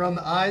outline around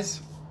the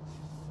eyes.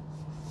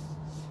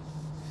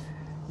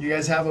 You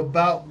guys have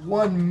about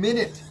 1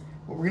 minute.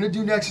 What we're gonna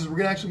do next is we're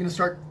gonna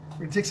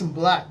take some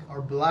black,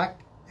 our black,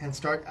 and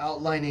start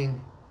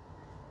outlining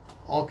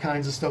all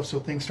kinds of stuff so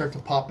things start to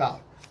pop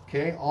out.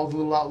 Okay, all the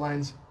little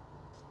outlines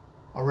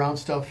around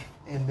stuff,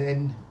 and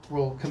then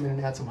we'll come in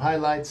and add some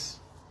highlights.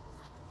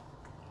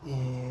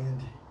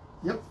 And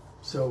yep,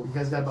 so you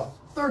guys got about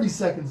 30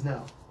 seconds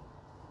now.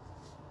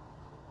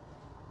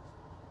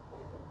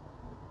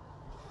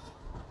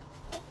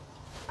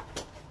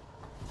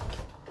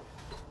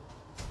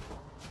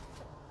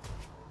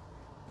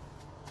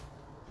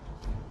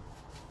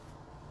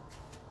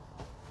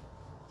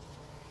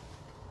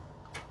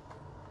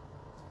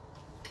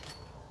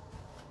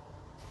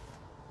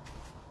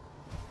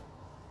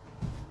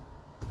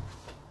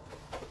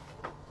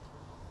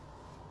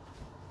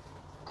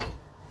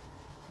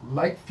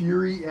 Light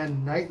Fury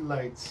and Night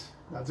Lights.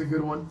 That's a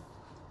good one.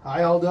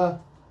 Hi, Alda.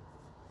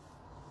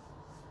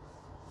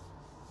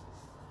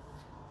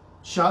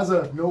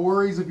 Shaza, no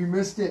worries if you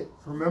missed it.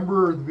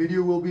 Remember, the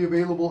video will be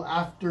available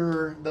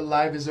after the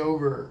live is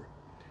over.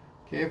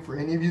 Okay, for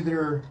any of you that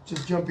are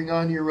just jumping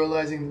on here,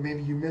 realizing that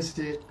maybe you missed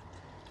it,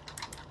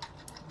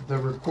 the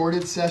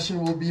recorded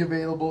session will be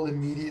available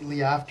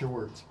immediately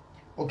afterwards.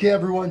 Okay,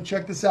 everyone,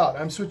 check this out.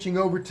 I'm switching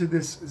over to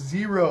this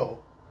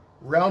Zero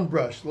round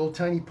brush, little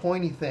tiny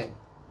pointy thing.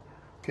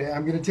 Okay,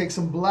 I'm going to take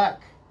some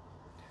black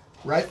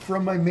right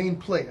from my main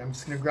plate. I'm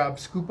just going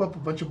to scoop up a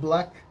bunch of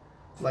black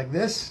like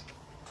this.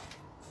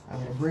 I'm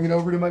going to bring it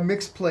over to my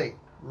mixed plate,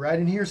 right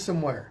in here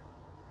somewhere.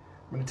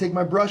 I'm going to take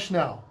my brush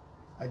now.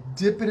 I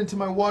dip it into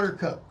my water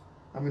cup.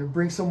 I'm going to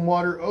bring some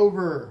water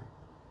over,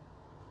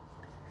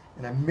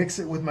 and I mix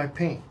it with my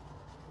paint.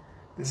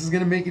 This is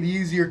going to make it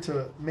easier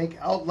to make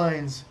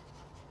outlines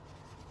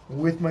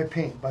with my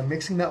paint. By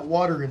mixing that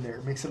water in there,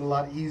 it makes it a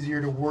lot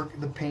easier to work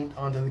the paint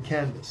onto the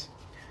canvas.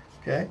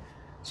 Okay,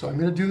 so I'm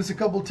going to do this a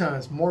couple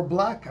times. More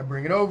black, I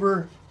bring it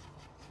over,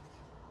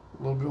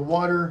 a little bit of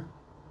water,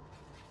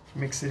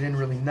 mix it in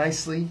really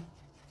nicely.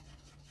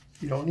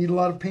 You don't need a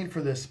lot of paint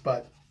for this,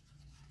 but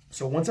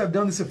so once I've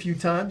done this a few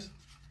times,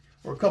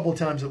 or a couple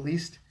times at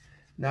least,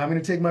 now I'm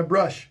going to take my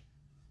brush,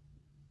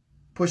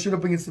 push it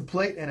up against the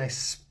plate, and I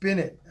spin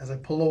it as I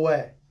pull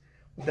away.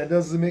 What that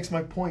does is it makes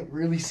my point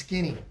really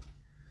skinny.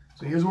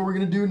 So here's what we're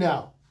going to do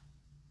now.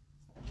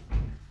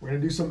 We're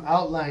going to do some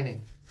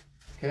outlining.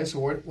 Okay, so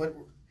what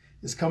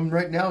is coming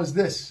right now is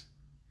this.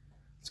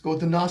 Let's go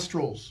with the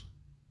nostrils.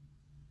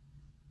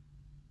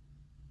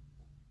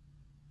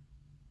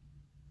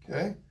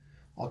 Okay,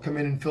 I'll come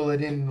in and fill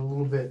it in a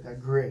little bit, that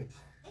gray,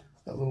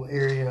 that little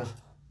area.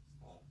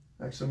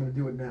 Actually, I'm going to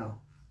do it now.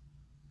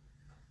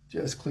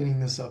 Just cleaning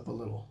this up a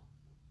little.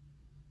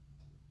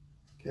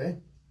 Okay,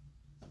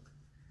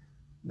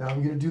 now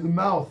I'm going to do the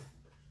mouth.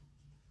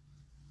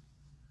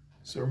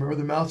 So remember,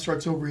 the mouth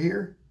starts over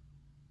here,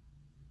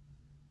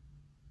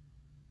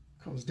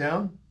 comes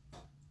down,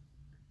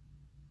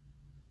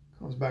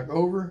 comes back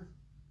over,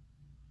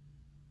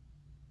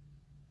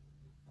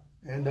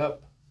 and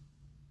up.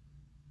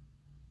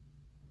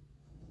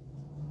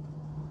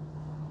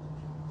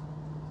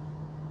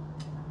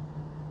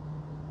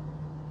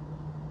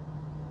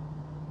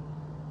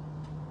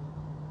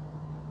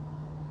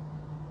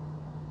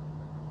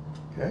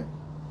 Okay.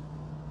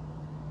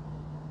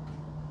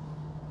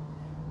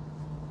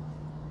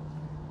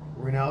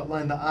 We're going to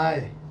outline the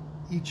eye.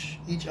 Each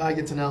eye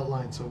gets an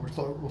outline, so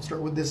we'll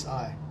start with this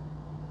eye.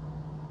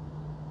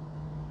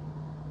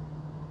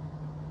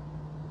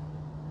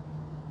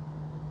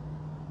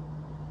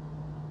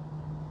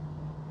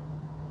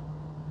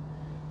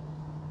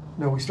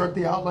 Now we start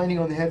the outlining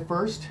on the head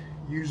first.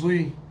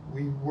 Usually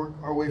we work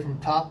our way from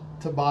top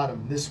to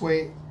bottom. This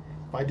way,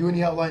 if I do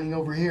any outlining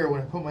over here, when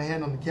I put my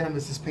hand on the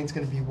canvas, this paint's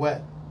going to be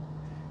wet,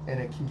 and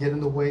it can get in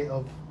the way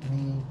of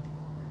me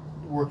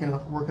working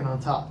on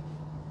top.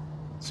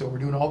 So we're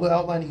doing all the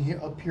outlining here,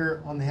 up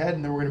here on the head,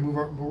 and then we're going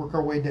to work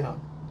our way down.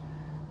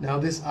 Now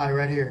this eye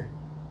right here.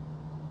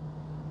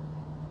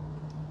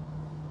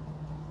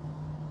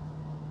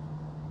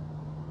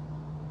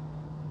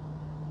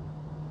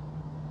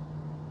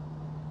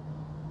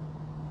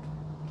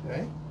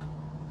 Okay.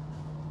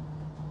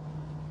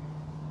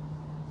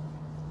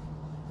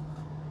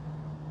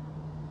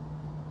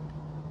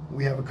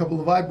 We have a couple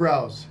of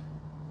eyebrows.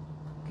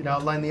 You can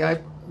outline the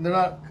eye. They're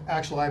not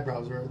actual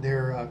eyebrows,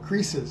 they're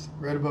creases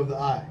right above the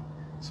eye.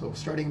 So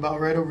starting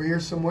about right over here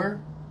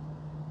somewhere,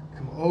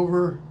 come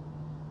over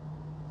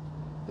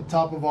the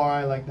top of our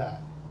eye like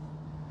that.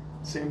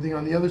 Same thing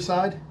on the other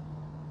side.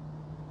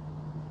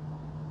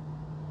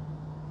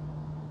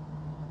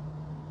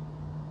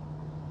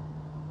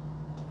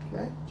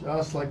 Okay,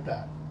 just like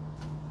that.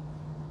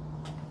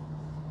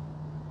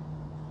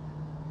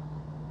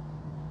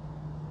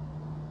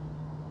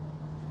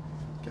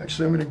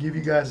 Actually, I'm going to give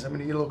you guys, I'm going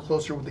to get a little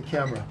closer with the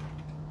camera.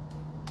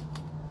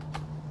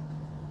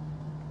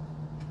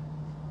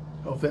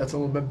 Hopefully that's a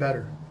little bit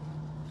better.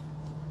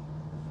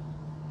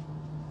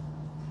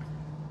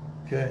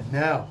 Okay,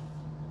 now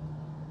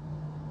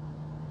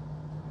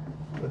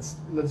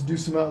let's do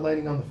some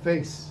outlining on the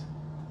face.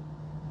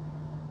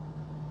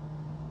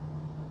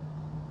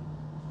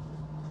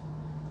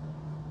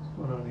 What's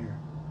going on here?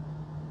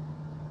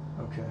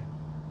 Okay.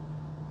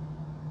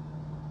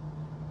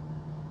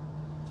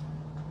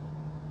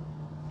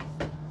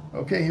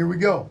 Okay, here we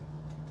go.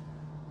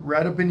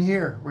 Right up in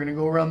here, we're gonna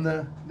go around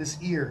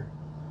this ear.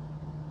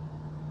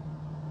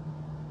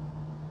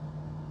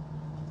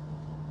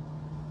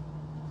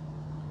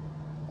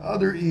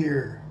 Other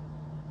ear.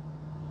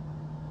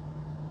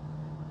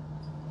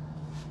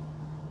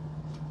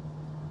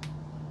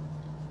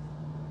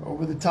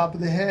 Over the top of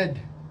the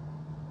head.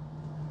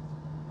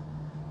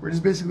 We're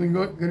just basically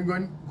going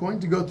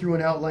to go through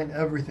and outline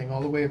everything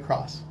all the way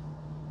across.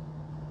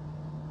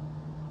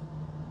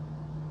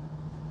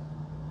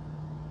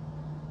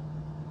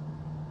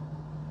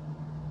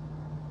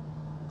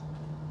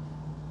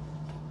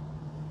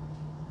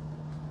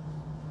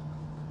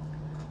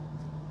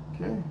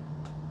 Okay,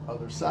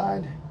 other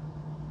side.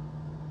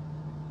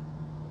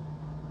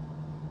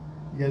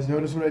 You guys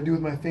notice what I do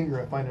with my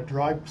finger? I find a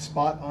dry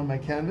spot on my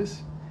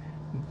canvas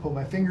and put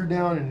my finger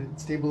down, and it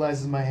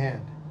stabilizes my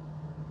hand.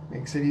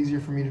 Makes it easier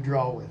for me to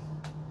draw with.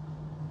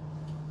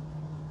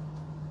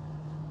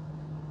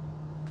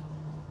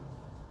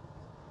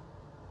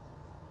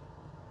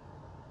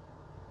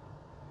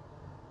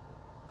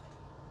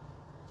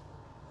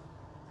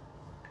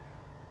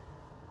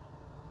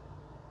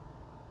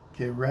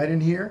 Okay, right in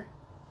here,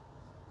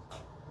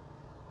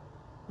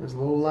 there's a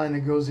little line that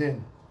goes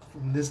in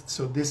from this,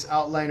 so this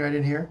outline right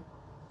in here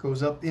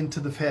goes up into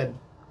the head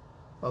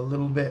a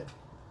little bit.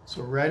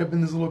 So right up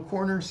in this little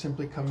corner,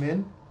 simply come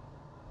in,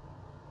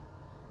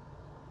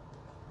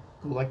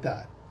 go like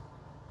that.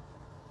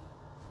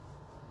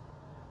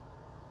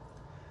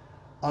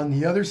 On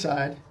the other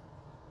side,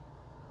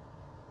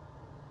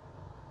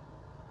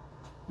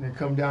 and then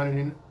come down and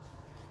in,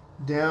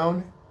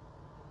 down.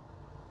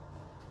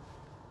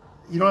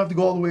 You don't have to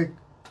go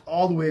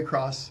all the way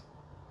across.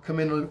 Come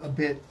in a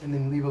bit and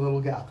then leave a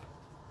little gap.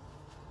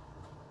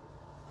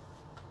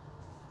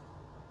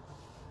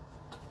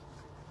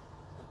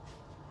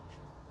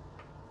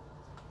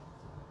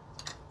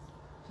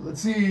 So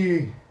let's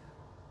see.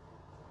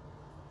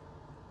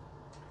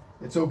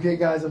 It's okay,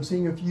 guys. I'm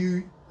seeing a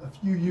few of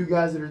you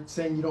guys that are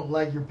saying you don't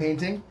like your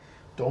painting.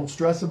 Don't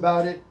stress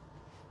about it.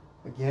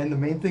 Again, the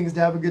main thing is to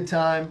have a good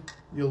time.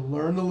 You'll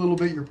learn a little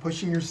bit. You're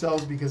pushing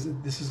yourselves because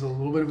this is a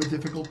little bit of a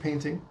difficult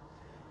painting.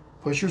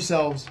 Push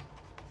yourselves,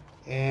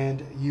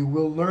 and you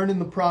will learn in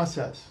the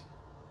process.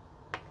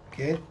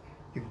 Okay?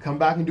 You can come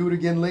back and do it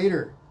again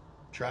later.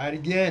 Try it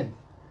again.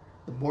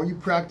 The more you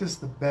practice,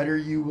 the better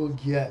you will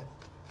get.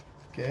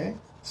 Okay?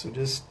 So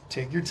just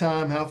take your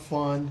time, have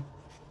fun.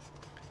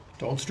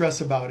 Don't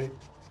stress about it.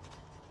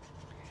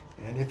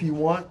 And if you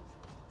want,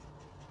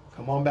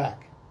 come on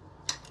back.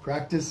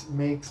 Practice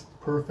makes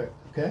perfect,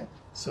 okay?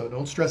 So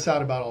don't stress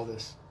out about all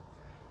this.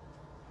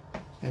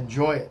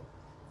 Enjoy it.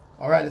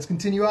 All right, let's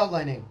continue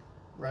outlining.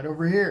 Right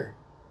over here.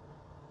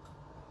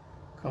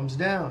 Comes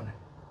down.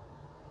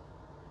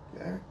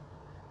 Okay?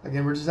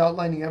 Again, we're just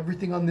outlining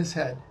everything on this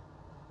head.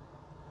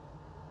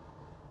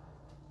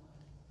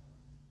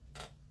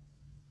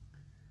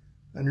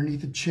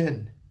 Underneath the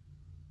chin.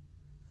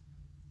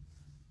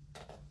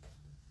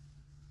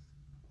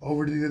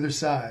 Over to the other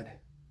side.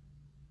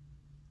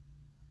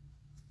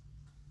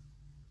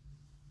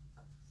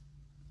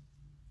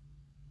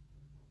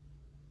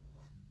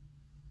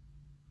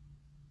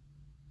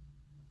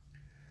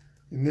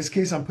 In this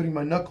case, I'm putting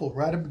my knuckle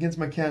right up against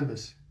my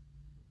canvas.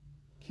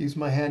 Keeps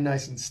my hand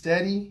nice and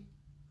steady.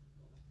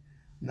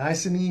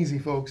 Nice and easy,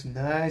 folks.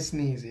 Nice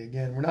and easy.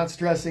 Again, we're not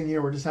stressing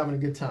here. We're just having a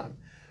good time.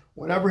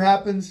 Whatever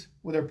happens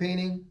with our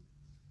painting,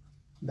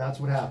 that's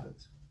what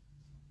happens.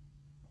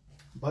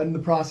 But in the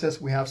process,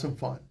 we have some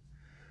fun.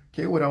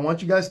 Okay, what I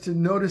want you guys to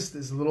notice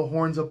is the little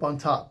horns up on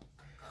top.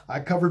 I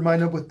covered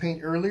mine up with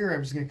paint earlier.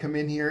 I'm just going to come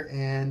in here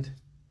and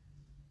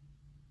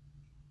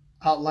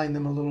outline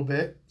them a little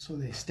bit so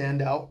they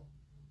stand out.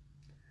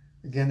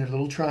 Again, they're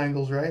little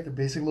triangles, right? They're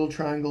basic little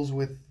triangles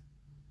with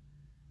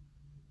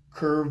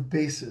curved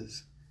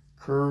bases.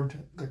 They're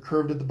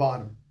curved at the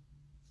bottom.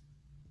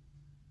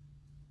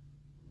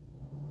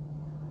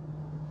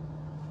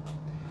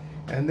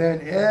 And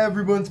then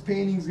everyone's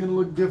painting is going to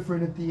look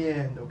different at the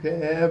end, okay?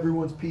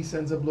 Everyone's piece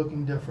ends up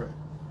looking different.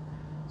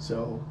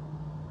 So,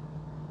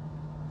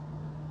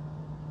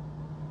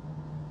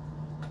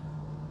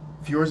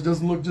 if yours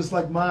doesn't look just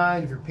like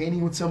mine, if you're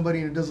painting with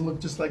somebody and it doesn't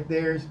look just like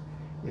theirs,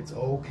 it's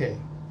okay.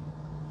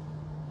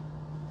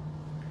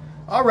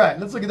 All right,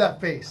 let's look at that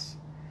face.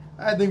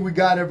 I think we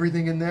got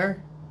everything in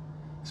there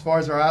as far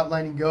as our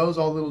outlining goes,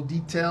 all little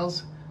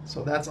details.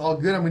 So that's all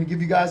good. I'm going to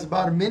give you guys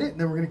about a minute, and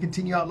then we're going to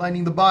continue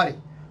outlining the body.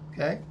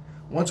 Okay?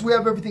 Once we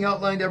have everything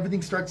outlined,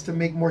 everything starts to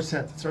make more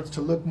sense. It starts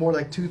to look more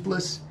like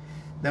Toothless.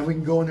 Then we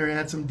can go in there and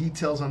add some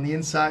details on the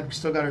inside. We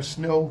still got our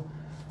snow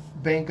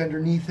bank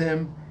underneath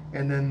him,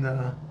 and then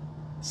the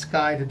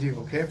sky to do.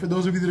 Okay? For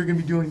those of you that are going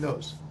to be doing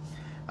those.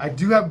 I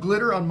do have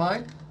glitter on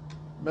mine.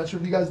 I'm not sure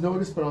if you guys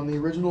noticed, but on the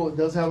original it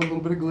does have a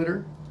little bit of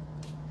glitter.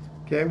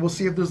 Okay, we'll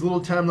see if there's a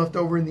little time left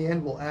over in the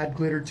end. We'll add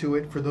glitter to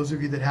it for those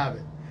of you that have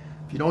it.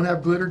 If you don't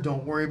have glitter,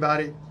 don't worry about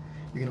it.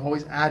 You can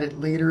always add it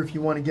later if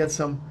you want to get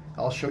some.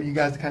 I'll show you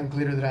guys the kind of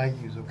glitter that I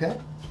use, okay?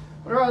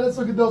 All right, let's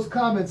look at those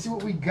comments, see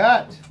what we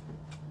got.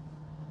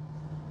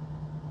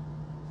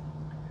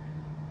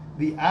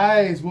 The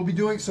eyes, we'll be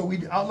doing, so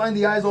we outlined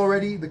the eyes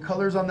already, the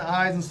colors on the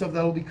eyes and stuff,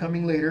 that'll be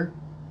coming later.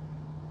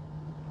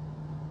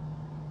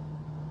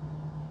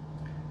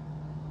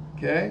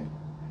 Okay,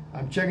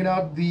 I'm checking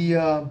out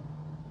the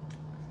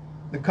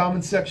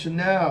comment section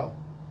now.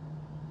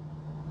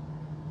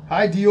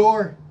 Hi,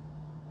 Dior.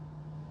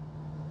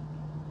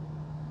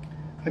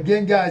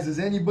 Again, guys, is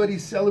anybody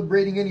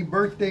celebrating any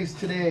birthdays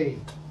today?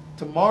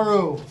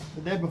 Tomorrow?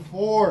 The day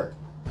before?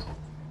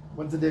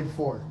 When's the day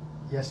before?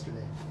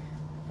 Yesterday.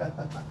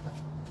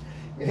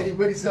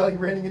 Anybody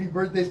celebrating any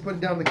birthdays? Put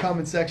it down in the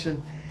comment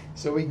section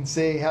so we can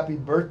say happy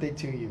birthday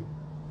to you.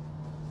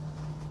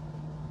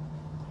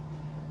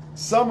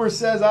 Summer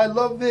says, I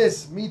love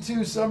this. Me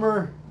too,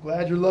 Summer.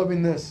 Glad you're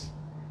loving this.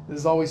 This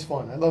is always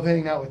fun. I love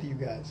hanging out with you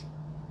guys.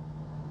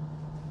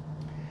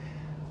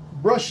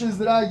 Brushes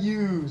that I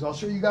use. I'll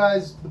show you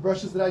guys the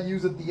brushes that I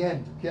use at the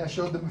end. Okay, I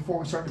showed them before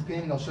we started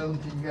painting. I'll show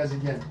them to you guys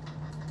again.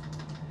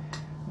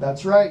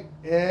 That's right.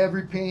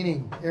 Every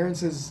painting. Aaron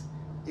says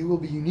it will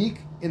be unique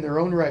in their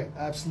own right.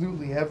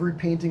 Absolutely. Every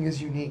painting is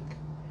unique.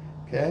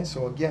 Okay,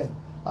 so again,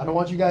 I don't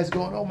want you guys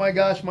going, oh my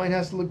gosh, mine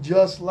has to look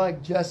just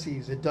like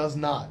Jesse's. It does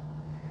not.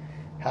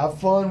 Have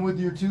fun with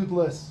your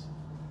Toothless.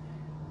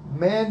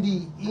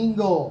 Mandy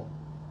Engel.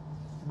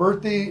 Her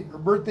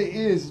birthday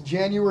is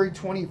January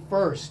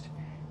 21st.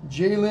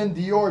 Jalen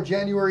Dior,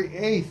 January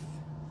 8th.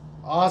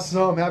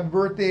 Awesome. Happy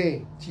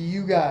birthday to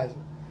you guys.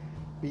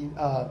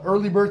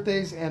 Early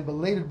birthdays and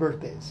belated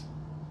birthdays.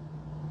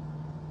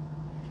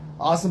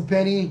 Awesome,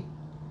 Penny.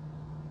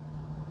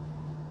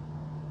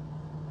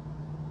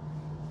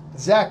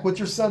 Zach, what's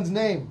your son's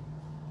name?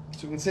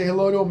 So we can say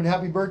hello to him and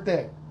happy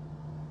birthday.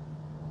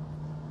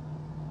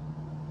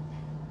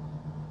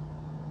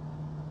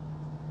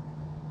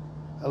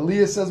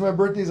 Aaliyah says my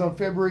birthday is on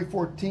February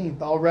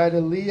 14th. All right,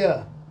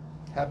 Aaliyah.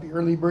 Happy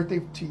early birthday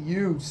to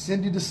you.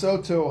 Cindy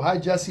DeSoto. Hi,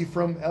 Jesse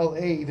from LA.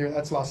 Either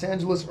that's Los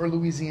Angeles or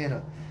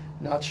Louisiana.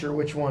 Not sure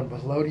which one, but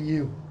hello to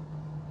you.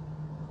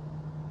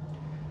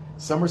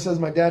 Summer says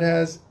my dad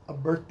has a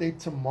birthday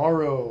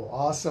tomorrow.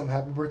 Awesome.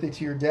 Happy birthday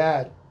to your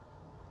dad.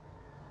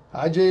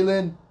 Hi,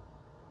 Jalen.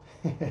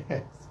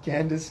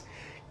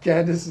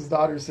 Candace's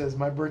daughter says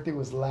my birthday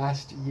was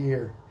last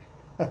year.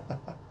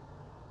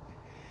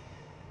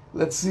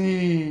 Let's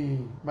see.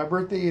 My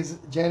birthday is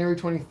January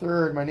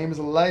 23rd. My name is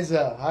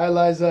Eliza. Hi,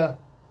 Eliza.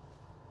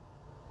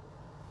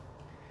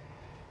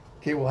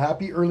 Okay, well,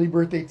 happy early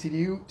birthday to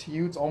you.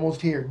 It's almost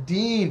here.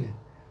 Dean.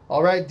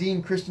 All right,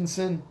 Dean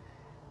Christensen.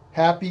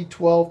 Happy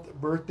 12th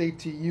birthday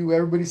to you.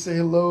 Everybody say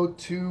hello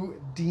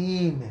to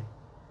Dean.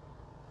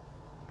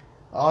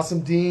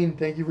 Awesome, Dean.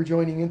 Thank you for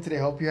joining in today.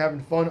 Hope you're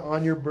having fun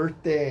on your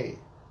birthday.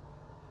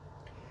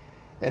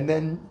 And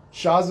then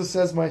Shaza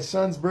says, my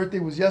son's birthday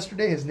was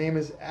yesterday. His name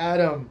is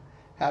Adam.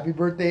 Happy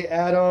birthday,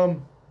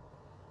 Adam.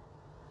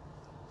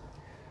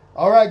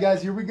 All right,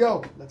 guys, here we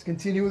go. Let's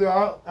continue with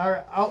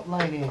our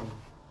outlining.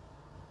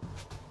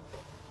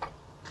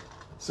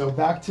 So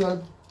back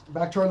to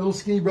our little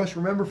skinny brush.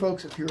 Remember,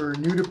 folks, if you're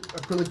new to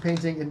acrylic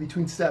painting, in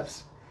between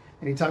steps,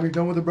 anytime you're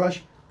done with the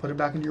brush, put it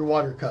back into your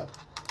water cup.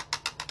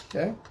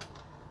 Okay?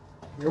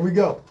 Here we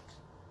go.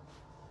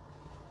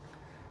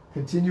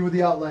 Continue with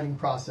the outlining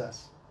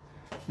process.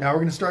 Now we're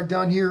going to start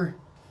down here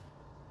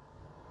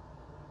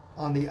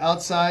on the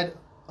outside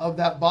of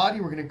that body.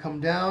 We're going to come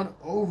down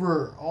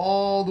over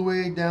all the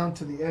way down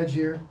to the edge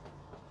here.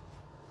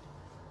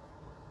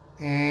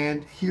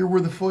 And here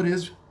where the foot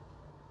is.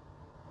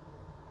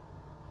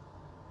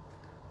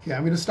 Okay,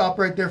 I'm going to stop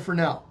right there for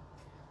now.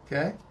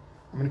 Okay?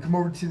 I'm going to come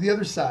over to the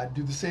other side,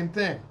 do the same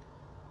thing.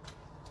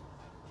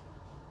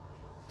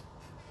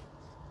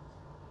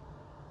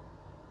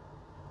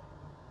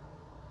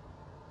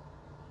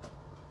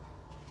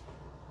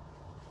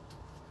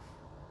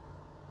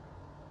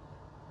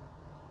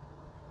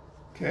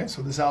 Okay,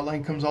 so this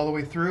outline comes all the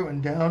way through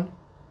and down.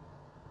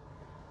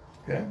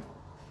 Okay.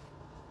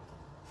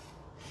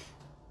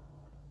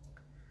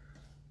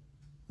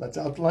 Let's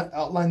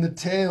outline the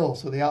tail.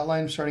 So the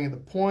outline starting at the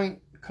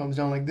point comes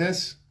down like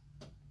this.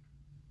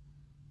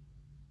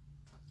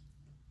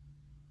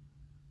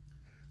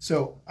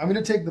 So I'm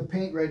going to take the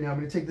paint right now. I'm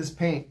going to take this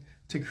paint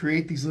to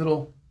create these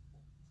little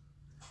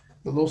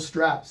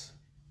straps.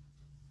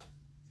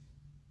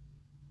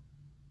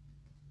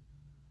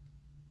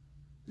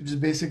 They're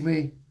just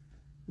basically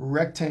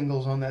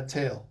rectangles on that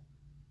tail.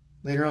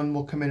 Later on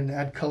we'll come in and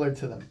add color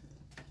to them.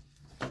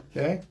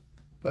 Okay?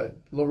 But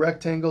little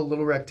rectangle.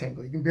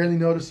 You can barely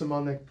notice them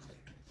on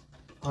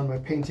my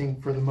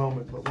painting for the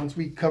moment, but once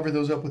we cover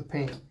those up with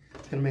paint,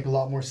 it's going to make a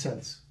lot more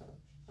sense.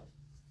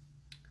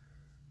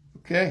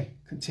 Okay,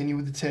 continue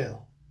with the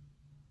tail.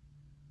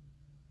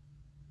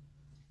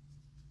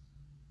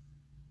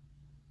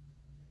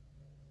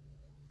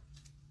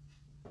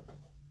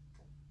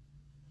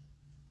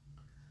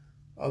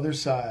 Other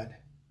side.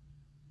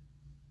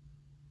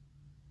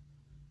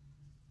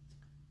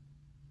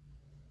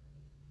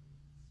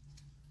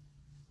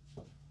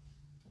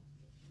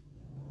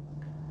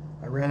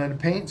 I ran out of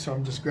paint, so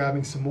I'm just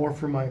grabbing some more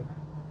for my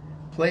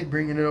plate,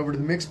 bringing it over to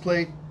the mix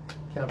plate.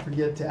 Can't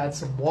forget to add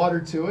some water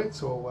to it,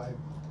 so I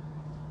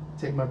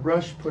take my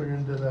brush, put it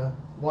into the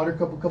water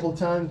cup a couple of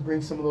times,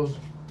 bring some of those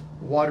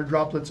water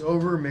droplets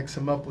over, mix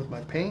them up with my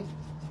paint.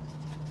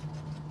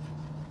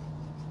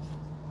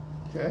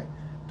 Okay,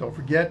 don't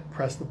forget,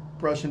 press the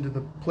brush into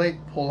the plate,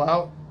 pull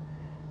out,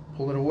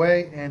 pull it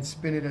away, and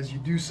spin it as you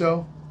do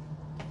so.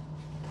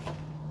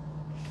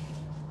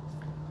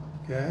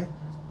 Okay.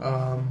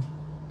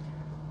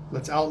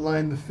 Let's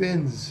outline the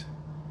fins.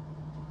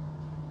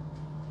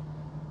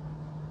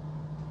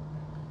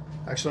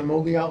 Actually, I'm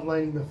only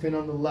outlining the fin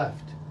on the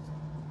left.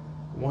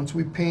 Once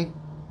we paint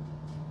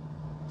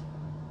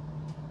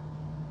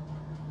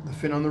the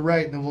fin on the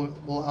right, then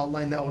we'll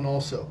outline that one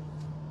also.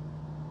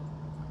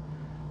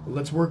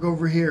 Let's work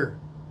over here.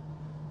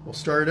 We'll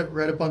start it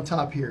right up on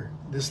top here.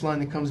 This line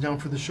that comes down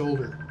for the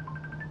shoulder.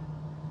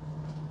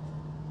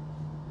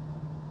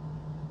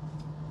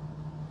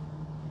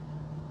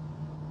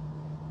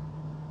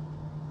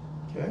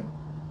 Okay.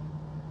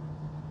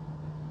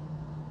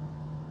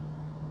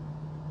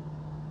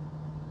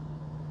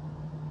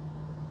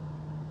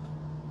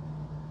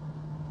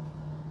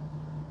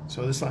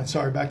 So this line,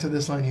 sorry, back to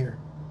this line here.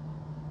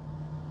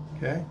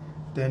 Okay,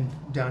 then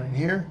down in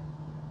here.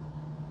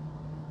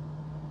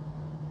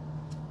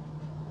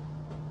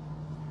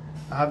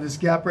 I have this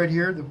gap right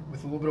here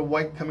with a little bit of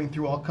white coming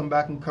through. I'll come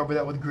back and cover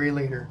that with gray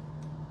later.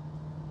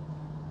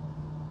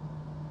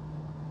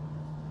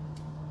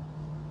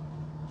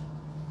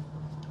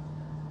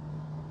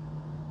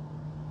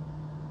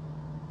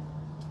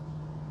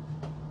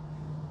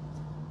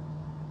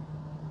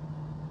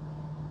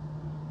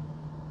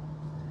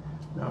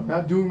 Now I'm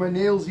not doing my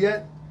nails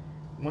yet.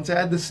 Once I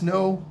add the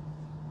snow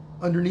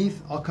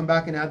underneath, I'll come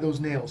back and add those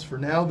nails. For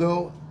now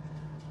though,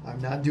 I'm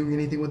not doing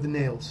anything with the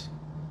nails.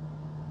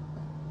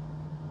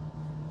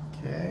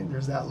 Okay,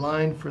 there's that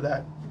line for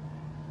that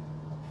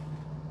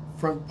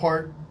front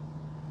part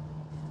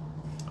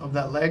of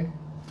that leg.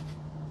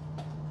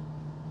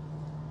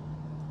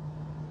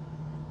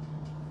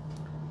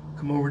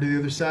 Come over to the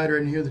other side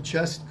right in here, the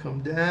chest,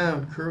 come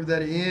down, curve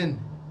that in,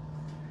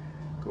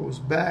 goes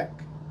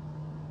back,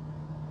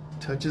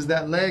 touches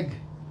that leg.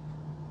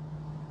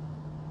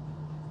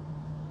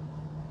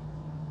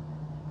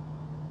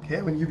 Okay,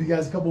 I'm going to give you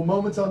guys a couple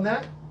moments on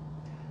that.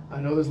 I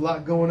know there's a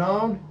lot going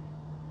on.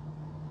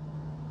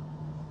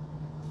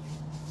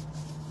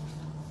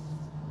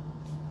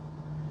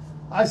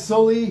 Hi,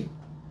 Sully.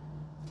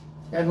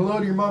 And hello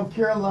to your mom,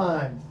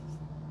 Caroline.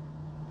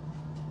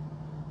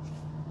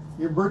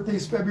 Your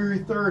birthday's February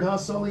 3rd, huh,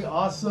 Sully?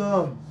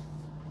 Awesome.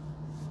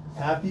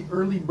 Happy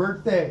early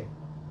birthday.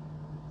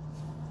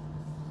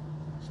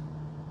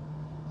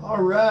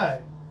 All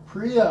right.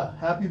 Priya,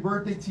 happy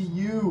birthday to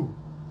you.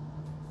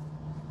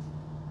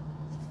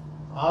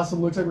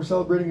 Awesome. Looks like we're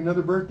celebrating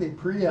another birthday,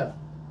 Priya.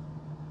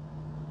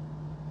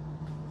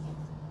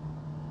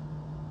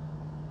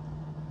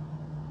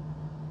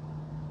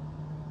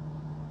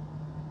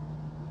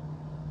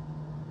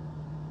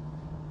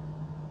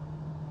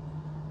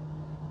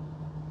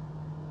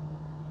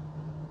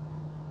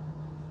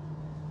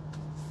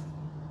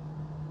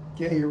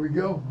 Okay, here we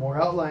go. More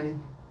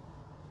outlining.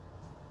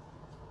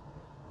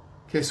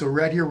 Okay, so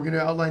right here, we're going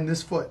to outline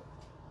this foot.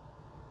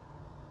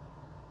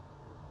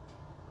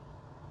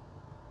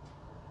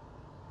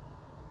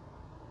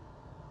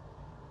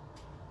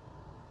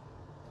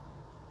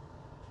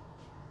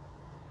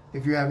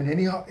 If you're having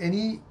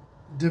any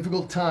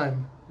difficult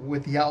time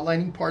with the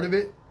outlining part of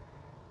it,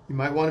 you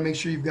might want to make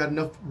sure you've got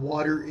enough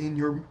water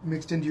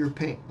mixed into your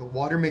paint. The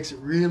water makes it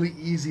really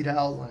easy to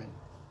outline.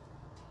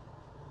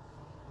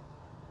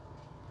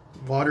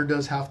 Water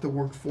does half the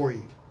work for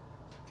you.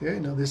 Okay,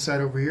 now this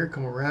side over here,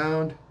 come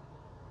around,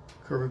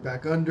 curve it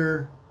back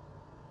under.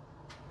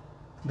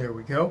 There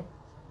we go.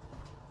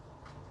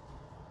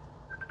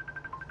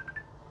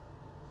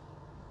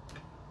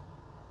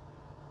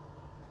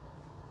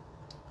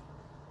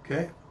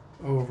 Okay,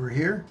 over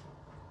here.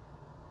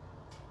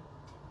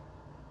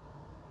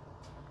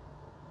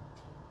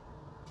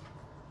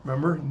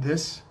 Remember,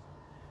 this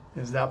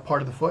is that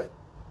part of the foot.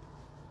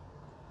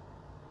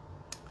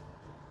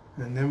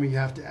 And then we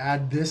have to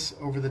add this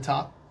over the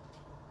top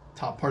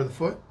part of the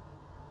foot.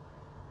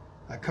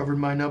 I covered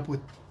mine up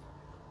with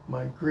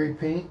my gray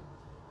paint,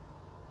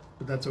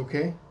 but that's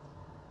okay.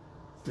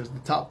 There's the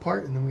top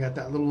part, and then we got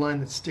that little line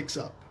that sticks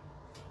up.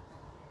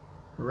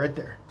 Right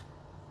there.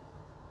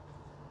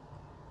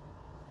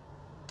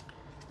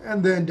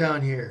 And then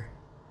down here.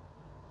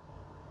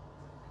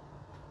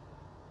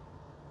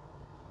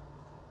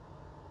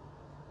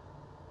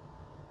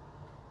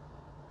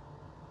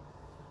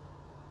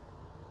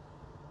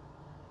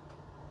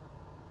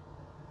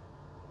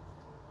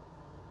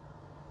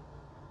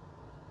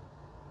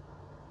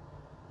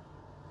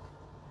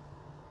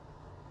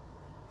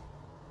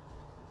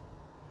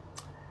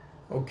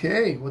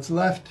 Okay, what's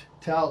left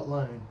to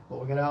outline? Well,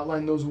 we're going to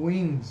outline those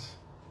wings.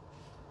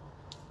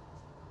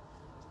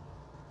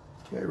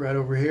 Okay, right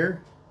over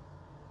here.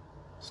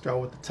 Start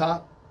with the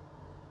top.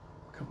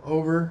 Come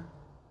over.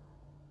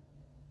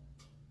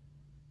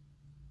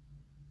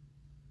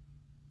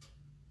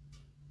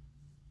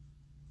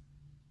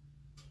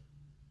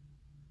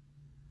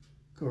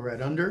 Go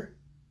right under.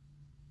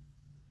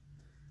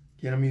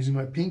 Again, I'm using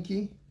my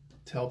pinky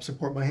to help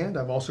support my hand.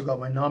 I've also got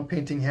my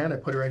non-painting hand. I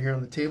put it right here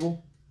on the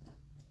table.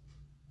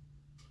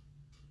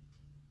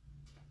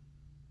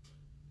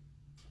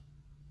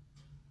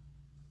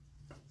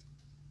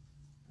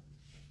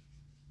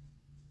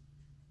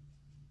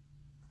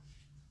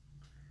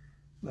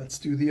 Let's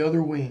do the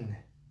other wing.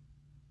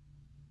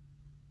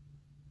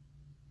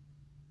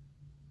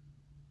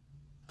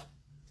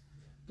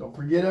 Don't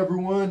forget,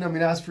 everyone, I'm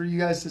going to ask for you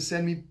guys to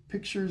send me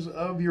pictures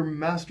of your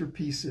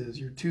masterpieces,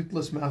 your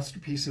Toothless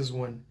masterpieces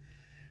when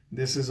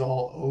this is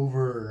all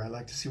over. I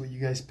like to see what you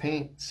guys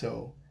paint.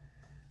 So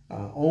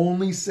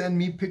Only send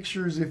me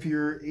pictures if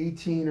you're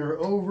 18 or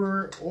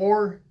over,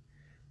 or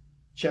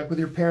check with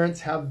your parents,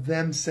 have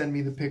them send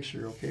me the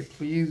picture, okay?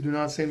 Please do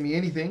not send me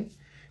anything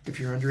if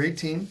you're under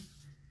 18.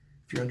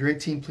 If you're under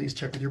 18, please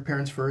check with your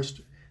parents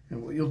first.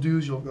 And what you'll do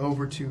is you'll go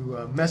over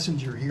to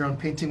Messenger here on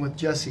Painting with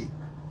Jesse.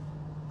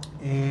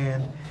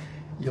 And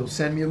you'll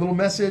send me a little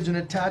message and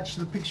attach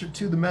the picture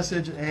to the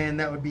message, and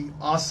that would be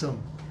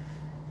awesome.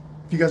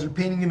 If you guys are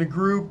painting in a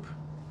group,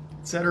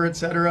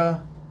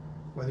 etc.,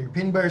 whether you're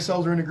painting by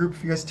yourselves or in a group,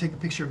 if you guys take a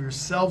picture of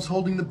yourselves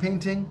holding the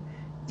painting,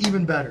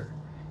 even better.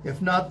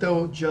 If not,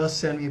 though, just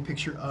send me a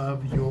picture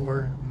of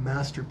your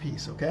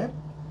masterpiece, okay?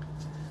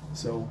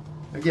 So,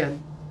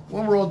 again,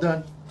 when we're all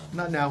done,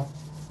 not now.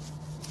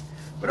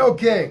 But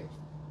okay,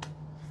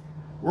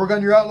 work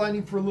on your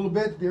outlining for a little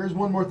bit. There's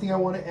one more thing I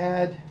want to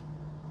add.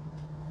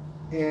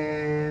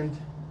 And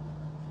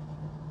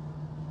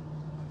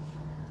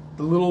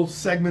the little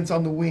segments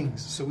on the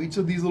wings. So each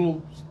of these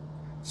little,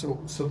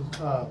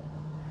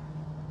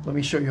 let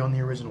me show you on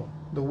the original.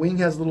 The wing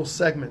has little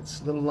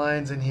segments, little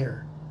lines in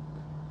here,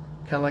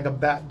 kind of like a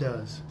bat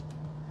does.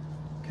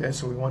 Okay,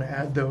 so we want to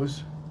add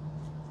those.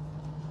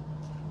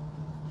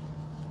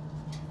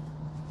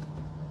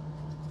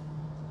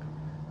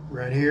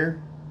 Right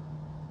here.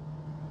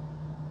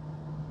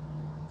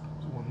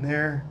 There's one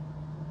there.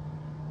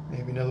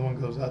 Maybe another one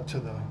goes out to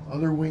the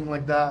other wing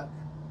like that.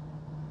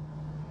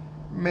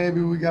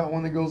 Maybe we got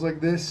one that goes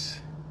like this.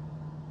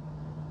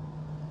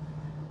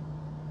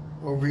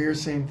 Over here,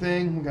 same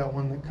thing. We got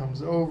one that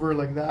comes over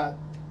like that.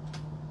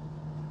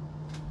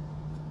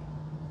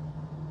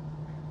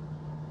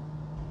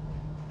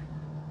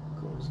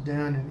 Goes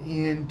down and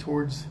in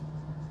towards,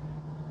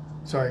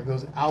 sorry, it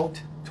goes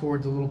out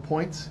towards the little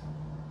points.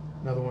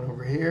 Another one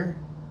over here.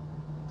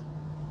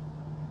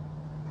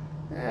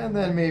 And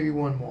then maybe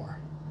one more.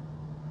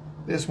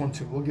 This one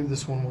too. We'll give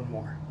this one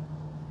more.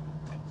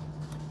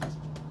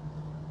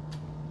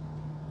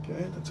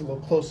 Okay, that's a little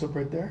close up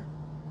right there.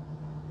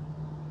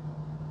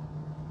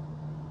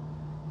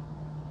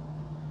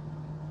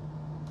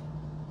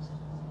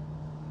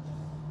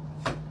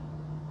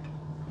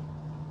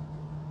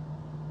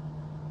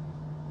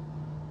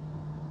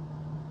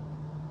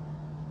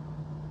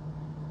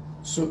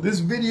 So this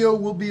video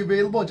will be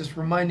available. Just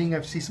reminding,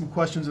 I see some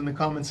questions in the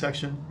comment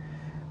section.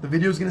 The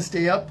video is going to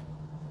stay up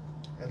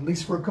at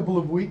least for a couple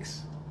of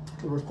weeks.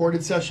 The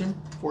recorded session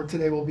for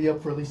today will be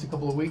up for at least a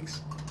couple of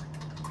weeks.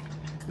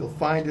 You'll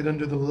find it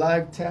under the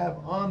live tab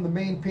on the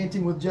main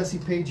Painting with Jesse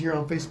page here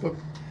on Facebook.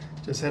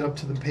 Just head up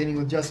to the Painting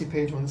with Jesse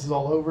page when this is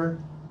all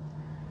over.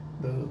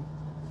 The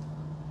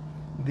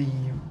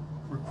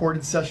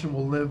recorded session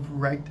will live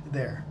right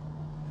there.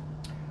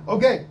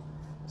 Okay.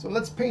 So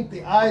let's paint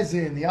the eyes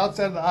in, the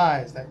outside of the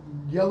eyes, that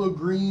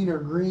yellow-green or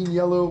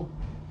green-yellow.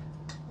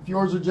 If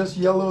yours are just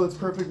yellow, that's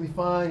perfectly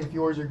fine. If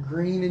yours are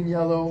green and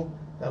yellow,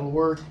 that'll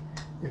work.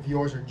 If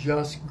yours are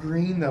just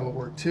green, that'll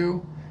work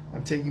too.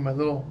 I'm taking my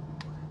little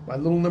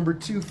number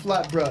 2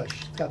 flat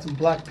brush. It's got some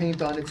black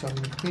paint on it, so I'm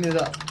going to clean it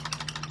up.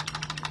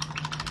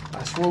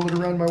 I swirl it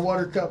around my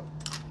water cup.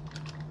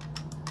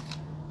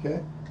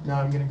 Okay, now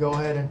I'm going to go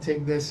ahead and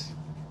take this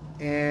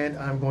and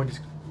I'm going to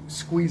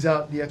squeeze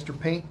out the extra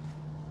paint.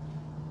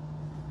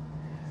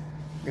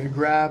 I'm going to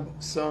grab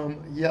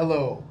some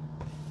yellow.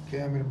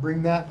 Okay, I'm going to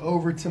bring that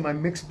over to my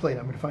mix plate.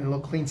 I'm going to find a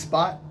little clean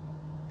spot.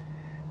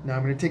 Now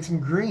I'm going to take some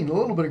green, a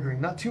little bit of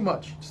green, not too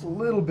much, just a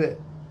little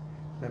bit.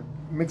 And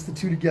mix the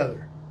two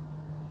together.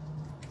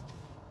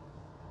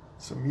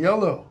 Some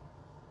yellow,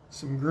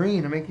 some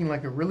green. I'm making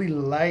like a really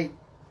light,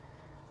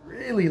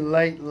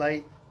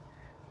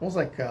 almost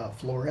like a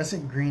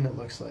fluorescent green it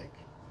looks like.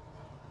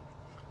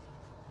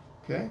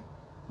 Okay,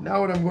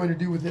 now what I'm going to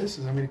do with this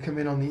is I'm going to come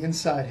in on the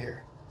inside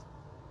here.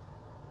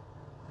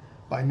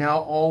 By now,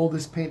 all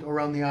this paint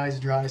around the eye is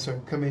dry, so I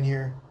can come in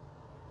here.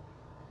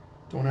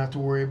 Don't have to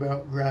worry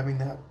about grabbing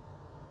that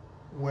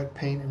wet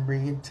paint and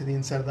bringing it to the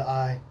inside of the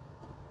eye.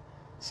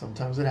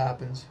 Sometimes it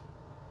happens.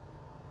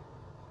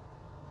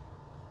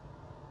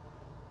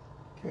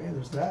 Okay,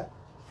 there's that.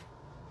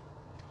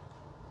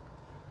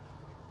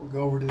 We'll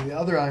go over to the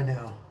other eye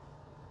now.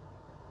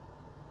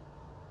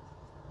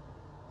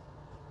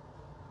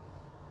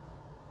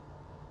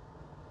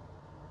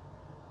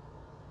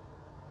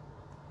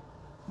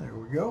 There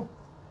we go.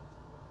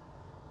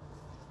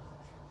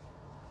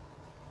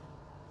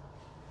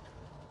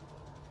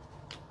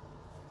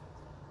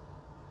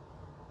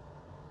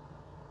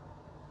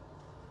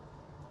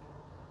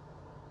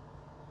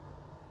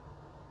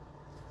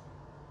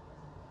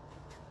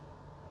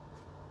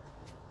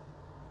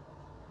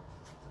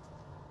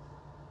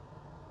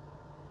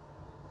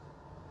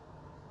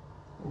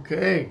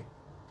 Okay.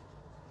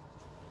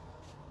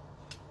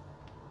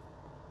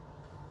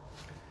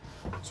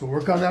 So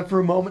work on that for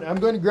a moment. I'm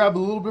going to grab a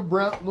little bit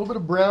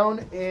of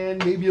brown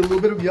and maybe a little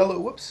bit of yellow.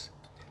 Whoops.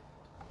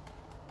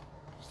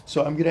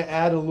 So I'm going to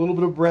add a little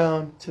bit of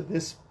brown to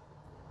this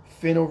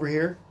fin over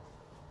here.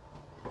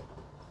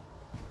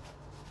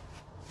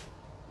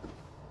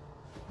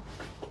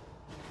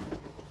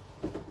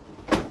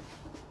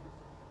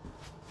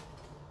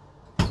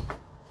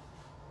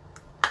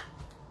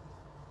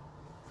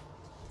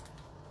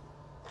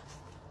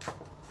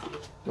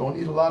 Don't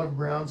need a lot of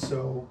brown,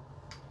 so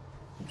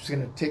I'm just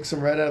going to take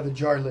some right out of the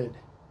jar lid.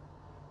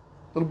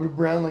 A little bit of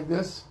brown like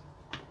this,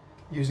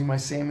 using my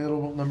same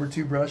little number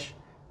 2 brush.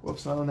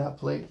 Whoops, not on that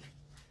plate.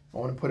 I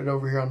want to put it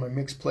over here on my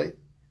mix plate.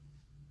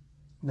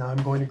 Now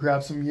I'm going to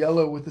grab some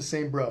yellow with the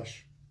same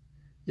brush.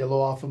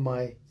 Yellow off of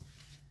my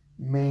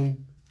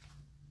main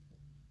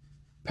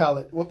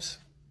palette. Whoops,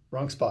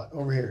 wrong spot,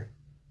 over here.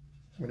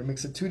 I'm going to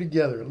mix the two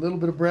together. A little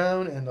bit of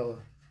brown and a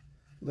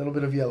little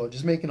bit of yellow,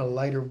 just making a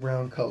lighter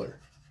brown color.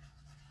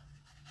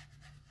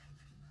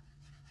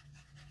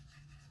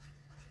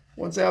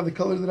 Once I have the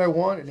color that I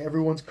want, and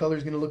everyone's color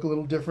is going to look a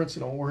little different,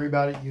 so don't worry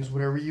about it. Use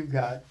whatever you've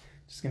got.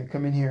 Just going to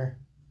come in here.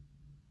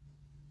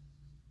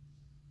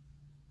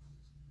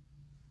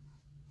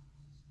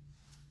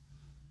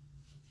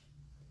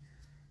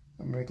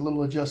 I'm going to make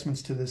little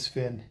adjustments to this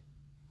fin,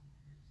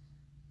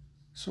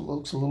 so it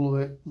looks a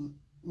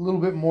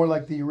little bit more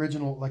like the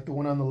original, like the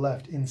one on the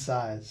left, in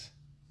size.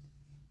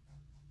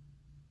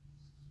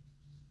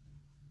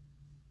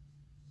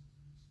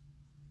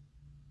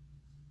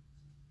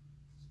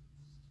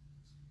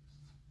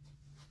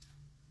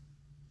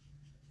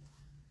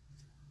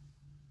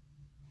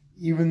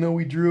 Even though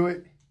we drew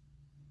it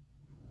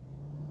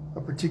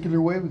a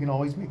particular way, we can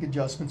always make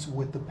adjustments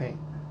with the paint.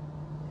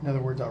 In other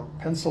words, our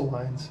pencil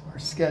lines, our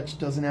sketch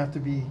doesn't have to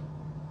be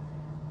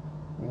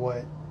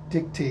what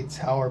dictates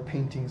how our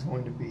painting is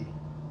going to be.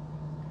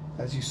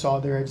 As you saw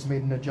there, I just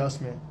made an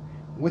adjustment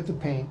with the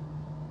paint,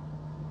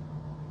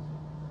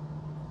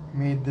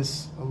 made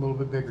this a little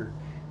bit bigger.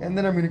 And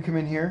then I'm going to come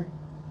in here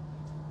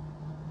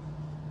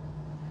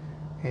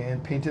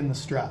and paint in the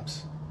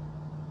straps.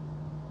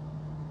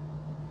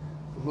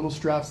 The little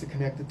straps that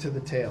connect it to the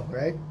tail,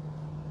 right?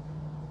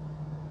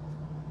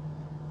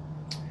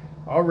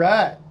 All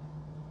right.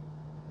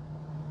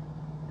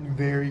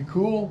 Very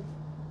cool.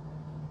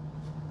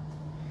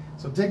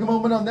 So take a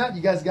moment on that.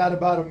 You guys got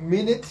about a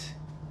minute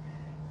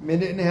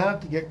and a half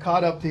to get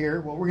caught up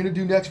here. What we're going to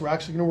do next, we're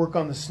actually going to work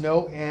on the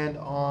snow and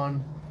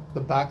on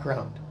the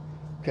background.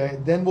 Okay,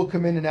 then we'll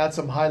come in and add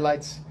some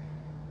highlights.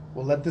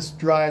 We'll let this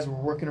dry as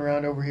we're working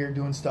around over here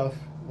doing stuff.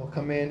 We'll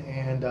come in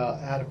and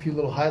add a few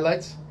little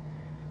highlights,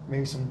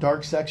 maybe some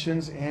dark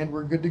sections, and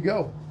we're good to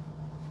go.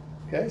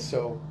 Okay,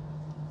 so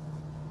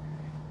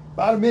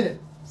about a minute.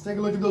 Let's take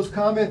a look at those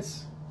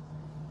comments.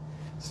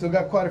 Still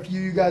got quite a few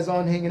of you guys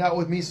on hanging out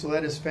with me, so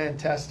that is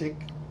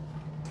fantastic.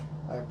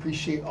 I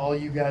appreciate all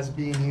you guys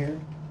being here.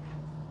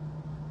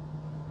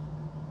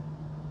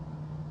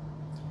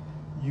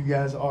 You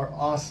guys are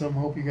awesome.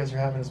 Hope you guys are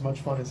having as much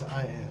fun as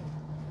I am.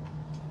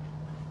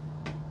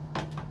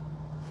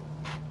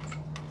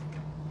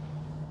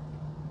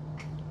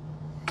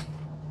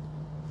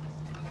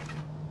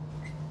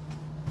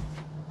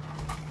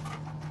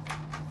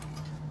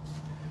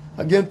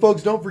 Again,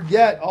 folks, don't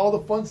forget all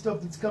the fun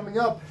stuff that's coming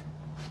up.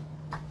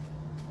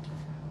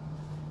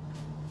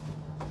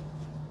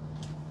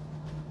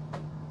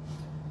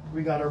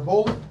 We got our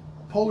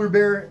polar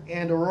bear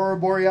and aurora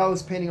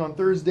borealis painting on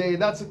Thursday.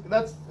 That's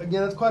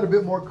quite a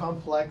bit more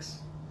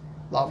complex.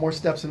 A lot more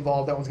steps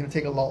involved. That one's going to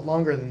take a lot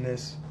longer than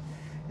this,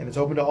 and it's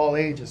open to all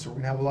ages. So we're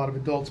going to have a lot of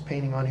adults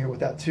painting on here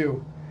with that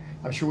too.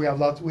 I'm sure we have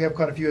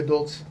quite a few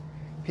adults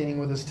painting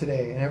with us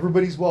today, and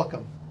everybody's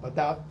welcome. But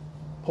that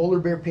polar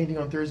bear painting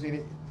on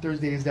Thursday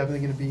is definitely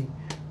going to be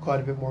quite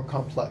a bit more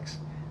complex.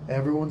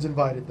 Everyone's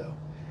invited though.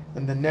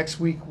 And then next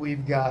week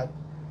we've got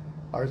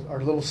our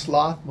little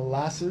sloth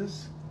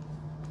Molasses.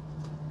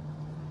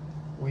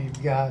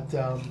 We've got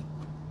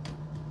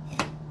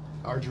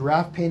our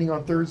giraffe painting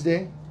on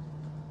Thursday,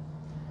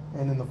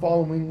 and then the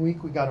following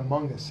week we got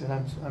Among Us, and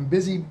I'm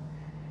busy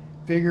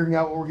figuring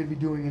out what we're going to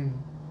be doing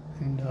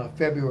in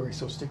February,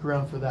 so stick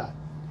around for that.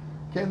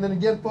 Okay, and then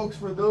again, folks,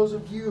 for those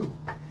of you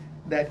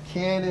that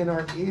can and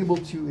are able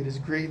to, it is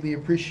greatly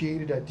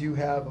appreciated. I do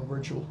have a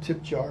virtual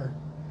tip jar.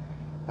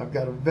 I've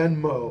got a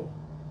Venmo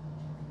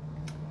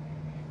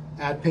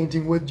at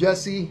Painting with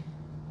Jesse.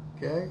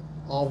 Okay,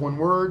 all one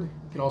word. You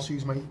can also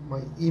use my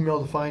email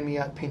to find me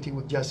at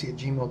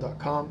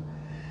paintingwithjesse@gmail.com.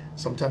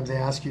 Sometimes they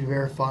ask you to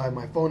verify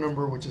my phone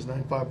number, which is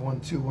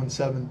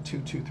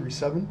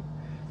 951-217-2237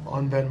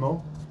 on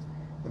Venmo.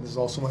 And this is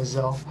also my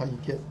Zelle, how you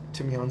get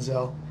to me on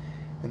Zelle.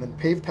 And then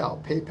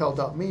PayPal,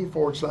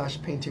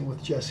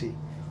 paypal.me/paintingwithjesse,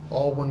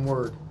 all one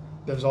word.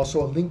 There's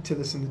also a link to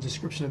this in the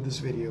description of this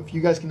video. If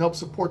you guys can help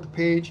support the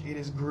page, it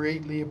is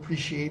greatly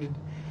appreciated.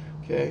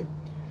 Okay,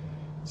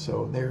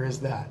 so there is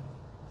that.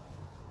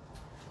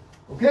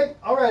 Okay,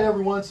 all right,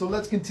 everyone, so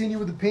let's continue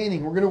with the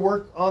painting. We're going to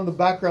work on the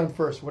background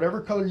first.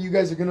 Whatever color you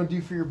guys are going to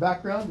do for your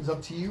background is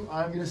up to you.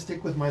 I'm going to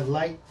stick with my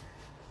light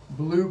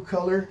blue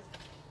color.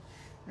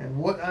 And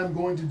what I'm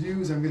going to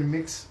do is I'm going to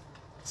mix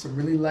some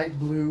really light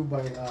blue by,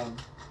 I'm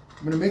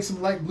going to make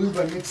some light blue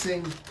by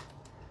mixing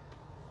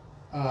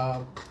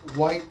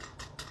white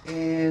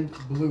and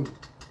blue.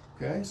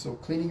 Okay, so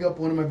cleaning up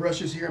one of my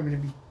brushes here, I'm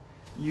going to be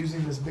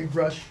using this big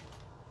brush.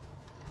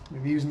 I'm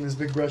going to be using this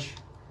big brush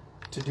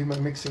to do my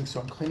mixing, so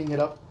I'm cleaning it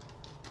up.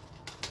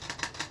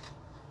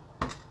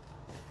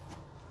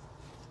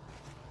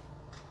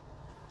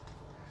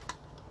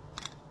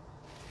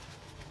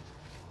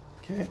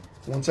 Okay,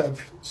 once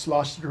I've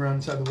sloshed it around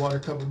inside the water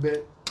cup a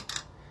bit,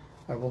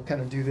 I will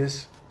kind of do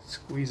this,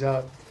 squeeze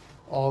out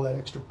all that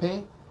extra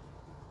paint.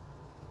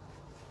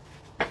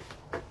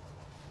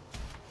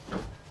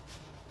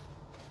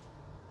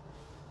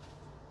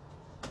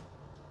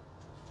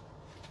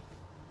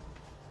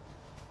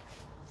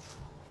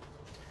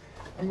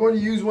 I'm going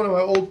to use one of my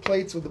old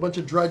plates with a bunch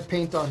of dried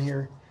paint on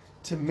here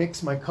to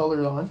mix my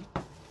color on.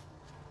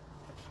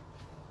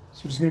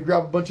 So I'm just going to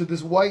grab a bunch of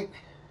this white.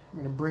 I'm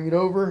going to bring it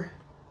over.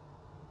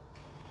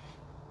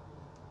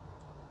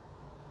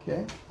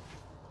 Okay.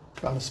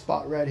 Found a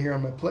spot right here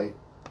on my plate.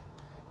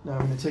 Now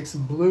I'm going to take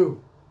some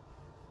blue.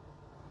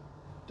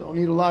 Don't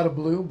need a lot of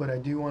blue, but I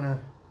do want to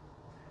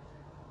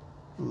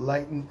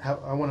lighten.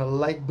 I want a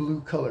light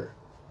blue color.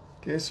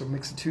 Okay, so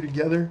mix the two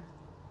together.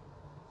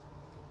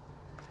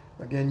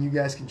 Again, you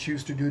guys can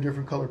choose to do a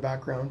different color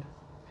background.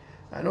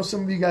 I know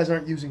some of you guys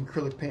aren't using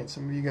acrylic paint.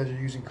 Some of you guys are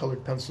using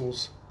colored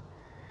pencils,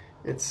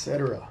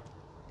 etc.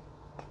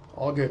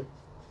 All good.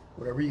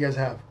 Whatever you guys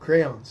have.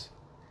 Crayons,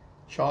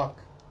 chalk,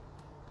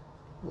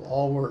 will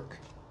all work.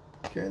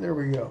 Okay, there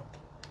we go.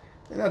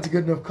 And that's a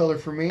good enough color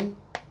for me.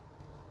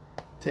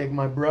 Take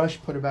my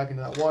brush, put it back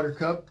into that water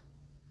cup.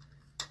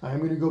 I'm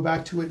going to go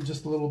back to it in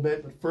just a little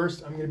bit, but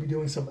first I'm going to be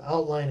doing some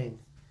outlining.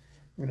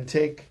 I'm going to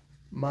take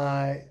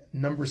my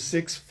number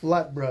 6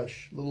 flat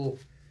brush, little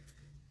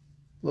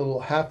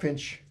 1/2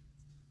 inch,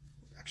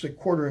 actually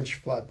 1/4 inch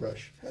flat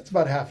brush. That's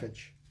about 1/2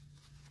 inch.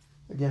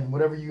 Again,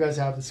 whatever you guys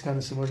have that's kind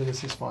of similar to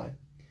this is fine.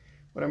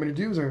 What I'm going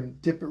to do is I'm going to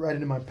dip it right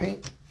into my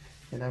paint,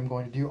 and I'm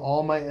going to do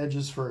all my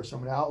edges first. I'm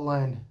going to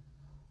outline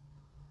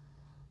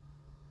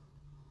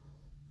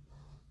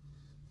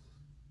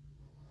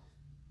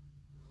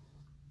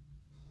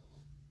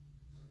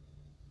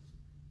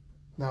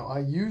now. I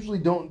usually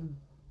don't,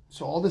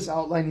 so all this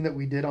outlining that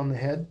we did on the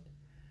head,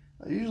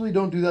 I usually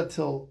don't do that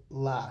till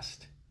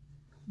last.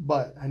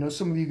 But I know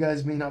some of you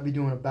guys may not be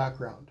doing a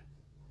background.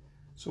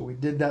 So we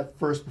did that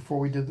first before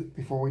we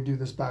do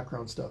this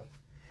background stuff.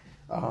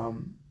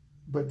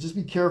 But just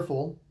be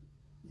careful,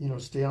 you know,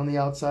 stay on the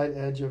outside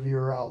edge of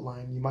your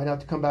outline. You might have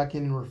to come back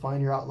in and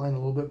refine your outline a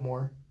little bit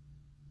more.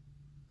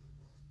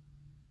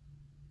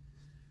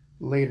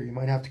 Later, you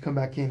might have to come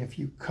back in. If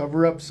you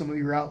cover up some of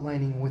your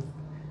outlining with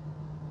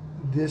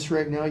this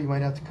right now, you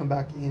might have to come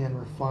back in and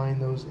refine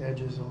those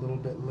edges a little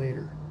bit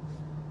later.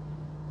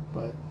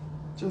 But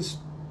just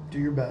do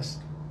your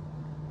best.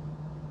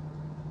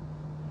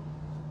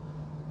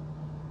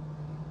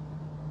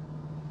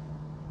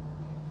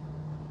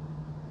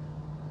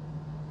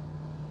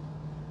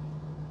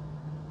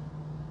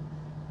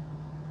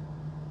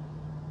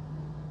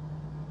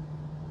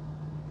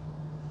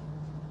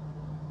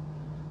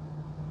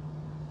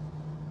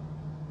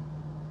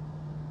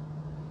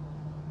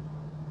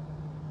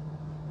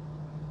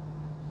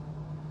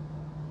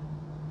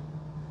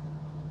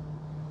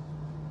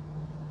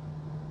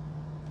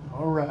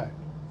 All right.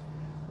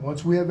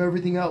 Once we have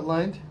everything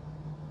outlined,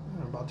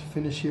 I'm about to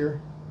finish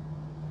here.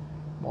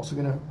 I'm also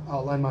going to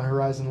outline my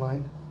horizon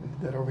line and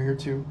do that over here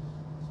too.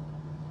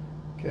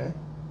 Okay.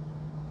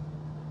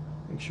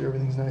 Make sure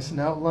everything's nice and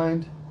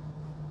outlined.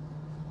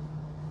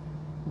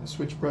 I'm going to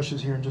switch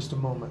brushes here in just a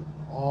moment.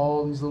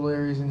 All these little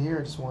areas in here,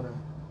 I just want to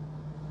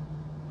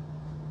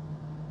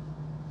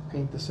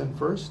paint this in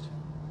first.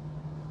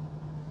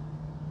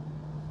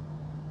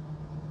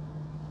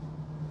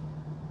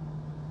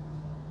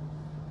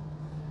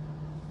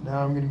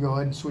 Now I'm going to go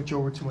ahead and switch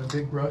over to my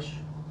big brush.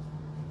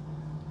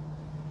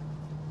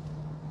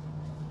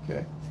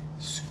 Okay,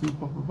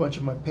 scoop up a bunch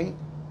of my paint.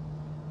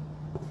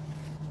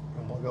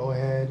 And we'll go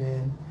ahead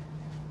and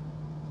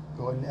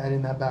add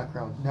in that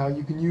background. Now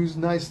you can use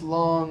nice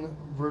long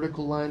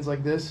vertical lines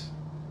like this,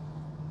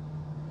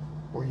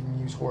 or you can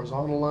use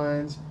horizontal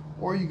lines,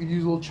 or you could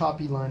use little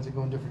choppy lines that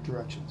go in different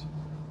directions.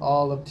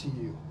 All up to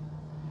you.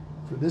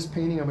 For this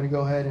painting, I'm going to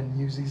go ahead and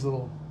use these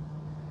little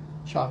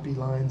choppy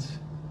lines.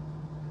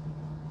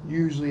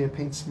 Usually I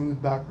paint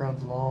smooth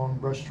backgrounds, long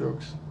brush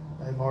strokes.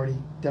 I've already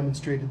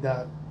demonstrated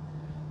that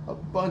a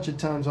bunch of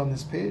times on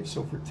this page,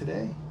 so for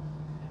today,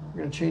 we're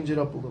going to change it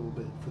up a little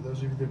bit. For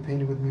those of you that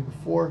painted with me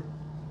before,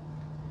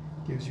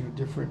 it gives you a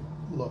different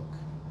look,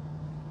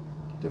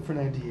 different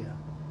idea.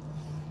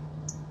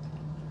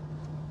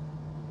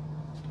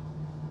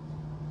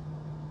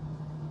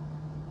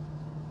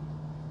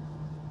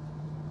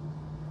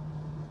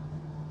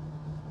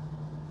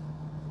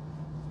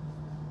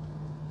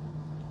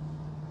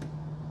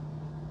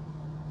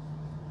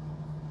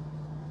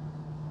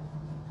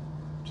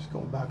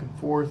 Going back and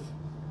forth,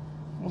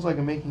 almost like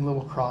I'm making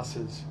little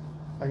crosses.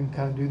 I can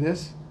kind of do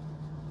this,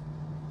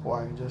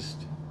 or I can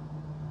just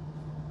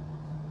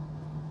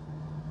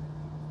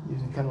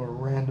using kind of a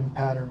random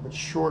pattern, but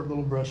short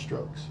little brush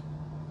strokes.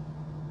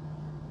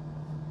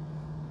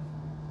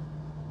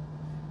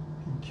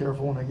 Be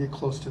careful when I get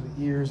close to the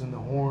ears and the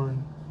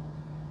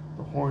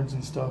horns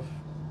and stuff.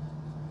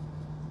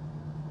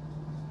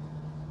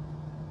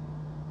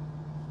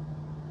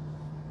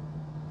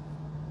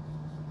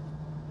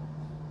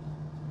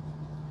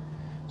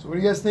 So what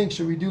do you guys think?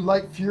 Should we do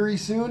Light Fury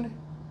soon?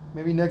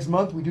 Maybe next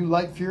month we do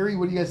Light Fury.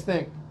 What do you guys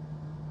think?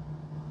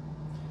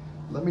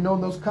 Let me know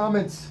in those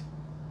comments.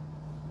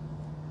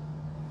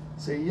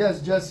 Say,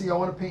 yes, Jesse, I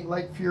want to paint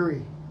Light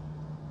Fury.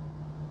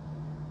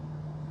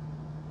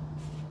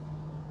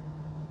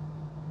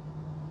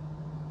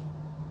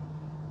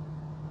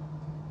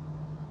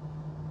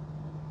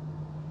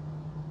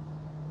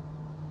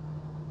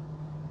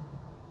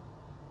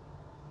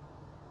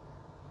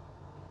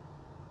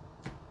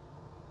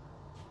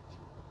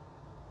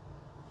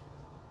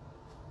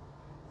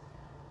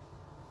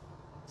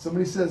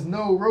 Somebody says,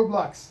 no,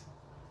 Roblox.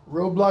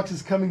 Roblox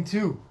is coming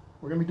too.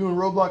 We're going to be doing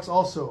Roblox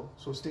also,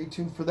 so stay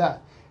tuned for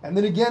that. And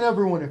then again,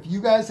 everyone, if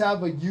you guys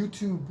have a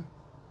YouTube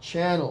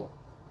channel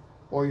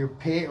or your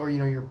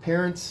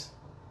parents,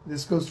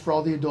 this goes for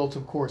all the adults,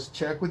 of course.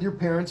 Check with your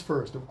parents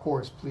first, of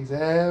course. Please,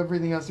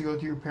 everything has to go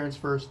through your parents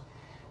first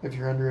if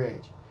you're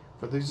underage.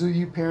 For those of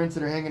you parents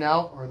that are hanging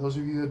out, or those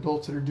of you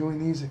adults that are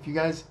doing these, if you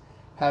guys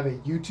have a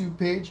YouTube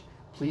page,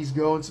 please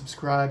go and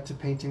subscribe to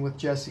Painting with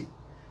Jesse.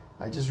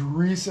 I just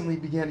recently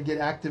began to get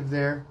active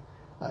there.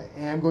 I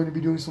am going to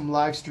be doing some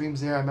live streams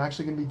there. I'm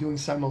actually going to be doing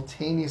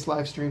simultaneous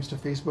live streams to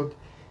Facebook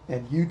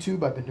and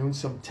YouTube. I've been doing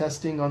some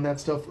testing on that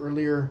stuff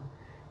earlier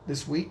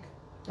this week,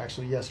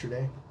 actually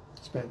yesterday.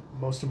 Spent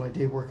most of my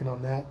day working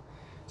on that.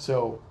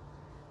 So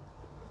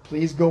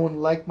please go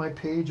and like my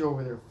page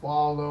over there.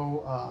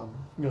 Follow,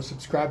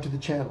 subscribe to the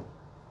channel.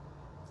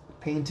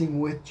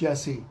 Painting with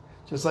Jesse.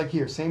 Just like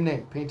here, same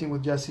name, Painting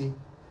with Jesse.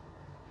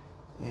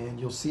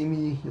 And you'll see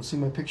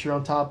my picture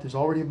on top. There's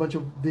already a bunch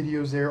of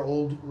videos there,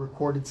 old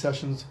recorded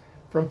sessions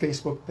from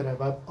Facebook that I've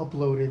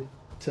uploaded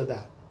to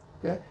that.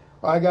 Okay?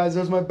 All right, guys,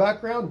 there's my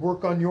background.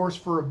 Work on yours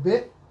for a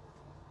bit.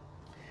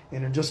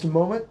 And in just a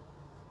moment,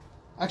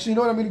 actually, you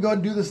know what? I'm going to go ahead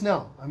and do this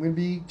now. I'm going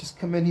to just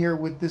come in here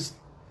with this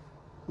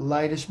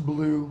lightish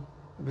blue.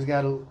 I'm just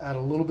got to add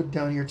a little bit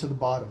down here to the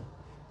bottom.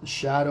 The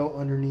shadow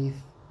underneath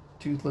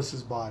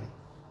Toothless's body.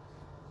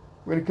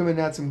 We're going to come in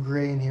and add some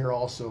gray in here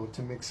also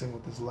to mix in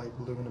with this light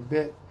blue in a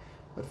bit.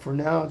 But for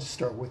now, just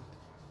start with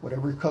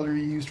whatever color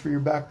you used for your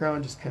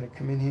background. Just kind of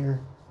come in here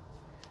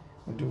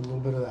and do a little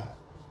bit of that.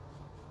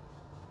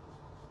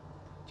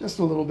 Just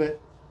a little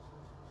bit.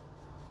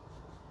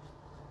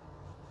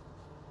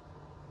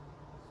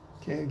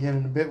 Okay, again,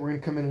 in a bit, we're going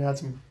to come in and add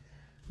some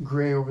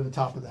gray over the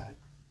top of that.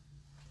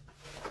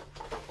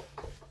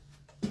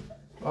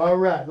 All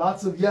right,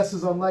 lots of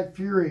yeses on Light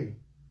Fury.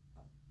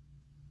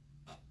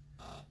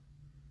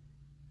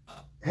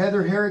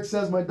 Heather Herrick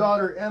says, my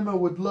daughter Emma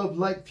would love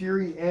Light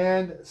Fury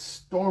and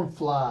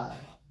Stormfly.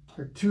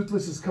 Her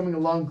Toothless is coming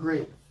along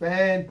great.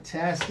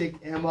 Fantastic,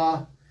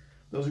 Emma.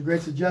 Those are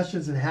great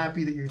suggestions, and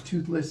happy that your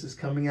Toothless is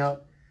coming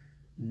out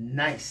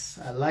nice.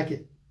 I like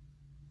it.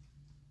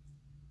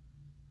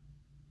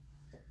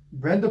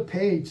 Brenda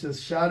Page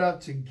says, shout out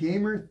to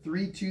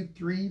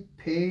Gamer323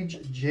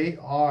 Page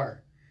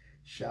JR.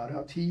 Shout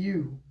out to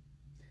you.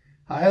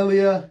 Hi,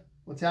 Aaliyah.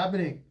 What's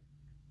happening?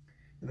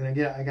 And then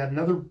again, I got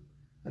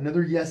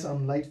another yes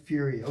on Light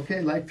Fury.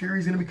 Okay, Light Fury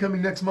is going to be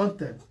coming next month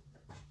then.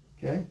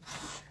 Okay?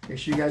 Make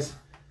sure you guys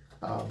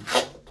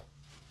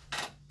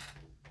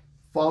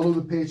follow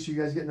the page so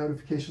you guys get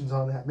notifications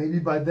on that. Maybe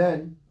by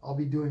then, I'll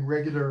be doing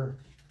regular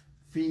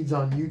feeds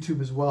on YouTube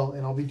as well.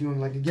 And I'll be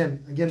doing, like,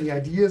 again, the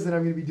idea is that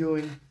I'm going to be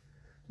doing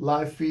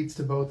live feeds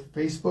to both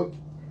Facebook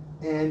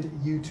and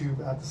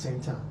YouTube at the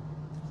same time.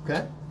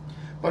 Okay?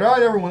 But all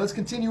right, everyone, let's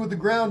continue with the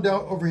ground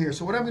down over here.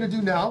 So what I'm going to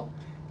do now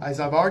is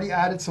I've already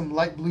added some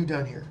light blue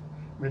down here.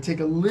 I'm going to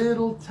take a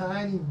little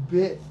tiny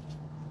bit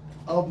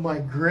of my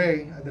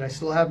gray that I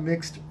still have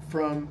mixed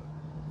from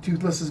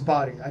Toothless's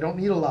body. I don't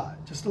need a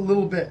lot, just a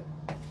little bit.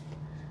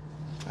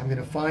 I'm going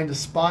to find a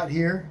spot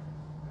here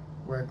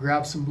where I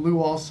grab some blue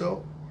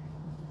also,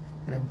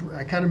 and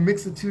I kind of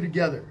mix the two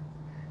together.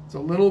 It's a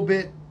little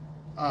bit,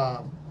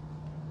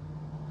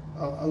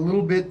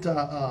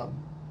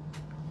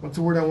 what's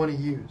the word I want to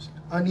use?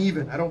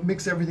 Uneven. I don't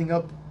mix everything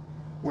up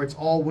where it's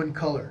all one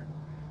color.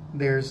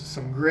 There's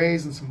some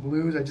grays and some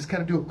blues. I just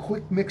kind of do a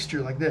quick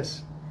mixture like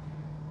this.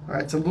 All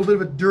right, it's a little bit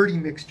of a dirty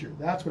mixture.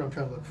 That's what I'm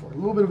trying to look for. A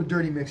little bit of a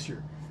dirty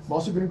mixture. I'm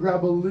also going to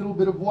grab a little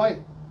bit of white.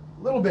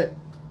 A little bit.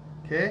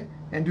 Okay?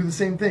 And do the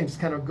same thing. Just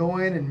kind of go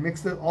in and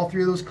mix all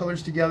three of those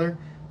colors together.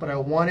 But I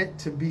want it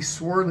to be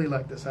swirly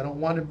like this. I don't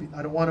want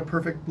a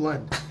perfect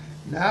blend.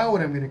 Now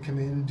what I'm going to come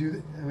in and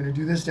do, I'm going to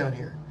do this down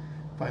here.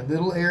 Find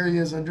little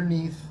areas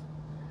underneath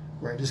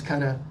where I just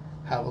kind of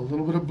have a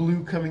little bit of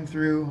blue coming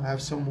through. I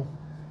have some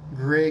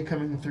gray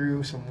coming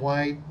through, some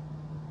white.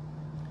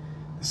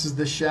 This is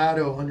the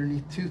shadow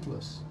underneath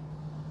Toothless.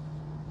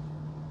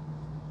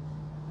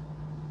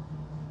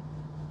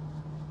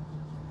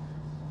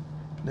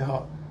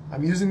 Now,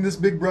 I'm using this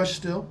big brush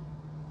still.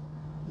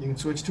 You can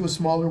switch to a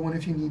smaller one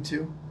if you need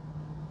to.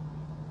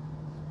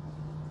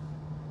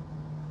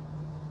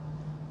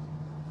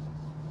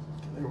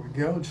 There we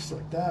go, just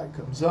like that. It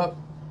comes up.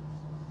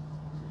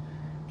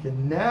 Okay,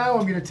 now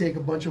I'm going to take a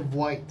bunch of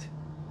white.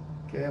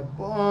 Okay, a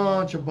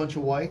bunch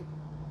of white.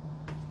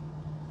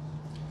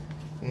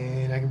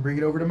 And I can bring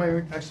it over to my,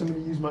 actually I'm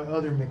going to use my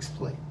other mix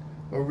plate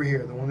over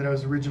here, the one that I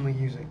was originally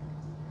using.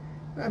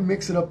 I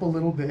mix it up a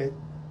little bit,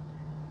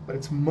 but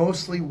it's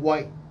mostly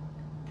white.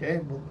 Okay,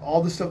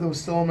 all the stuff that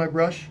was still on my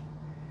brush,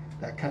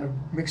 that kind of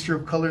mixture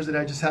of colors that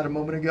I just had a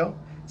moment ago,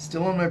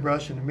 still on my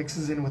brush, and it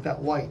mixes in with that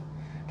white.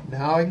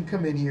 Now I can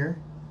come in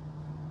here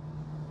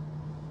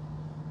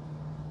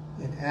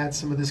and add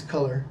some of this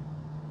color.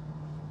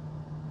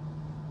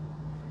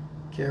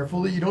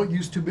 Careful that you don't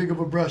use too big of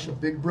a brush. A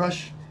big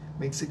brush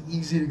makes it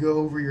easy to go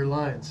over your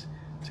lines,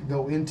 to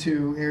go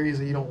into areas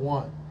that you don't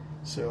want.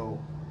 So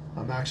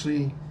I'm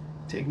actually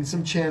taking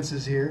some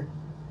chances here.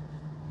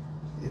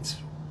 It's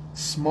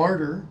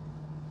smarter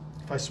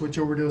if I switch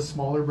over to a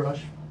smaller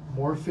brush,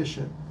 more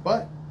efficient,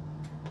 but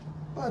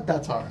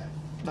that's all right.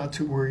 Not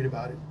too worried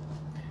about it.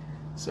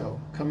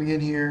 So coming in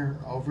here,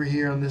 over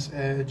here on this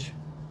edge,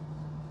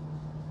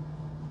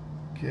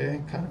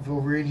 okay, kind of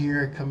over in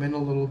here, I come in a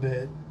little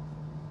bit.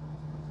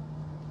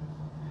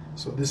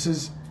 So this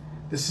is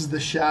the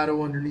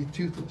shadow underneath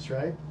Toothless,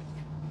 right?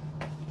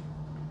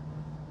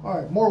 All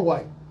right, more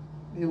white.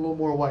 Need a little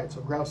more white.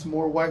 So grab some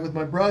more white with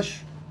my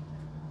brush,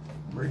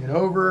 bring it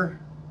over.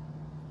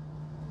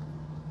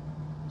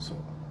 So,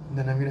 and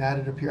then I'm going to add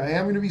it up here. I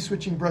am going to be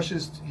switching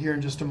brushes here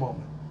in just a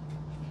moment.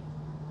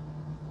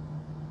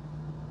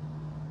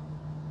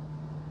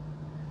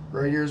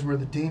 Right here is where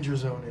the danger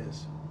zone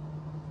is.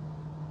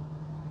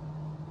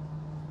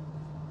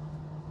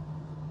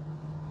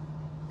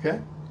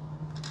 Okay.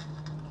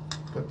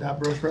 Put that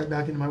brush right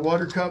back into my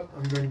water cup.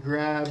 I'm going to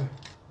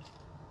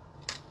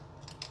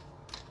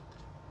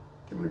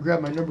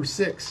grab my number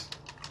 6.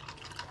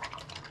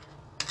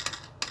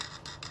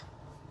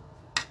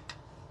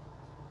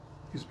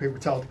 Use a paper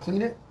towel to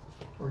clean it,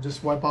 or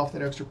just wipe off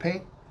that extra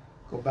paint.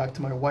 Go back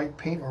to my white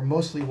paint, or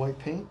mostly white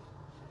paint,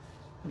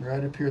 and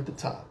right up here at the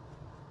top.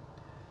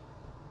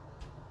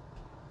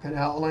 Kind of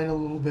outline a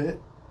little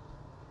bit.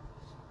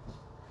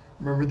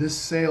 Remember, this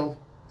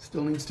sail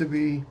still needs to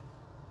be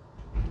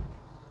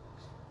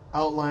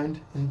outlined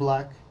in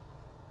black.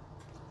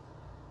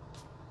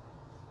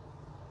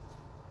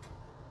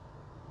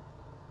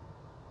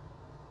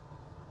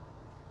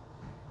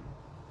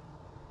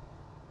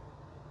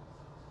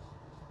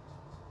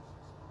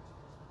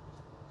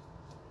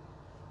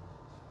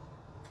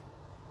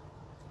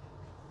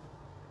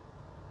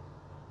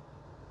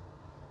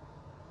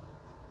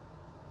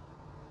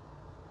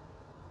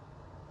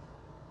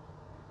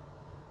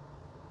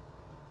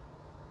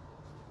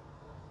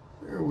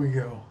 There we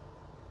go.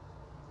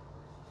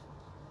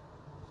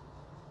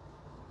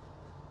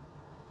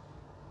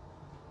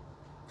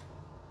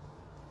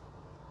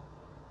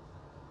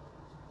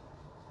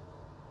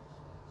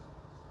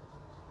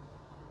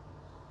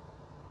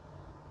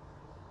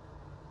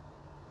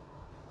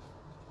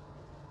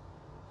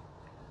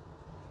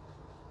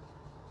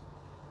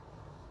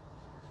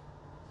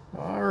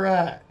 All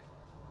right.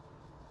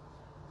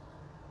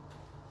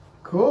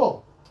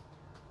 Cool.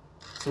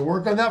 So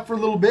work on that for a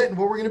little bit, and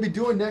what we're going to be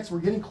doing next, we're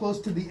getting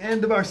close to the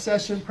end of our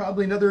session,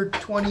 probably another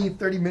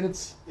 20-30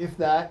 minutes, if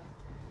that.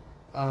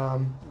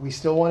 We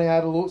still want to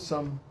add a little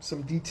some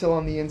detail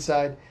on the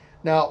inside.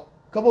 Now,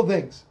 a couple of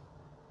things.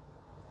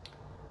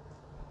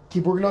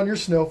 Keep working on your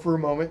snow for a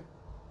moment.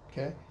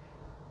 Okay.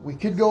 We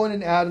could go in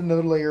and add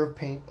another layer of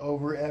paint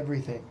over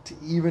everything to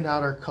even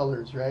out our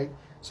colors, right?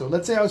 So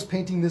let's say I was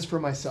painting this for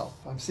myself.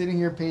 I'm sitting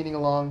here painting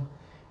along,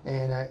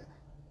 and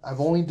I've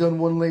only done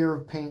one layer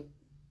of paint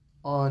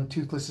on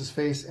Toothless's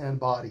face and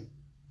body.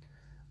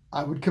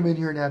 I would come in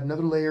here and add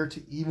another layer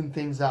to even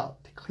things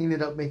out, to clean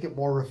it up, make it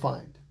more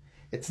refined.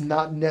 It's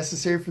not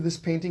necessary for this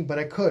painting, but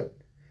I could.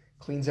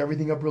 Cleans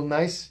everything up real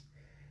nice.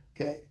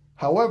 Okay.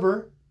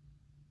 However,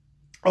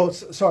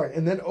 sorry.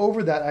 And then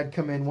over that, I'd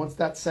come in, once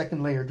that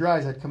second layer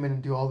dries, I'd come in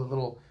and do all the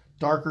little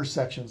darker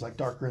sections, like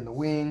darker in the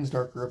wings,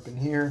 darker up in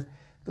here.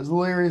 Those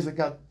little areas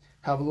that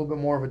have a little bit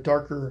more of a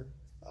darker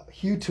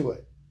hue to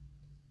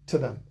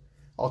them.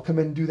 I'll come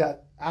in and do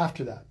that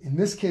after that. In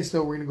this case,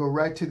 though, we're going to go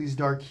right to these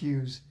dark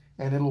hues,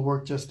 and it'll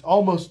work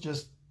almost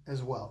just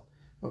as well.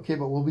 Okay,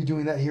 but we'll be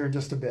doing that here in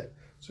just a bit.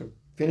 So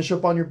finish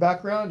up on your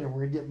background, and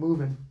we're going to get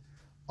moving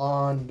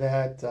on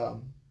that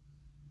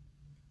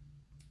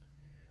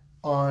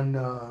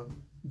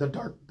the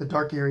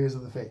dark areas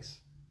of the face.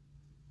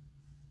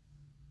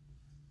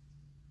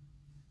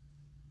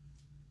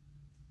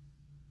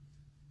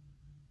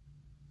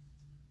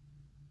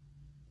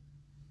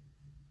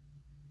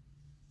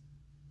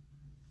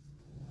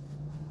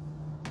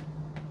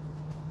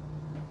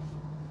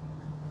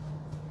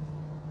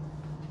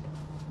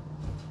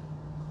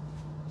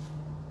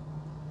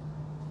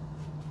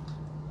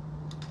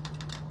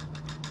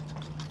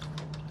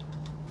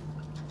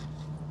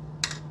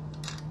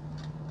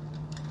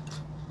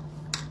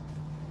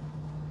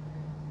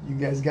 You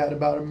guys got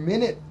about a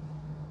minute.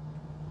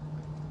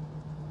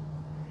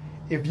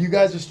 If you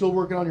guys are still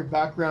working on your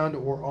background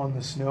or on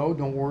the snow,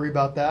 don't worry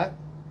about that.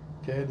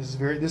 Okay,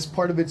 this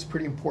part of it's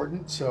pretty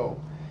important. So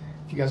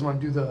if you guys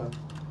want to do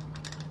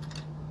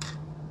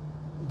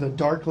the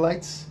dark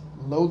lights,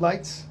 low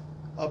lights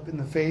up in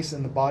the face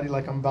and the body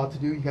like I'm about to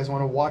do, you guys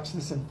want to watch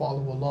this and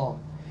follow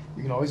along.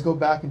 You can always go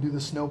back and do the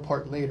snow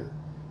part later.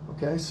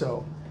 Okay,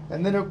 so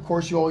And then of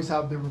course you always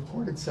have the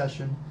recorded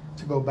session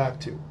to go back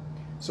to.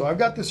 So I've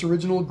got this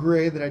original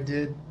gray that I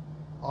did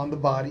on the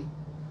body,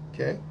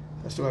 okay?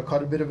 I still got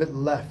quite a bit of it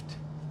left.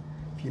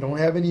 If you don't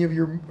have any of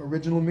your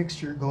original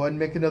mixture, go ahead and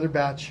make another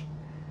batch.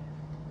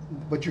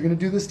 What you're gonna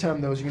do this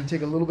time though is you're gonna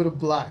take a little bit of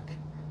black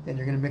and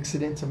you're gonna mix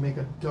it in to make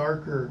a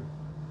darker.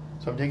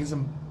 So I'm taking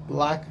some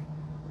black,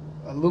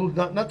 a little,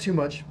 not too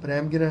much, but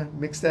I'm gonna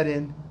mix that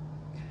in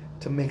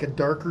to make a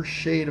darker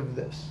shade of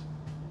this.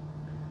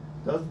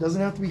 Doesn't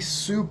have to be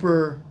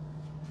super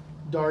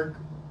dark,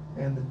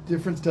 and the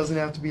difference doesn't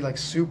have to be like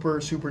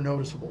super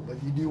noticeable,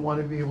 but you do want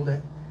to be able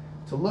to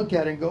look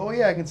at it and go, oh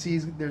yeah, I can see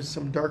there's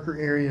some darker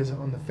areas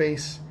on the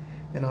face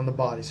and on the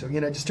body. So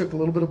again, I just took a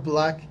little bit of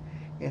black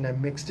and I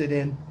mixed it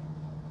in,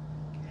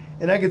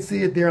 and I could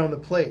see it there on the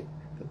plate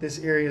that this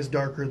area is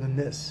darker than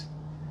this.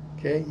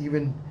 Okay,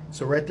 even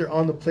so right there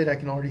on the plate I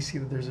can already see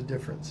that there's a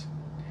difference.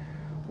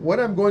 What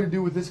I'm going to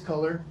do with this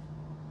color,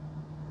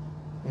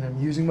 and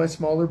I'm using my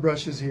smaller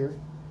brushes here,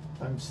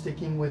 I'm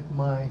sticking with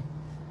my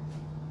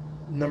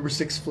number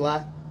 6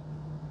 flat.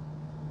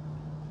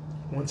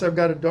 Once I've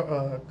got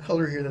a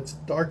color here that's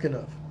dark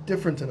enough,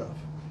 different enough,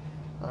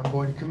 I'm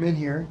going to come in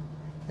here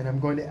and I'm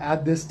going to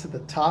add this to the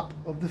top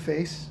of the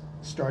face,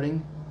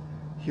 starting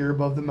here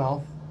above the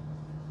mouth.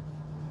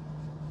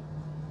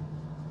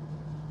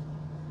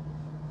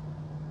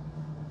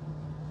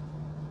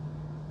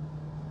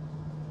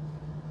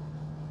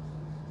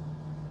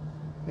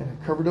 And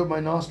I covered up my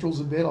nostrils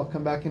a bit. I'll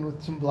come back in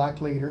with some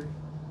black later.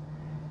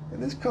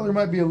 And this color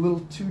might be a little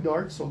too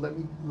dark, so let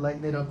me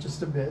lighten it up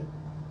just a bit.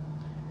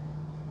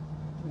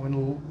 Went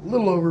a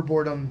little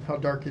overboard on how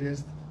dark it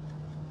is.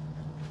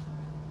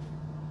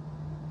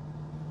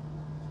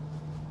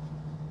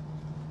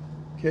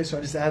 Okay, so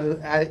I just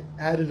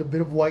added a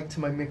bit of white to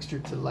my mixture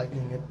to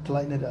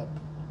lighten it up.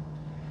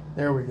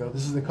 There we go.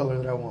 This is the color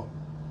that I want.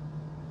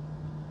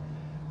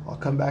 I'll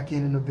come back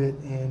in a bit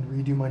and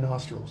redo my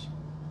nostrils.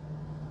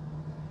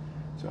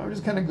 So I'm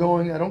just kind of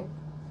going,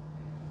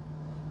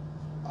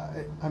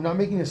 I'm not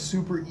making a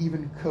super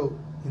even coat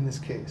in this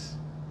case.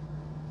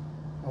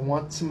 I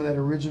want some of that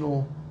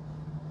original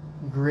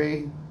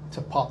gray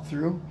to pop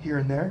through here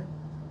and there.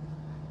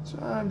 So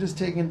I'm just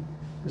taking,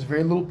 there's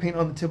very little paint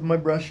on the tip of my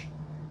brush,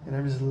 and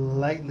I'm just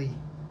lightly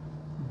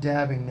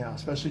dabbing now,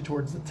 especially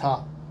towards the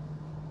top.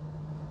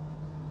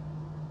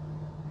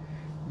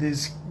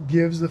 This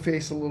gives the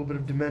face a little bit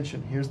of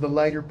dimension. Here's the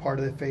lighter part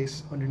of the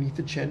face underneath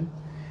the chin,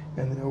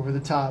 and then over the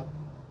top.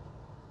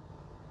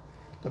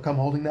 Look, I'm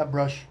holding that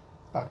brush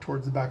back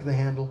towards the back of the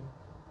handle,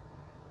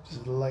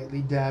 just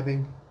lightly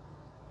dabbing.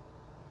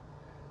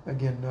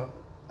 Again, no,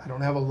 I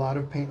don't have a lot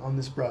of paint on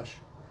this brush.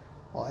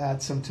 I'll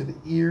add some to the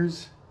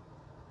ears.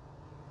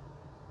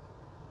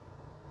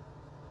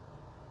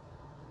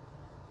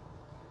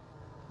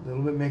 A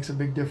little bit makes a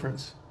big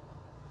difference.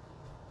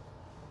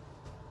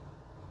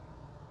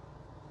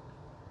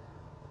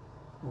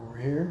 Over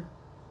here.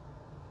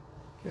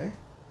 Okay.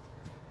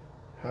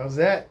 How's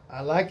that?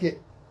 I like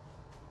it.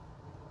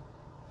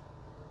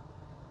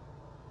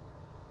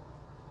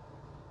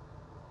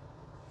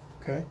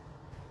 Okay.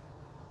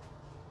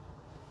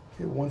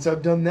 Okay, once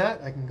I've done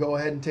that, I can go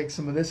ahead and take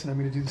some of this, and I'm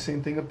going to do the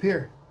same thing up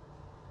here.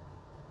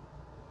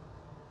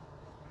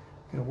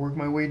 I'm going to work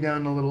my way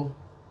down a little.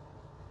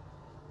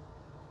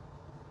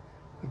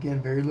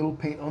 Again, very little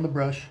paint on the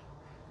brush,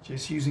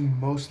 just using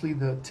mostly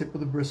the tip of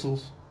the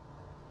bristles.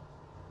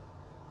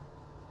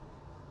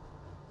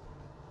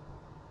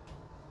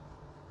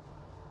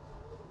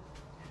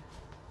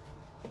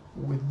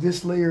 With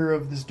this layer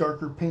of this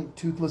darker paint,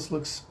 Toothless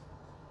looks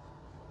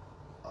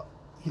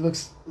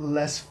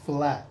less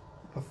flat.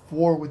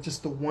 Before, with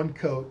just the one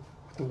coat,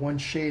 with the one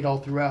shade all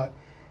throughout,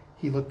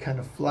 he looked kind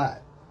of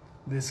flat.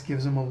 This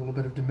gives him a little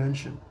bit of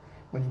dimension.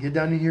 When you get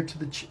down in here to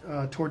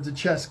the towards the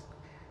chest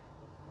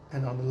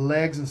and on the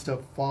legs and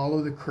stuff,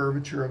 follow the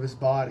curvature of his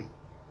body.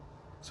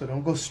 So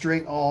don't go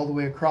straight all the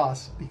way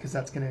across, because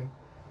that's gonna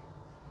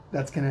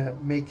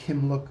make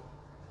him look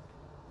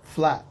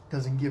flat.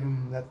 Doesn't give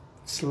him that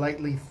slight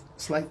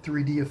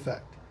 3D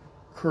effect.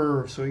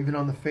 Curve. So even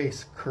on the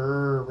face,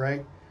 curve,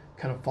 right?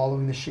 Kind of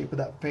following the shape of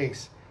that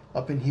face.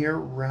 Up in here,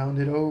 round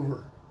it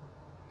over.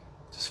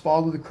 Just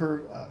follow the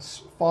curve,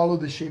 follow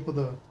the shape of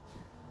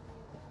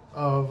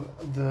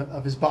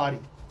his body.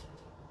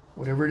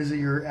 Whatever it is that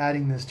you're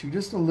adding this to,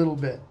 just a little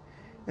bit.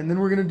 And then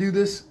we're going to do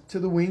this to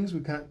the wings. We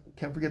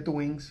can't forget the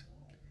wings.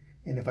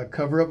 And if I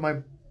cover up my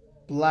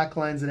black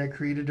lines that I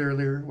created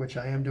earlier, which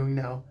I am doing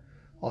now,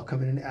 I'll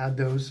come in and add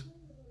those.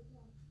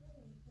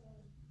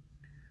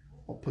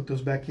 I'll put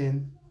those back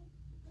in.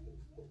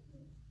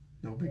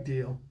 No big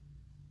deal.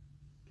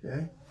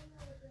 Okay.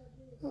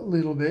 A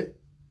little bit.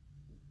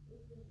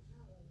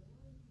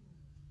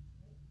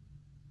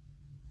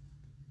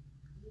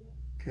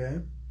 Okay.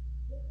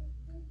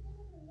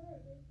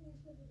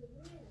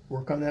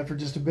 Work on that for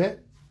just a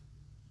bit.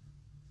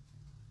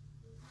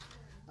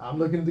 I'm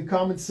looking at the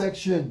comment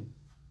section.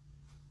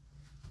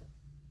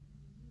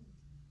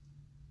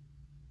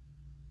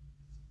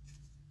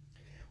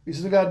 We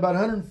still got about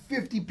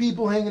 150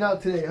 people hanging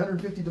out today,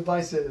 150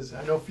 devices.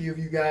 I know a few of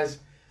you guys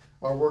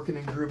are working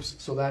in groups,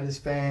 so that is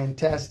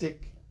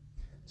fantastic.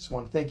 Just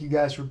want to thank you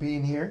guys for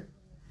being here.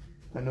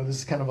 I know this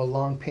is kind of a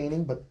long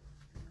painting, but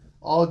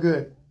all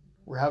good.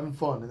 We're having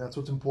fun, and that's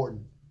what's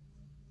important.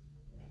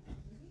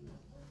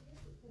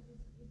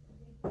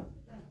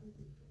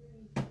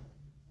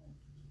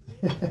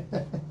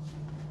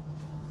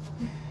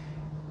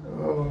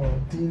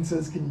 Oh, Dean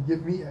says, can you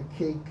give me a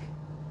cake?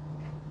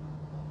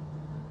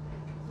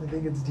 I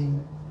think it's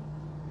Dean.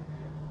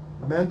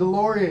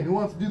 Mandalorian. Who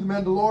wants to do the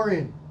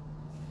Mandalorian?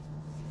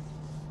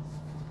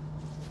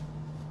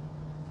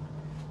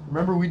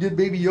 Remember, we did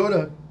Baby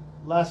Yoda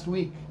last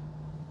week.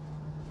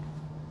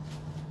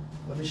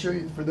 Let me show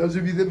you, for those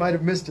of you that might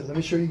have missed it, let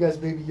me show you guys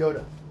Baby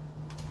Yoda.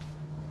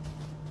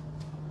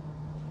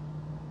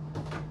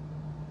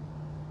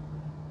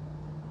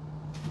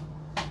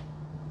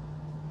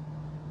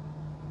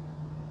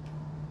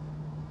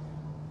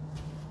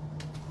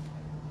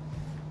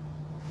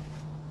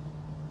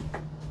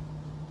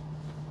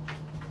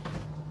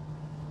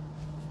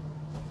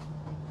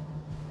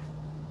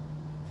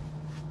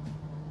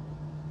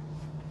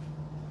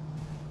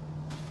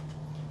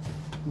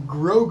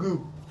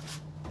 Grogu.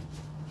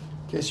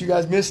 In case you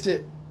guys missed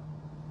it,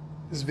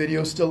 this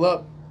video is still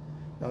up.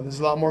 Now this is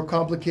a lot more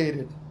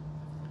complicated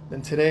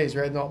than today's,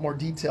 right? A lot more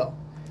detail.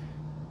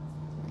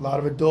 A lot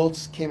of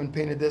adults came and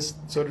painted this,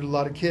 so did a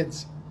lot of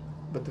kids.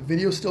 But the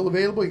video is still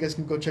available. You guys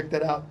can go check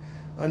that out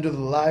under the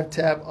live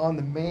tab on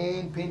the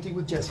main Painting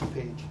with Jesse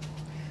page.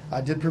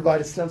 I did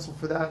provide a stencil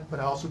for that, but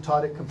I also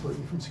taught it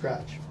completely from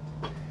scratch.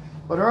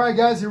 But all right,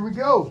 guys, here we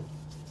go.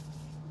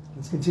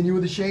 Let's continue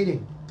with the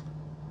shading.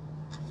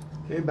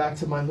 Okay, back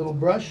to my little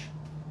brush.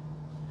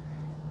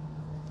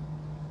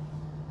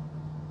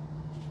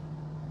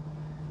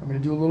 I'm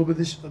going to do a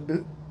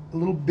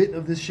little bit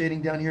of this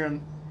shading down here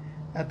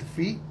at the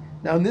feet.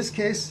 Now, in this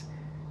case,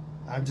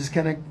 I'm just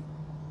kind of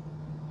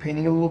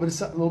painting a little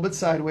bit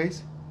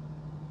sideways,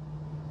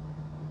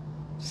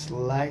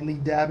 slightly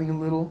dabbing a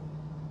little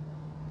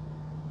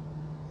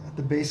at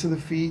the base of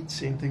the feet.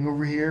 Same thing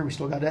over here. We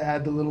still got to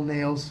add the little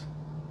nails.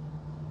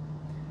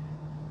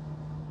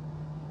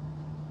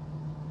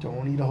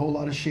 Don't need a whole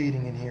lot of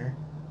shading in here.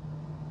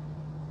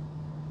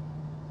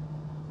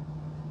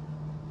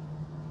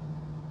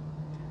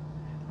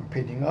 I'm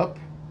painting up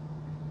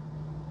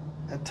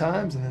at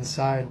times and then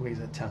sideways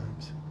at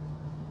times.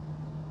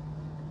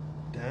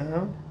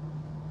 Down.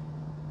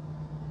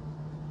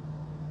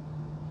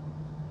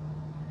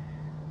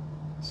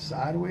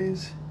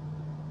 Sideways.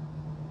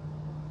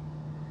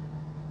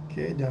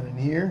 Okay, down in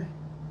here.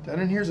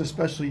 Down in here is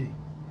especially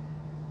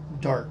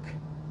dark.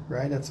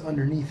 Right, that's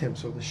underneath him,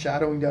 so the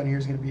shadowing down here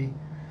is going to be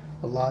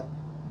a lot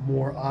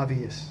more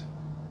obvious.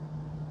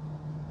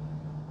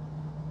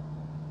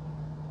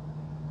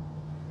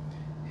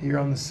 Here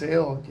on the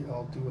sail,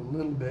 I'll do a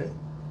little bit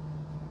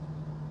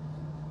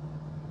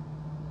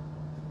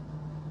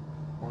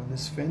on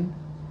this fin.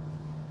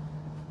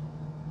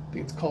 I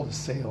think it's called a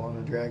sail on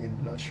a dragon,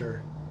 I'm not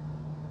sure.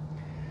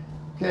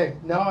 Okay,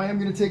 now I am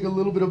going to take a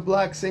little bit of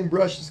black, same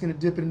brush, just going to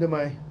dip it into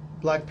my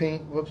black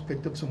paint. Whoops,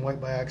 picked up some white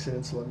by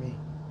accident, so let me.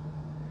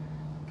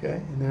 Okay,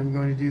 and then I'm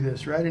going to do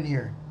this right in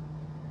here,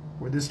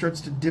 where this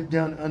starts to dip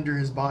down under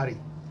his body.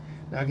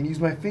 Now I can use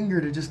my finger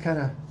to just kind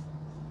of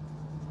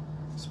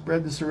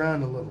spread this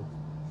around a little.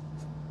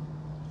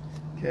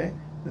 Okay,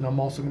 then I'm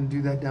also going to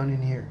do that down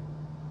in here.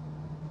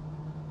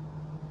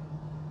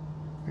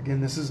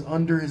 Again, this is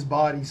under his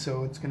body,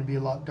 so it's going to be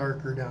a lot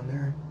darker down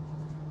there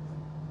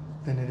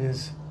than it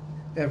is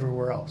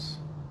everywhere else.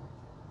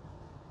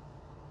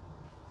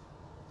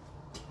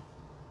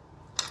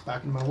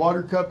 Back in my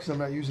water cup because I'm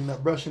not using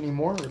that brush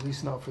anymore, or at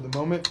least not for the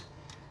moment.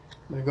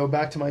 I'm going to go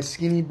back to my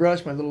skinny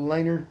brush, my little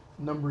liner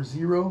number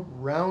 0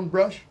 round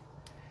brush.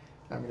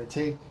 I'm going to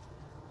take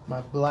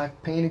my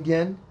black paint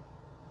again.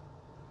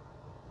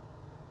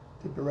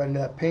 Dip it right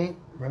into that paint.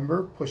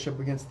 Remember, push up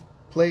against the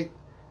plate,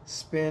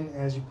 spin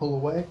as you pull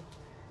away.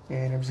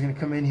 And I'm just going to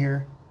come in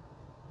here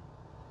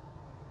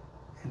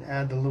and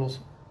add the little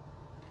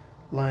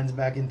lines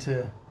back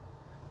into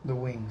the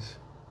wings.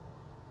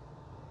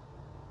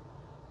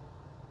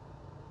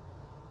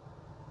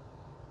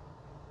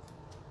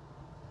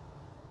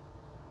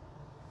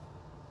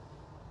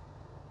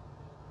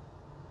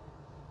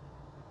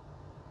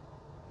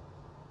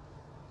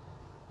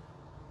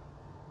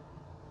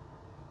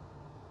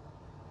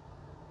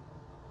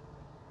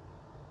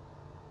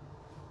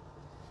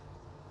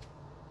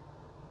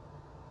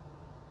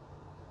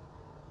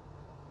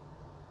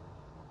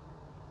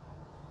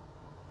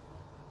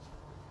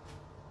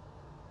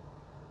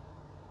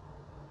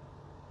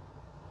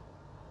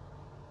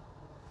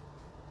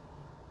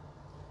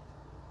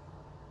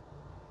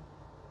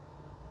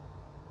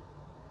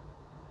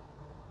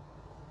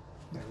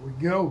 There we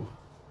go.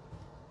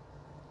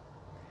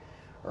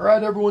 All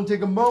right, everyone,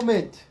 take a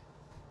moment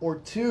or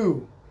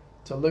two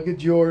to look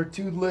at your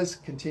Toothless.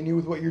 Continue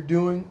with what you're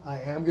doing. I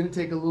am going to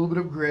take a little bit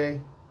of gray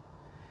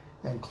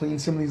and clean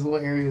some of these little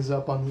areas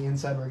up on the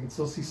inside where I can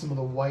still see some of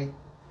the white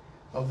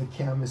of the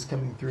canvas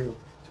coming through.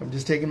 So I'm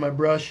just taking my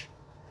brush,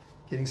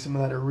 getting some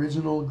of that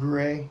original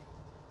gray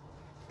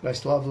that I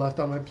still have left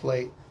on my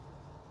plate.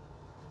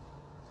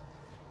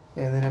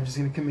 And then I'm just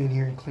going to come in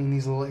here and clean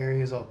these little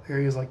areas up.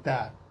 Areas like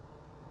that.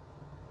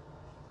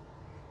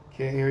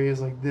 Okay, areas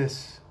like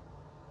this.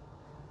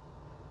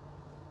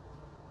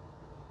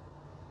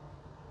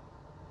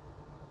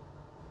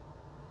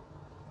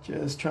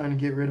 Just trying to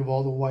get rid of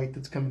all the white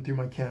that's coming through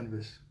my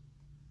canvas.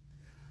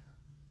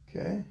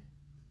 Okay.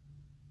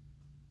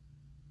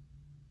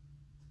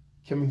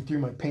 Coming through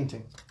my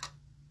painting.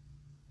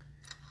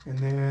 And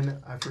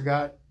then I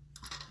forgot,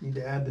 need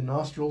to add the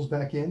nostrils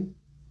back in.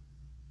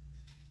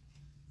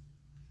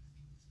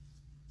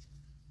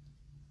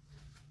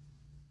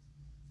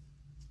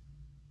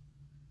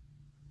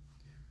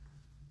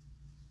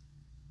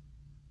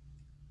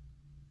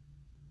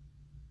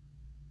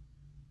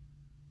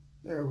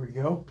 There we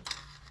go.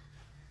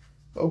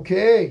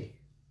 Okay.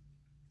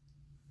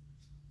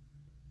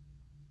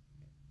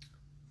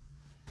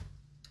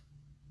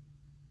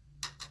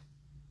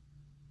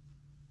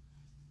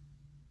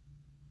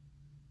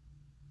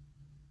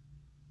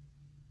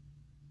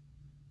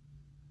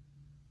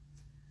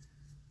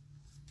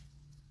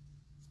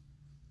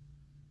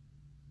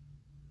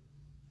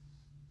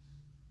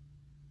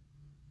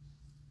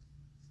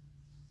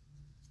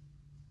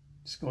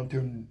 Just going through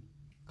and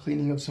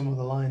cleaning up some of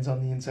the lines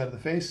on the inside of the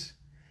face.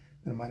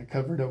 Then I might have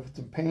covered up with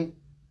some paint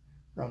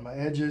around my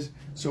edges.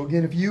 So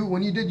again,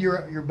 when you did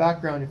your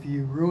background, if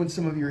you ruined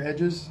some of your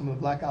edges, some of the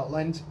black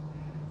outlines,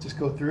 just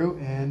go through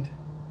and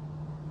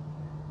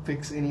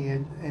fix any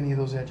of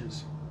those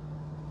edges.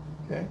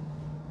 Okay.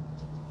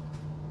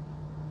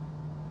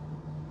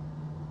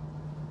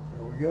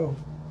 There we go.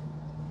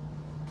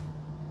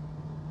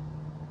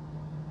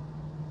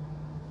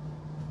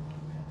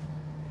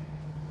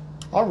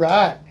 All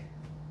right.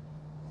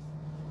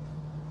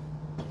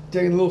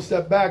 Taking a little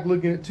step back,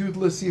 looking at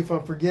Toothless, see if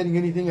I'm forgetting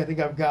anything. I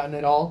think I've gotten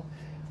it all.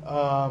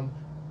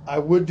 I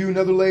would do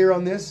another layer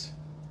on this.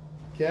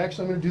 Okay,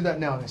 actually I'm going to do that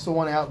now, and I still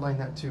want to outline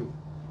that too.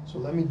 So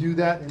let me do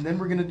that, and then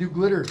we're going to do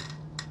glitter.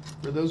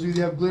 For those of you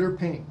that have glitter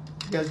paint.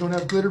 If you guys don't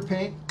have glitter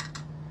paint,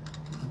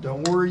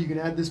 don't worry, you can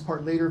add this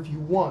part later if you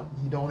want.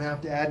 You don't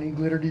have to add any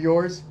glitter to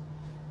yours,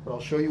 but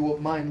I'll show you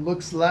what mine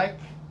looks like.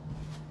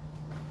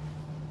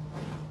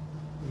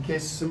 In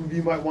case some of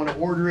you might want to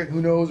order it,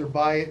 who knows, or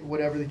buy it,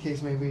 whatever the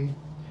case may be.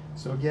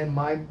 So again,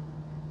 my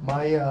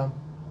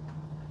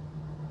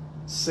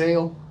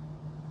sail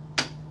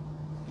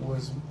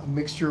was a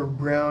mixture of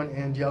brown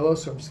and yellow,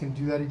 so I'm just going to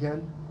do that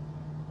again.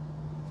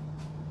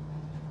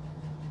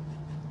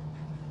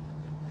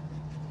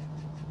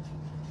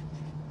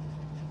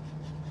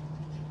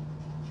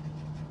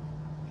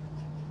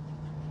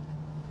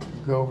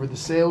 Go over the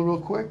sail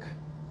real quick.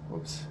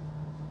 Whoops,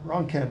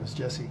 wrong canvas,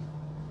 Jesse.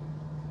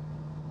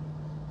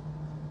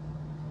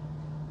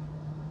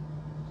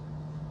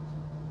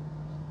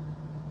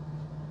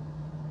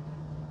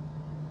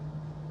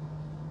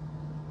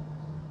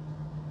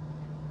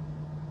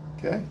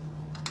 Okay,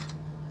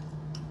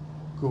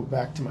 go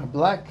back to my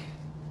black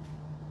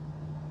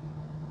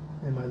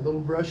and my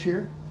little brush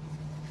here,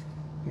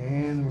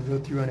 and we'll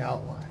go through an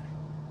outline.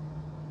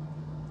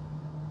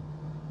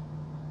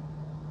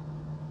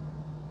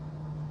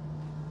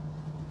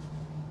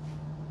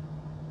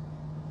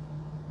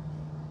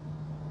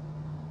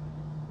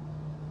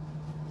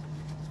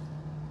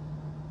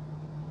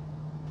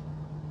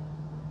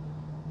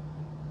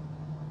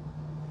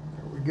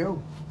 There we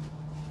go.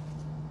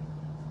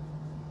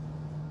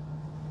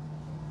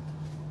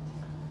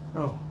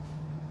 Oh,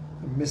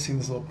 I'm missing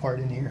this little part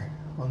in here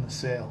on the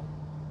sail.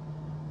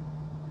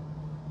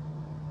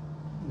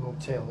 Little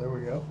tail, there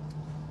we go.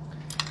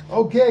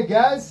 Okay,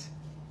 guys,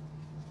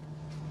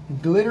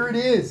 glitter it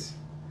is.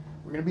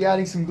 We're going to be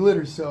adding some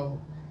glitter, so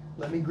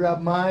let me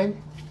grab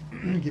mine.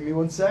 Give me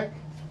 1 sec.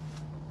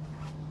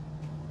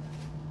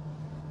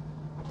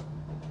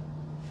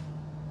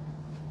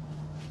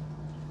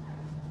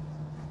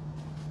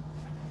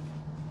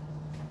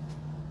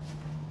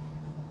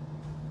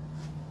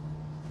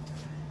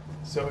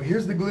 So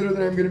here's the glitter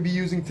that I'm going to be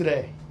using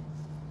today.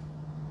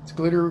 It's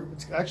glitter.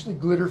 It's actually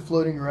glitter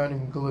floating around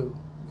in glue.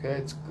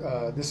 Okay,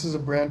 this is a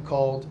brand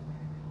called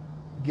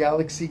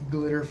Galaxy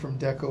Glitter from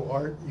Deco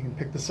Art. You can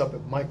pick this up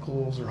at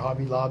Michael's or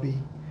Hobby Lobby.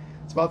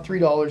 It's about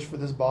 $3 for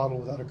this bottle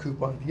without a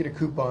coupon. If you get a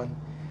coupon,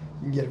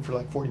 you can get it for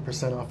like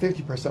 40% off,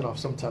 50% off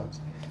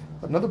sometimes.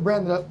 Another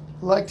brand that I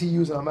like to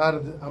use, and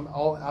I'm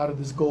all out of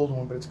this gold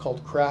one, but it's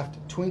called Craft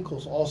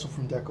Twinkles, also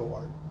from Deco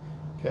Art.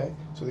 Okay,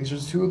 so these are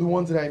two of the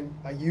ones that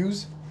I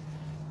use.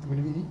 I'm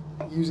going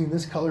to be using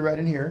this color right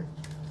in here.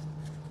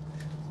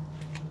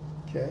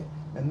 Okay,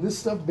 and this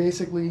stuff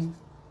basically,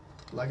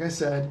 like I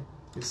said,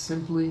 is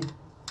simply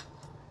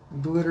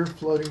glitter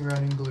floating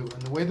around in glue.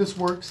 And the way this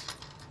works,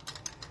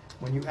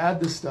 when you add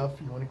this stuff,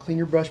 you want to clean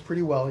your brush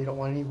pretty well. You don't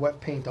want any wet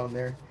paint on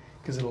there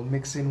because it'll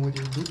mix in with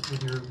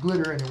your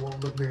glitter and it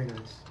won't look very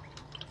nice.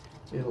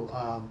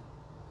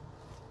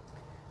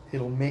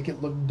 It'll make it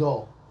look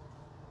dull.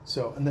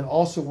 So, and then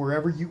also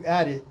wherever you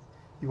add it,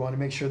 you want to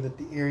make sure that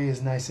the area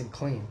is nice and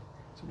clean.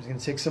 So I'm just going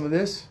to take some of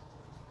this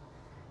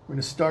We're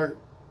going to start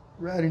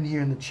right in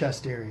here in the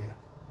chest area.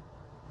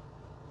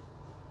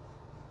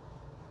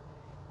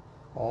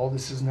 All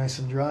this is nice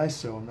and dry,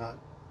 so I'm not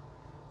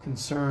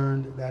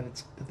concerned that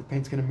the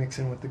paint's going to mix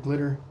in with the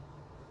glitter.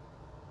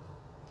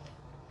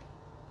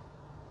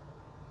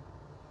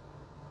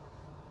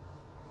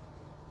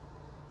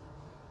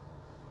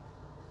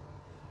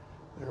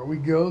 There we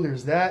go.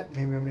 There's that.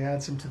 Maybe I'm going to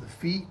add some to the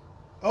feet.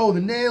 Oh, the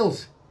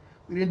nails.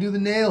 We didn't do the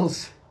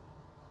nails.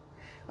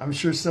 I'm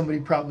sure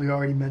somebody probably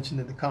already mentioned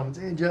in the comments,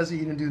 hey, Jesse,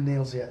 you didn't do the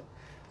nails yet.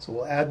 So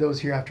we'll add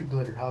those here after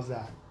glitter. How's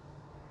that?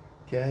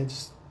 Okay,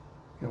 just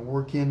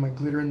work in my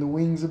glitter in the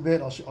wings a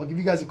bit. I'll give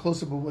you guys a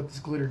close-up of what this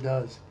glitter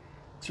does.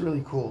 It's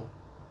really cool.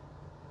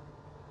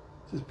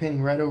 Just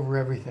painting right over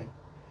everything,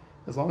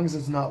 as long as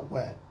it's not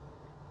wet.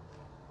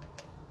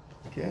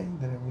 Okay,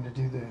 then I'm going to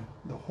do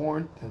the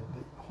horns,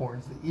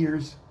 the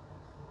ears.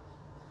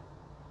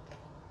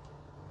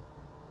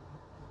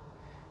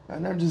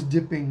 And I'm just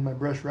dipping my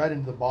brush right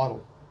into the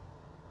bottle.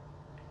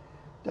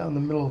 Down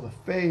the middle of the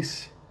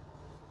face,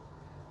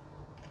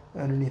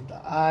 underneath the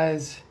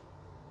eyes.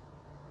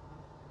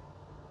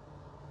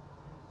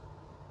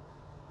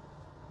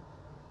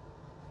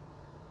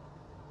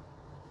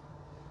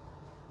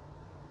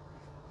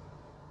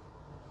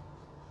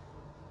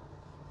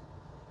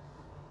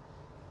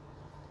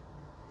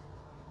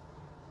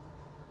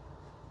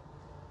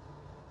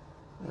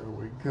 There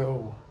we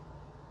go.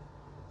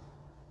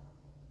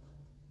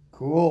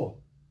 Cool.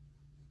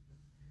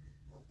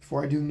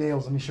 Before I do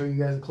nails, let me show you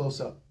guys a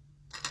close-up.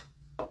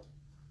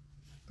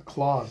 The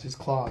claws, his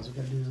claws. We're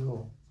going to do his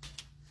little...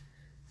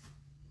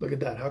 Look at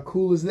that. How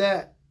cool is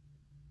that?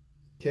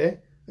 Okay.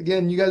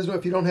 Again, you guys know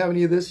if you don't have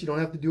any of this, you don't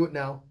have to do it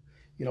now.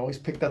 You can always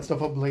pick that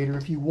stuff up later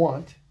if you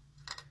want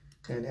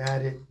and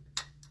add it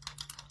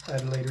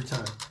at a later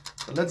time.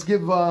 But let's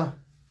give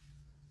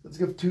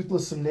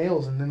Toothless some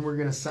nails, and then we're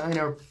going to sign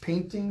our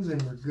paintings,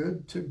 and we're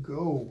good to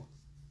go.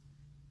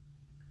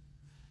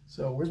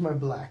 So where's my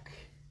black?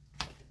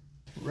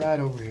 Right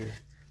over here.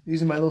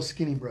 Using my little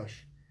skinny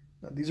brush.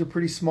 Now, these are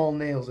pretty small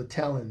nails. The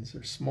talons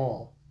are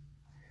small.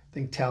 I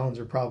think talons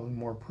are probably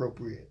more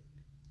appropriate.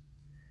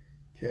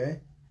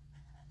 Okay.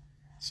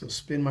 So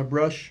spin my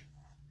brush.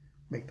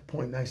 Make the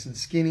point nice and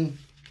skinny.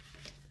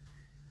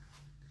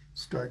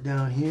 Start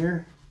down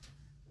here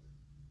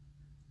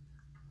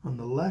on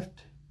the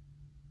left.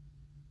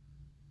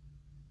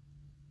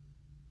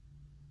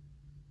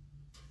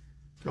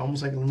 They're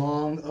almost like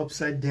long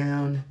upside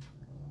down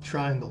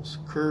triangles,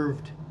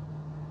 curved,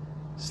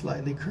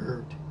 slightly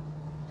curved.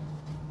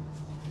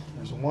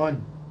 There's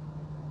one.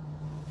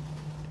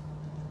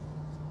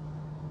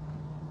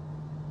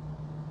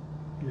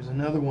 Here's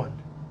another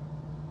one.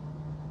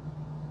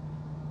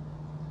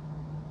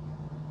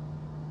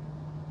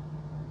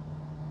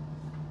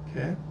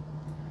 Okay.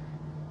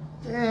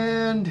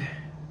 And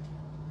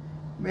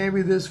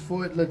maybe this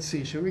foot, let's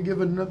see, should we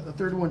give it a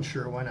third one?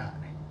 Sure, why not?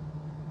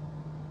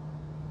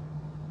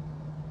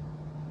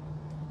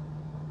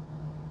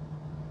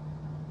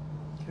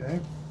 Okay.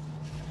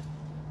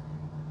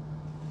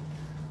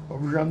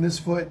 Over on this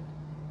foot,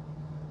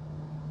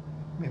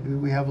 maybe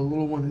we have a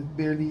little one that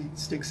barely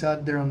sticks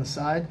out there on the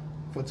side.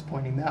 Foot's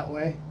pointing that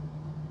way.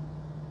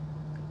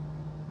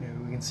 Maybe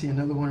we can see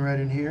another one right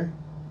in here.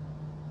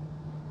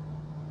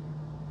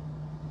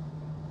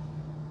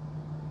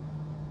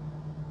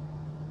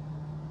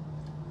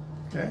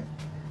 Okay.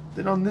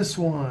 Then on this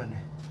one,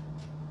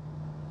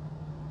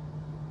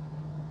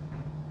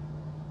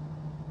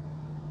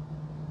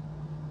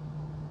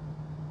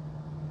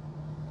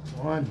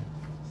 one.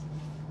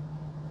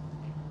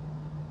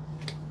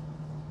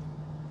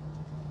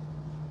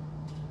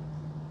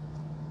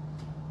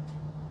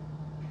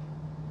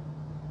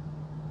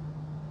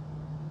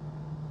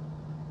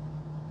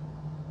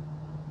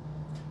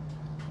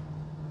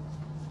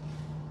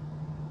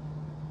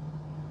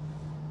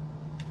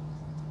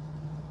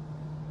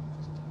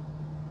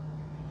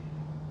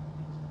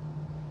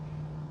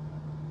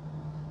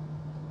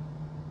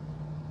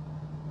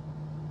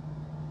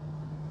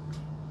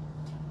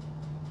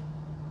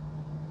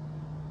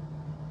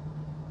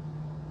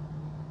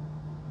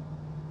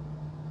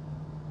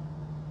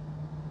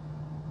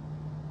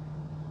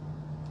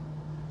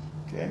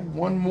 Okay,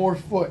 one more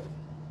foot.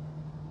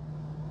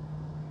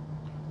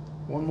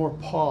 One more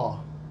paw.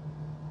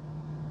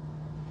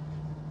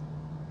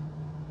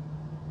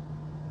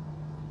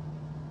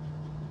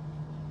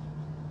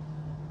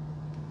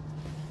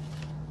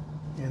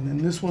 And then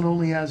this one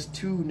only has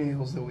two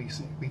nails that we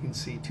can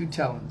see, two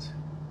talons.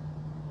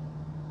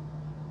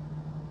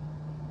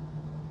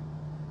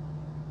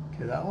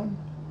 Okay, that one.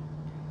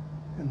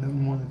 And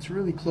then one that's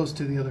really close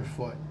to the other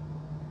foot.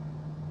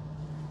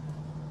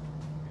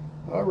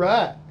 All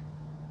right.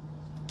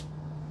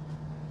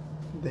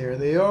 There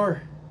they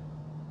are.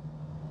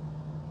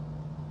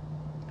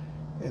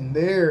 And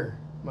there,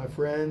 my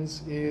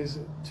friends, is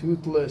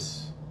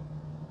Toothless.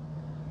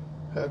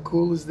 How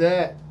cool is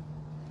that?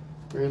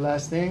 Very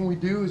last thing we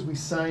do is we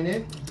sign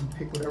it. We can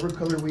pick whatever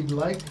color we'd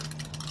like.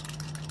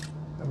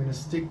 I'm going to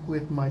stick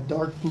with my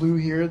dark blue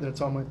here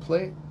that's on my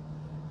plate.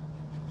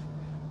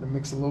 Then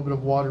mix a little bit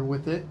of water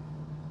with it.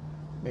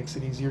 Makes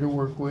it easier to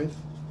work with.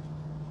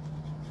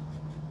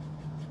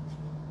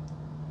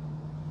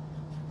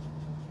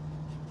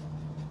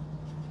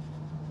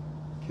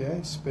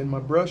 Okay, spin my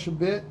brush a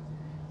bit.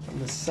 I'm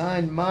going to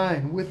sign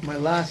mine with my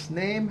last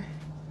name.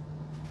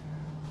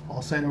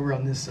 I'll sign over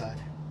on this side.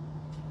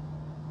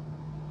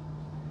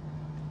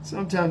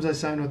 Sometimes I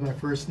sign with my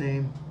first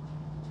name.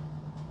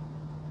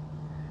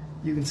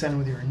 You can sign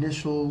with your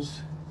initials.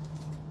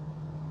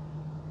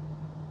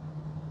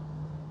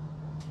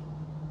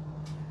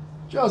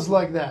 Just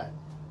like that.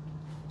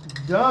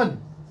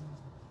 Done.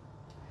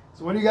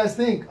 So what do you guys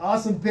think?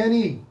 Awesome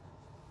penny.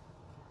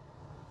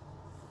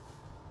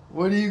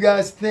 What do you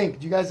guys think?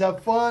 Did you guys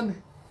have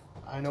fun?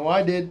 I know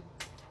I did.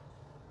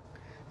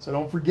 So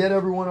don't forget,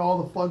 everyone,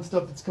 all the fun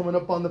stuff that's coming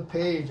up on the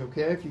page,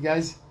 okay? If you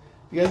guys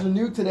are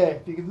new today,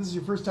 if this is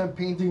your first time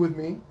painting with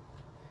me,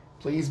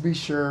 please be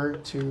sure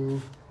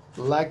to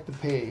like the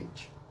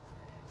page.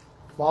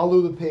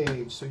 Follow the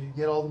page so you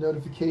get all the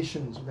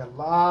notifications. We've got a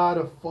lot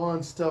of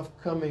fun stuff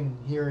coming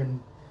here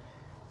in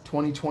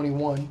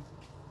 2021.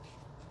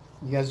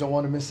 You guys don't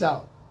want to miss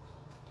out.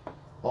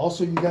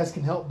 Also, you guys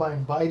can help by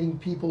inviting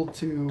people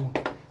to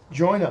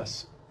join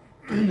us.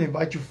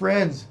 Invite your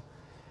friends.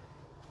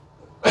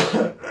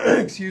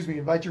 Excuse me,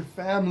 invite your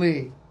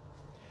family.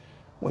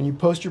 When you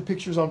post your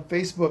pictures on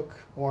Facebook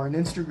or on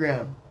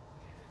Instagram,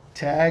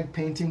 tag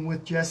Painting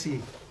with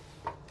Jesse.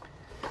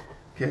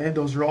 Okay,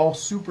 those are all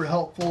super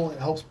helpful. It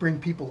helps bring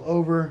people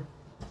over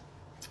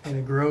and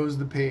it grows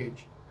the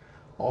page.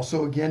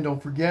 Also, again,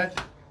 don't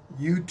forget,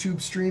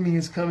 YouTube streaming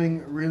is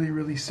coming really,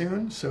 really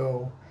soon.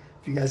 So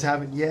if you guys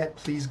haven't yet,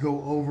 please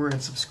go over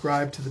and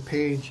subscribe to the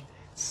page.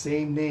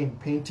 Same name,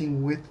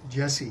 Painting with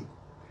Jesse.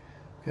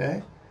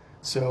 Okay,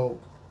 so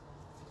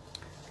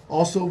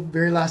also,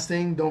 very last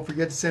thing, don't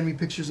forget to send me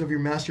pictures of your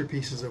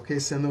masterpieces, okay?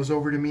 Send those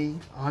over to me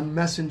on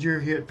Messenger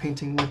here at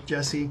Painting with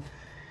Jesse.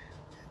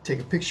 Take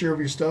a picture of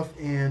your stuff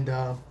and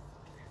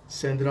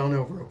send it on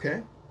over,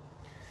 okay?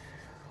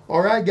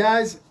 All right,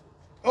 guys.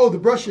 Oh, the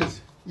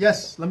brushes.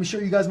 Yes, let me show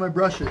you guys my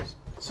brushes.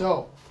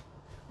 So,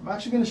 I'm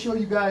actually going to show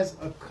you guys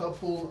a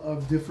couple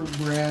of different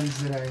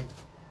brands that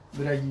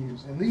I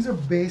use. And these are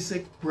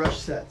basic brush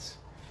sets,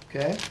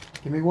 okay?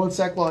 Give me one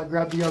sec while I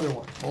grab the other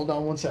one. Hold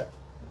on one sec.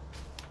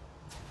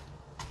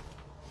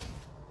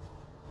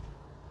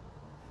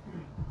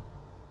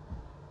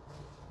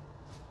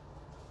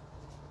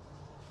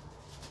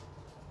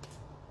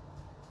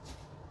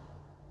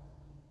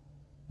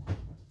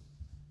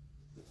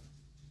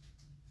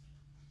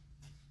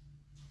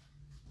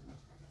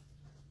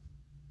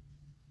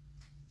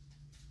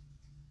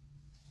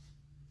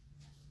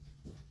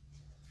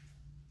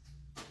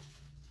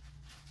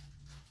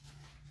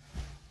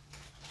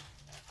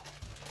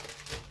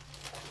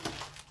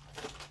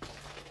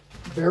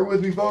 Bear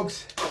with me,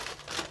 folks.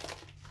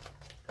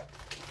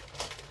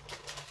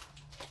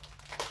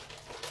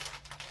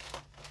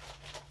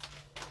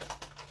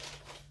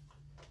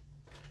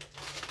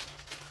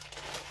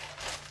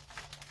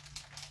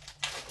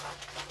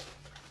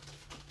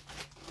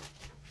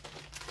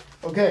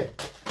 Okay,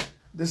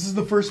 this is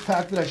the first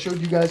pack that I showed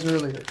you guys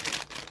earlier.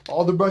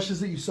 All the brushes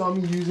that you saw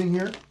me using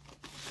here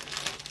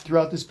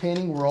throughout this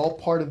painting were all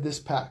part of this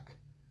pack.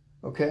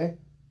 Okay,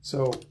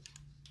 so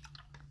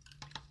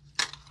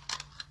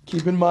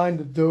keep in mind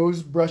that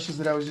those brushes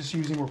that I was just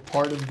using were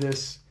part of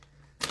this.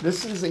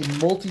 This is a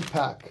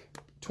multi-pack,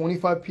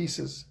 25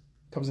 pieces.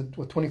 Comes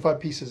with 25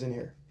 pieces in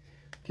here.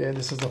 Okay,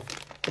 this is the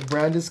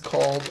brand is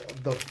called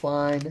The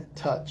Fine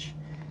Touch.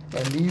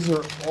 And these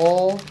are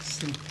all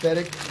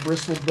synthetic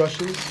bristle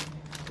brushes.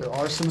 There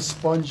are some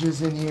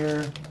sponges in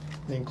here.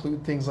 They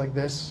include things like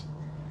this.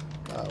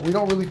 We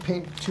don't really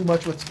paint too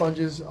much with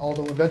sponges,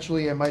 although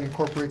eventually I might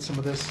incorporate some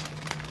of this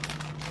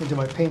into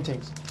my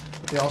paintings.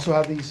 But they also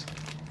have these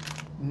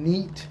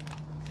neat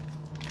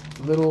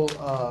little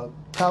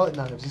palette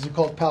knives. These are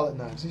called palette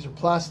knives. These are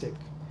plastic.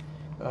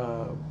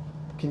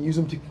 Can use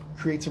them to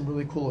create some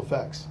really cool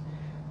effects.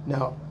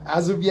 Now,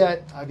 as of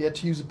yet, I've yet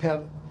to use a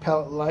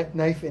palette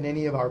knife in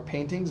any of our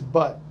paintings,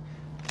 but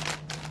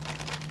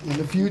in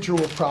the future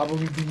we'll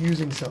probably be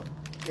using some.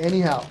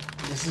 Anyhow,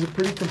 this is a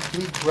pretty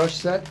complete brush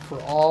set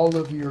for all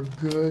of your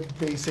good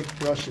basic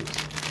brushes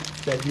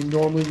that you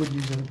normally would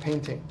use in a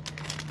painting.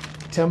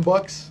 10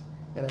 bucks,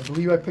 and I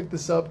believe I picked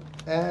this up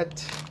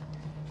at,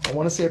 I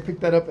want to say I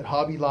picked that up at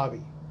Hobby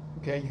Lobby.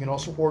 Okay, you can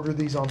also order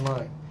these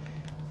online.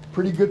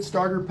 Pretty good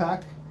starter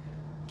pack.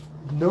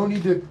 No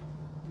need to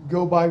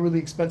go buy really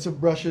expensive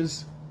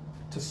brushes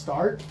to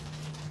start.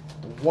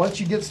 Once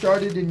you get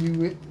started and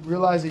you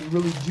realize that you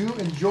really do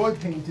enjoy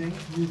painting,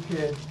 you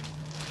could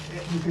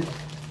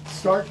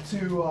start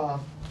to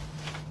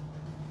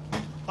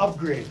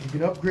upgrade. You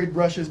can upgrade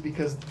brushes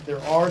because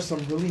there are some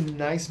really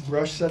nice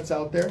brush sets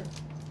out there,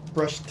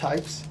 brush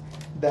types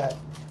that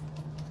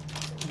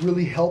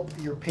really help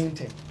your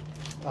painting.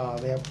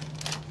 They have,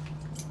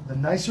 the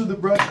nicer the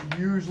brush,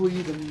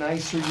 usually the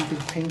nicer you can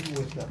paint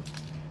with them.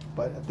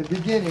 But at the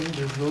beginning,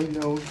 there's really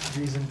no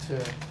reason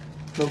to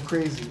go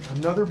crazy.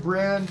 Another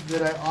brand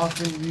that I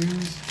often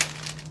use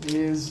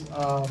is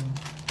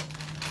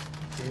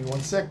Give me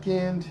 1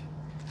 second.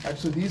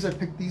 Actually, these, I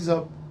picked these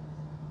up.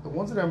 The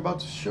ones that I'm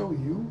about to show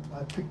you,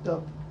 I picked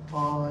up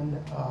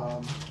on,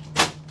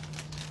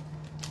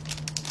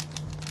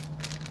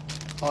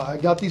 I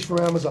got these from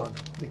Amazon.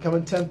 They come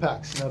in 10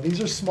 packs. Now, these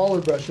are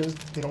smaller brushes.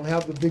 They don't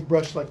have the big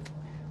brush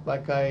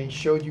like I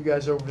showed you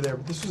guys over there.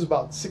 But this was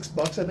about $6,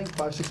 I think,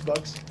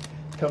 $5-6.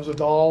 Comes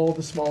with all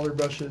the smaller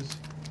brushes.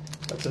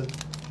 That's a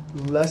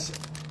less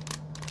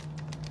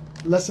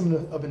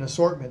of an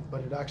assortment,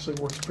 but it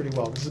actually works pretty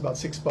well. This is about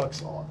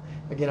 $6.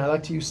 Again, I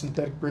like to use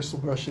synthetic bristle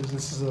brushes.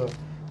 This is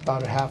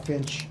about a 1/2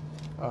 inch,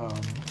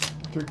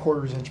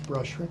 3/4 inch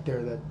brush right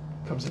there that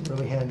comes in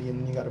really handy, and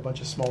then you got a bunch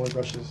of smaller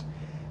brushes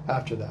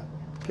after that.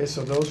 Okay,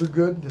 so those are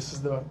good. This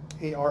is the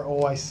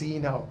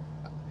AROIC. Now,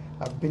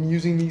 I've been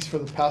using these for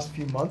the past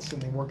few months,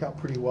 and they work out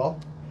pretty well.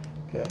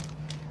 Okay.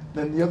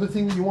 Then the other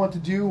thing that you want to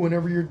do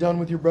whenever you're done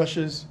with your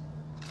brushes,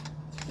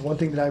 one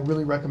thing that I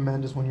really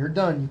recommend is when you're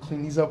done, you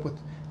clean these up with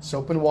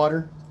soap and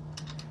water,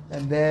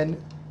 and then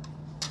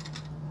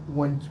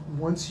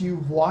once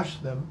you've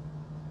washed them,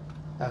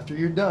 after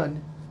you're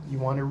done, you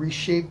want to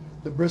reshape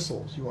the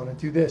bristles. You want to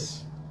do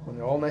this. When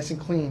they're all nice and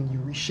clean, you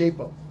reshape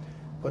them,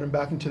 put them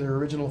back into their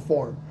original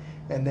form,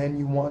 and then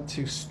you want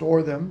to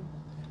store them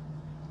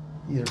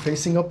either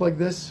facing up like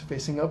this,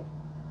 facing up,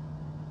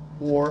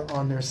 or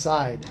on their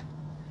side.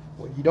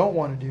 What you don't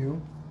want to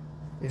do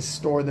is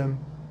store them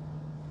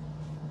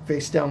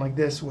face down like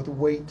this with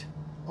weight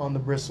on the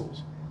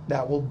bristles.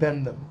 That will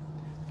bend them.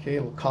 Okay,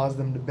 it'll cause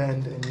them to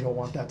bend, and you don't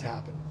want that to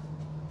happen.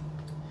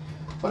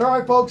 But all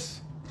right,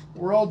 folks,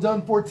 we're all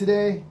done for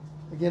today.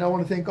 Again, I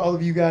want to thank all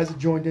of you guys that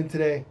joined in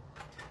today.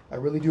 I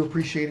really do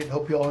appreciate it.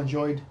 Hope you all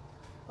enjoyed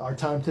our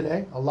time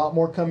today. A lot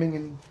more coming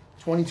in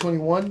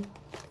 2021.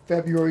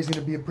 February is going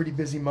to be a pretty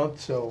busy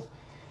month, so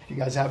if you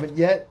guys haven't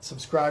yet,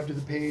 subscribe to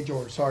the page,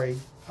 or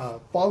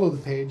follow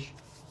the page,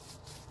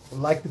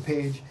 like the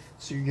page,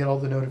 so you get all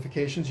the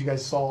notifications. You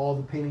guys saw all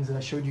the paintings that I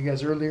showed you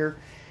guys earlier.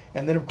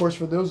 And then, of course,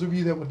 for those of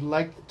you that would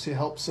like to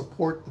help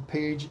support the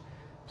page,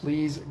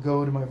 please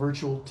go to my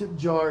virtual tip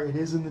jar. It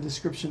is in the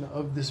description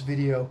of this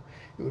video.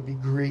 It would be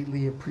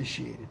greatly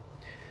appreciated.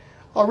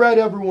 All right,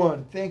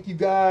 everyone. Thank you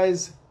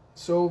guys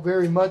so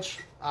very much.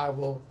 I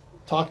will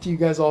talk to you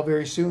guys all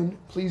very soon.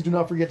 Please do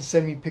not forget to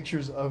send me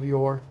pictures of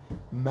your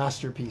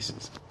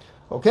masterpieces.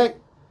 Okay?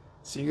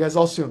 See you guys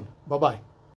all soon. Bye-bye.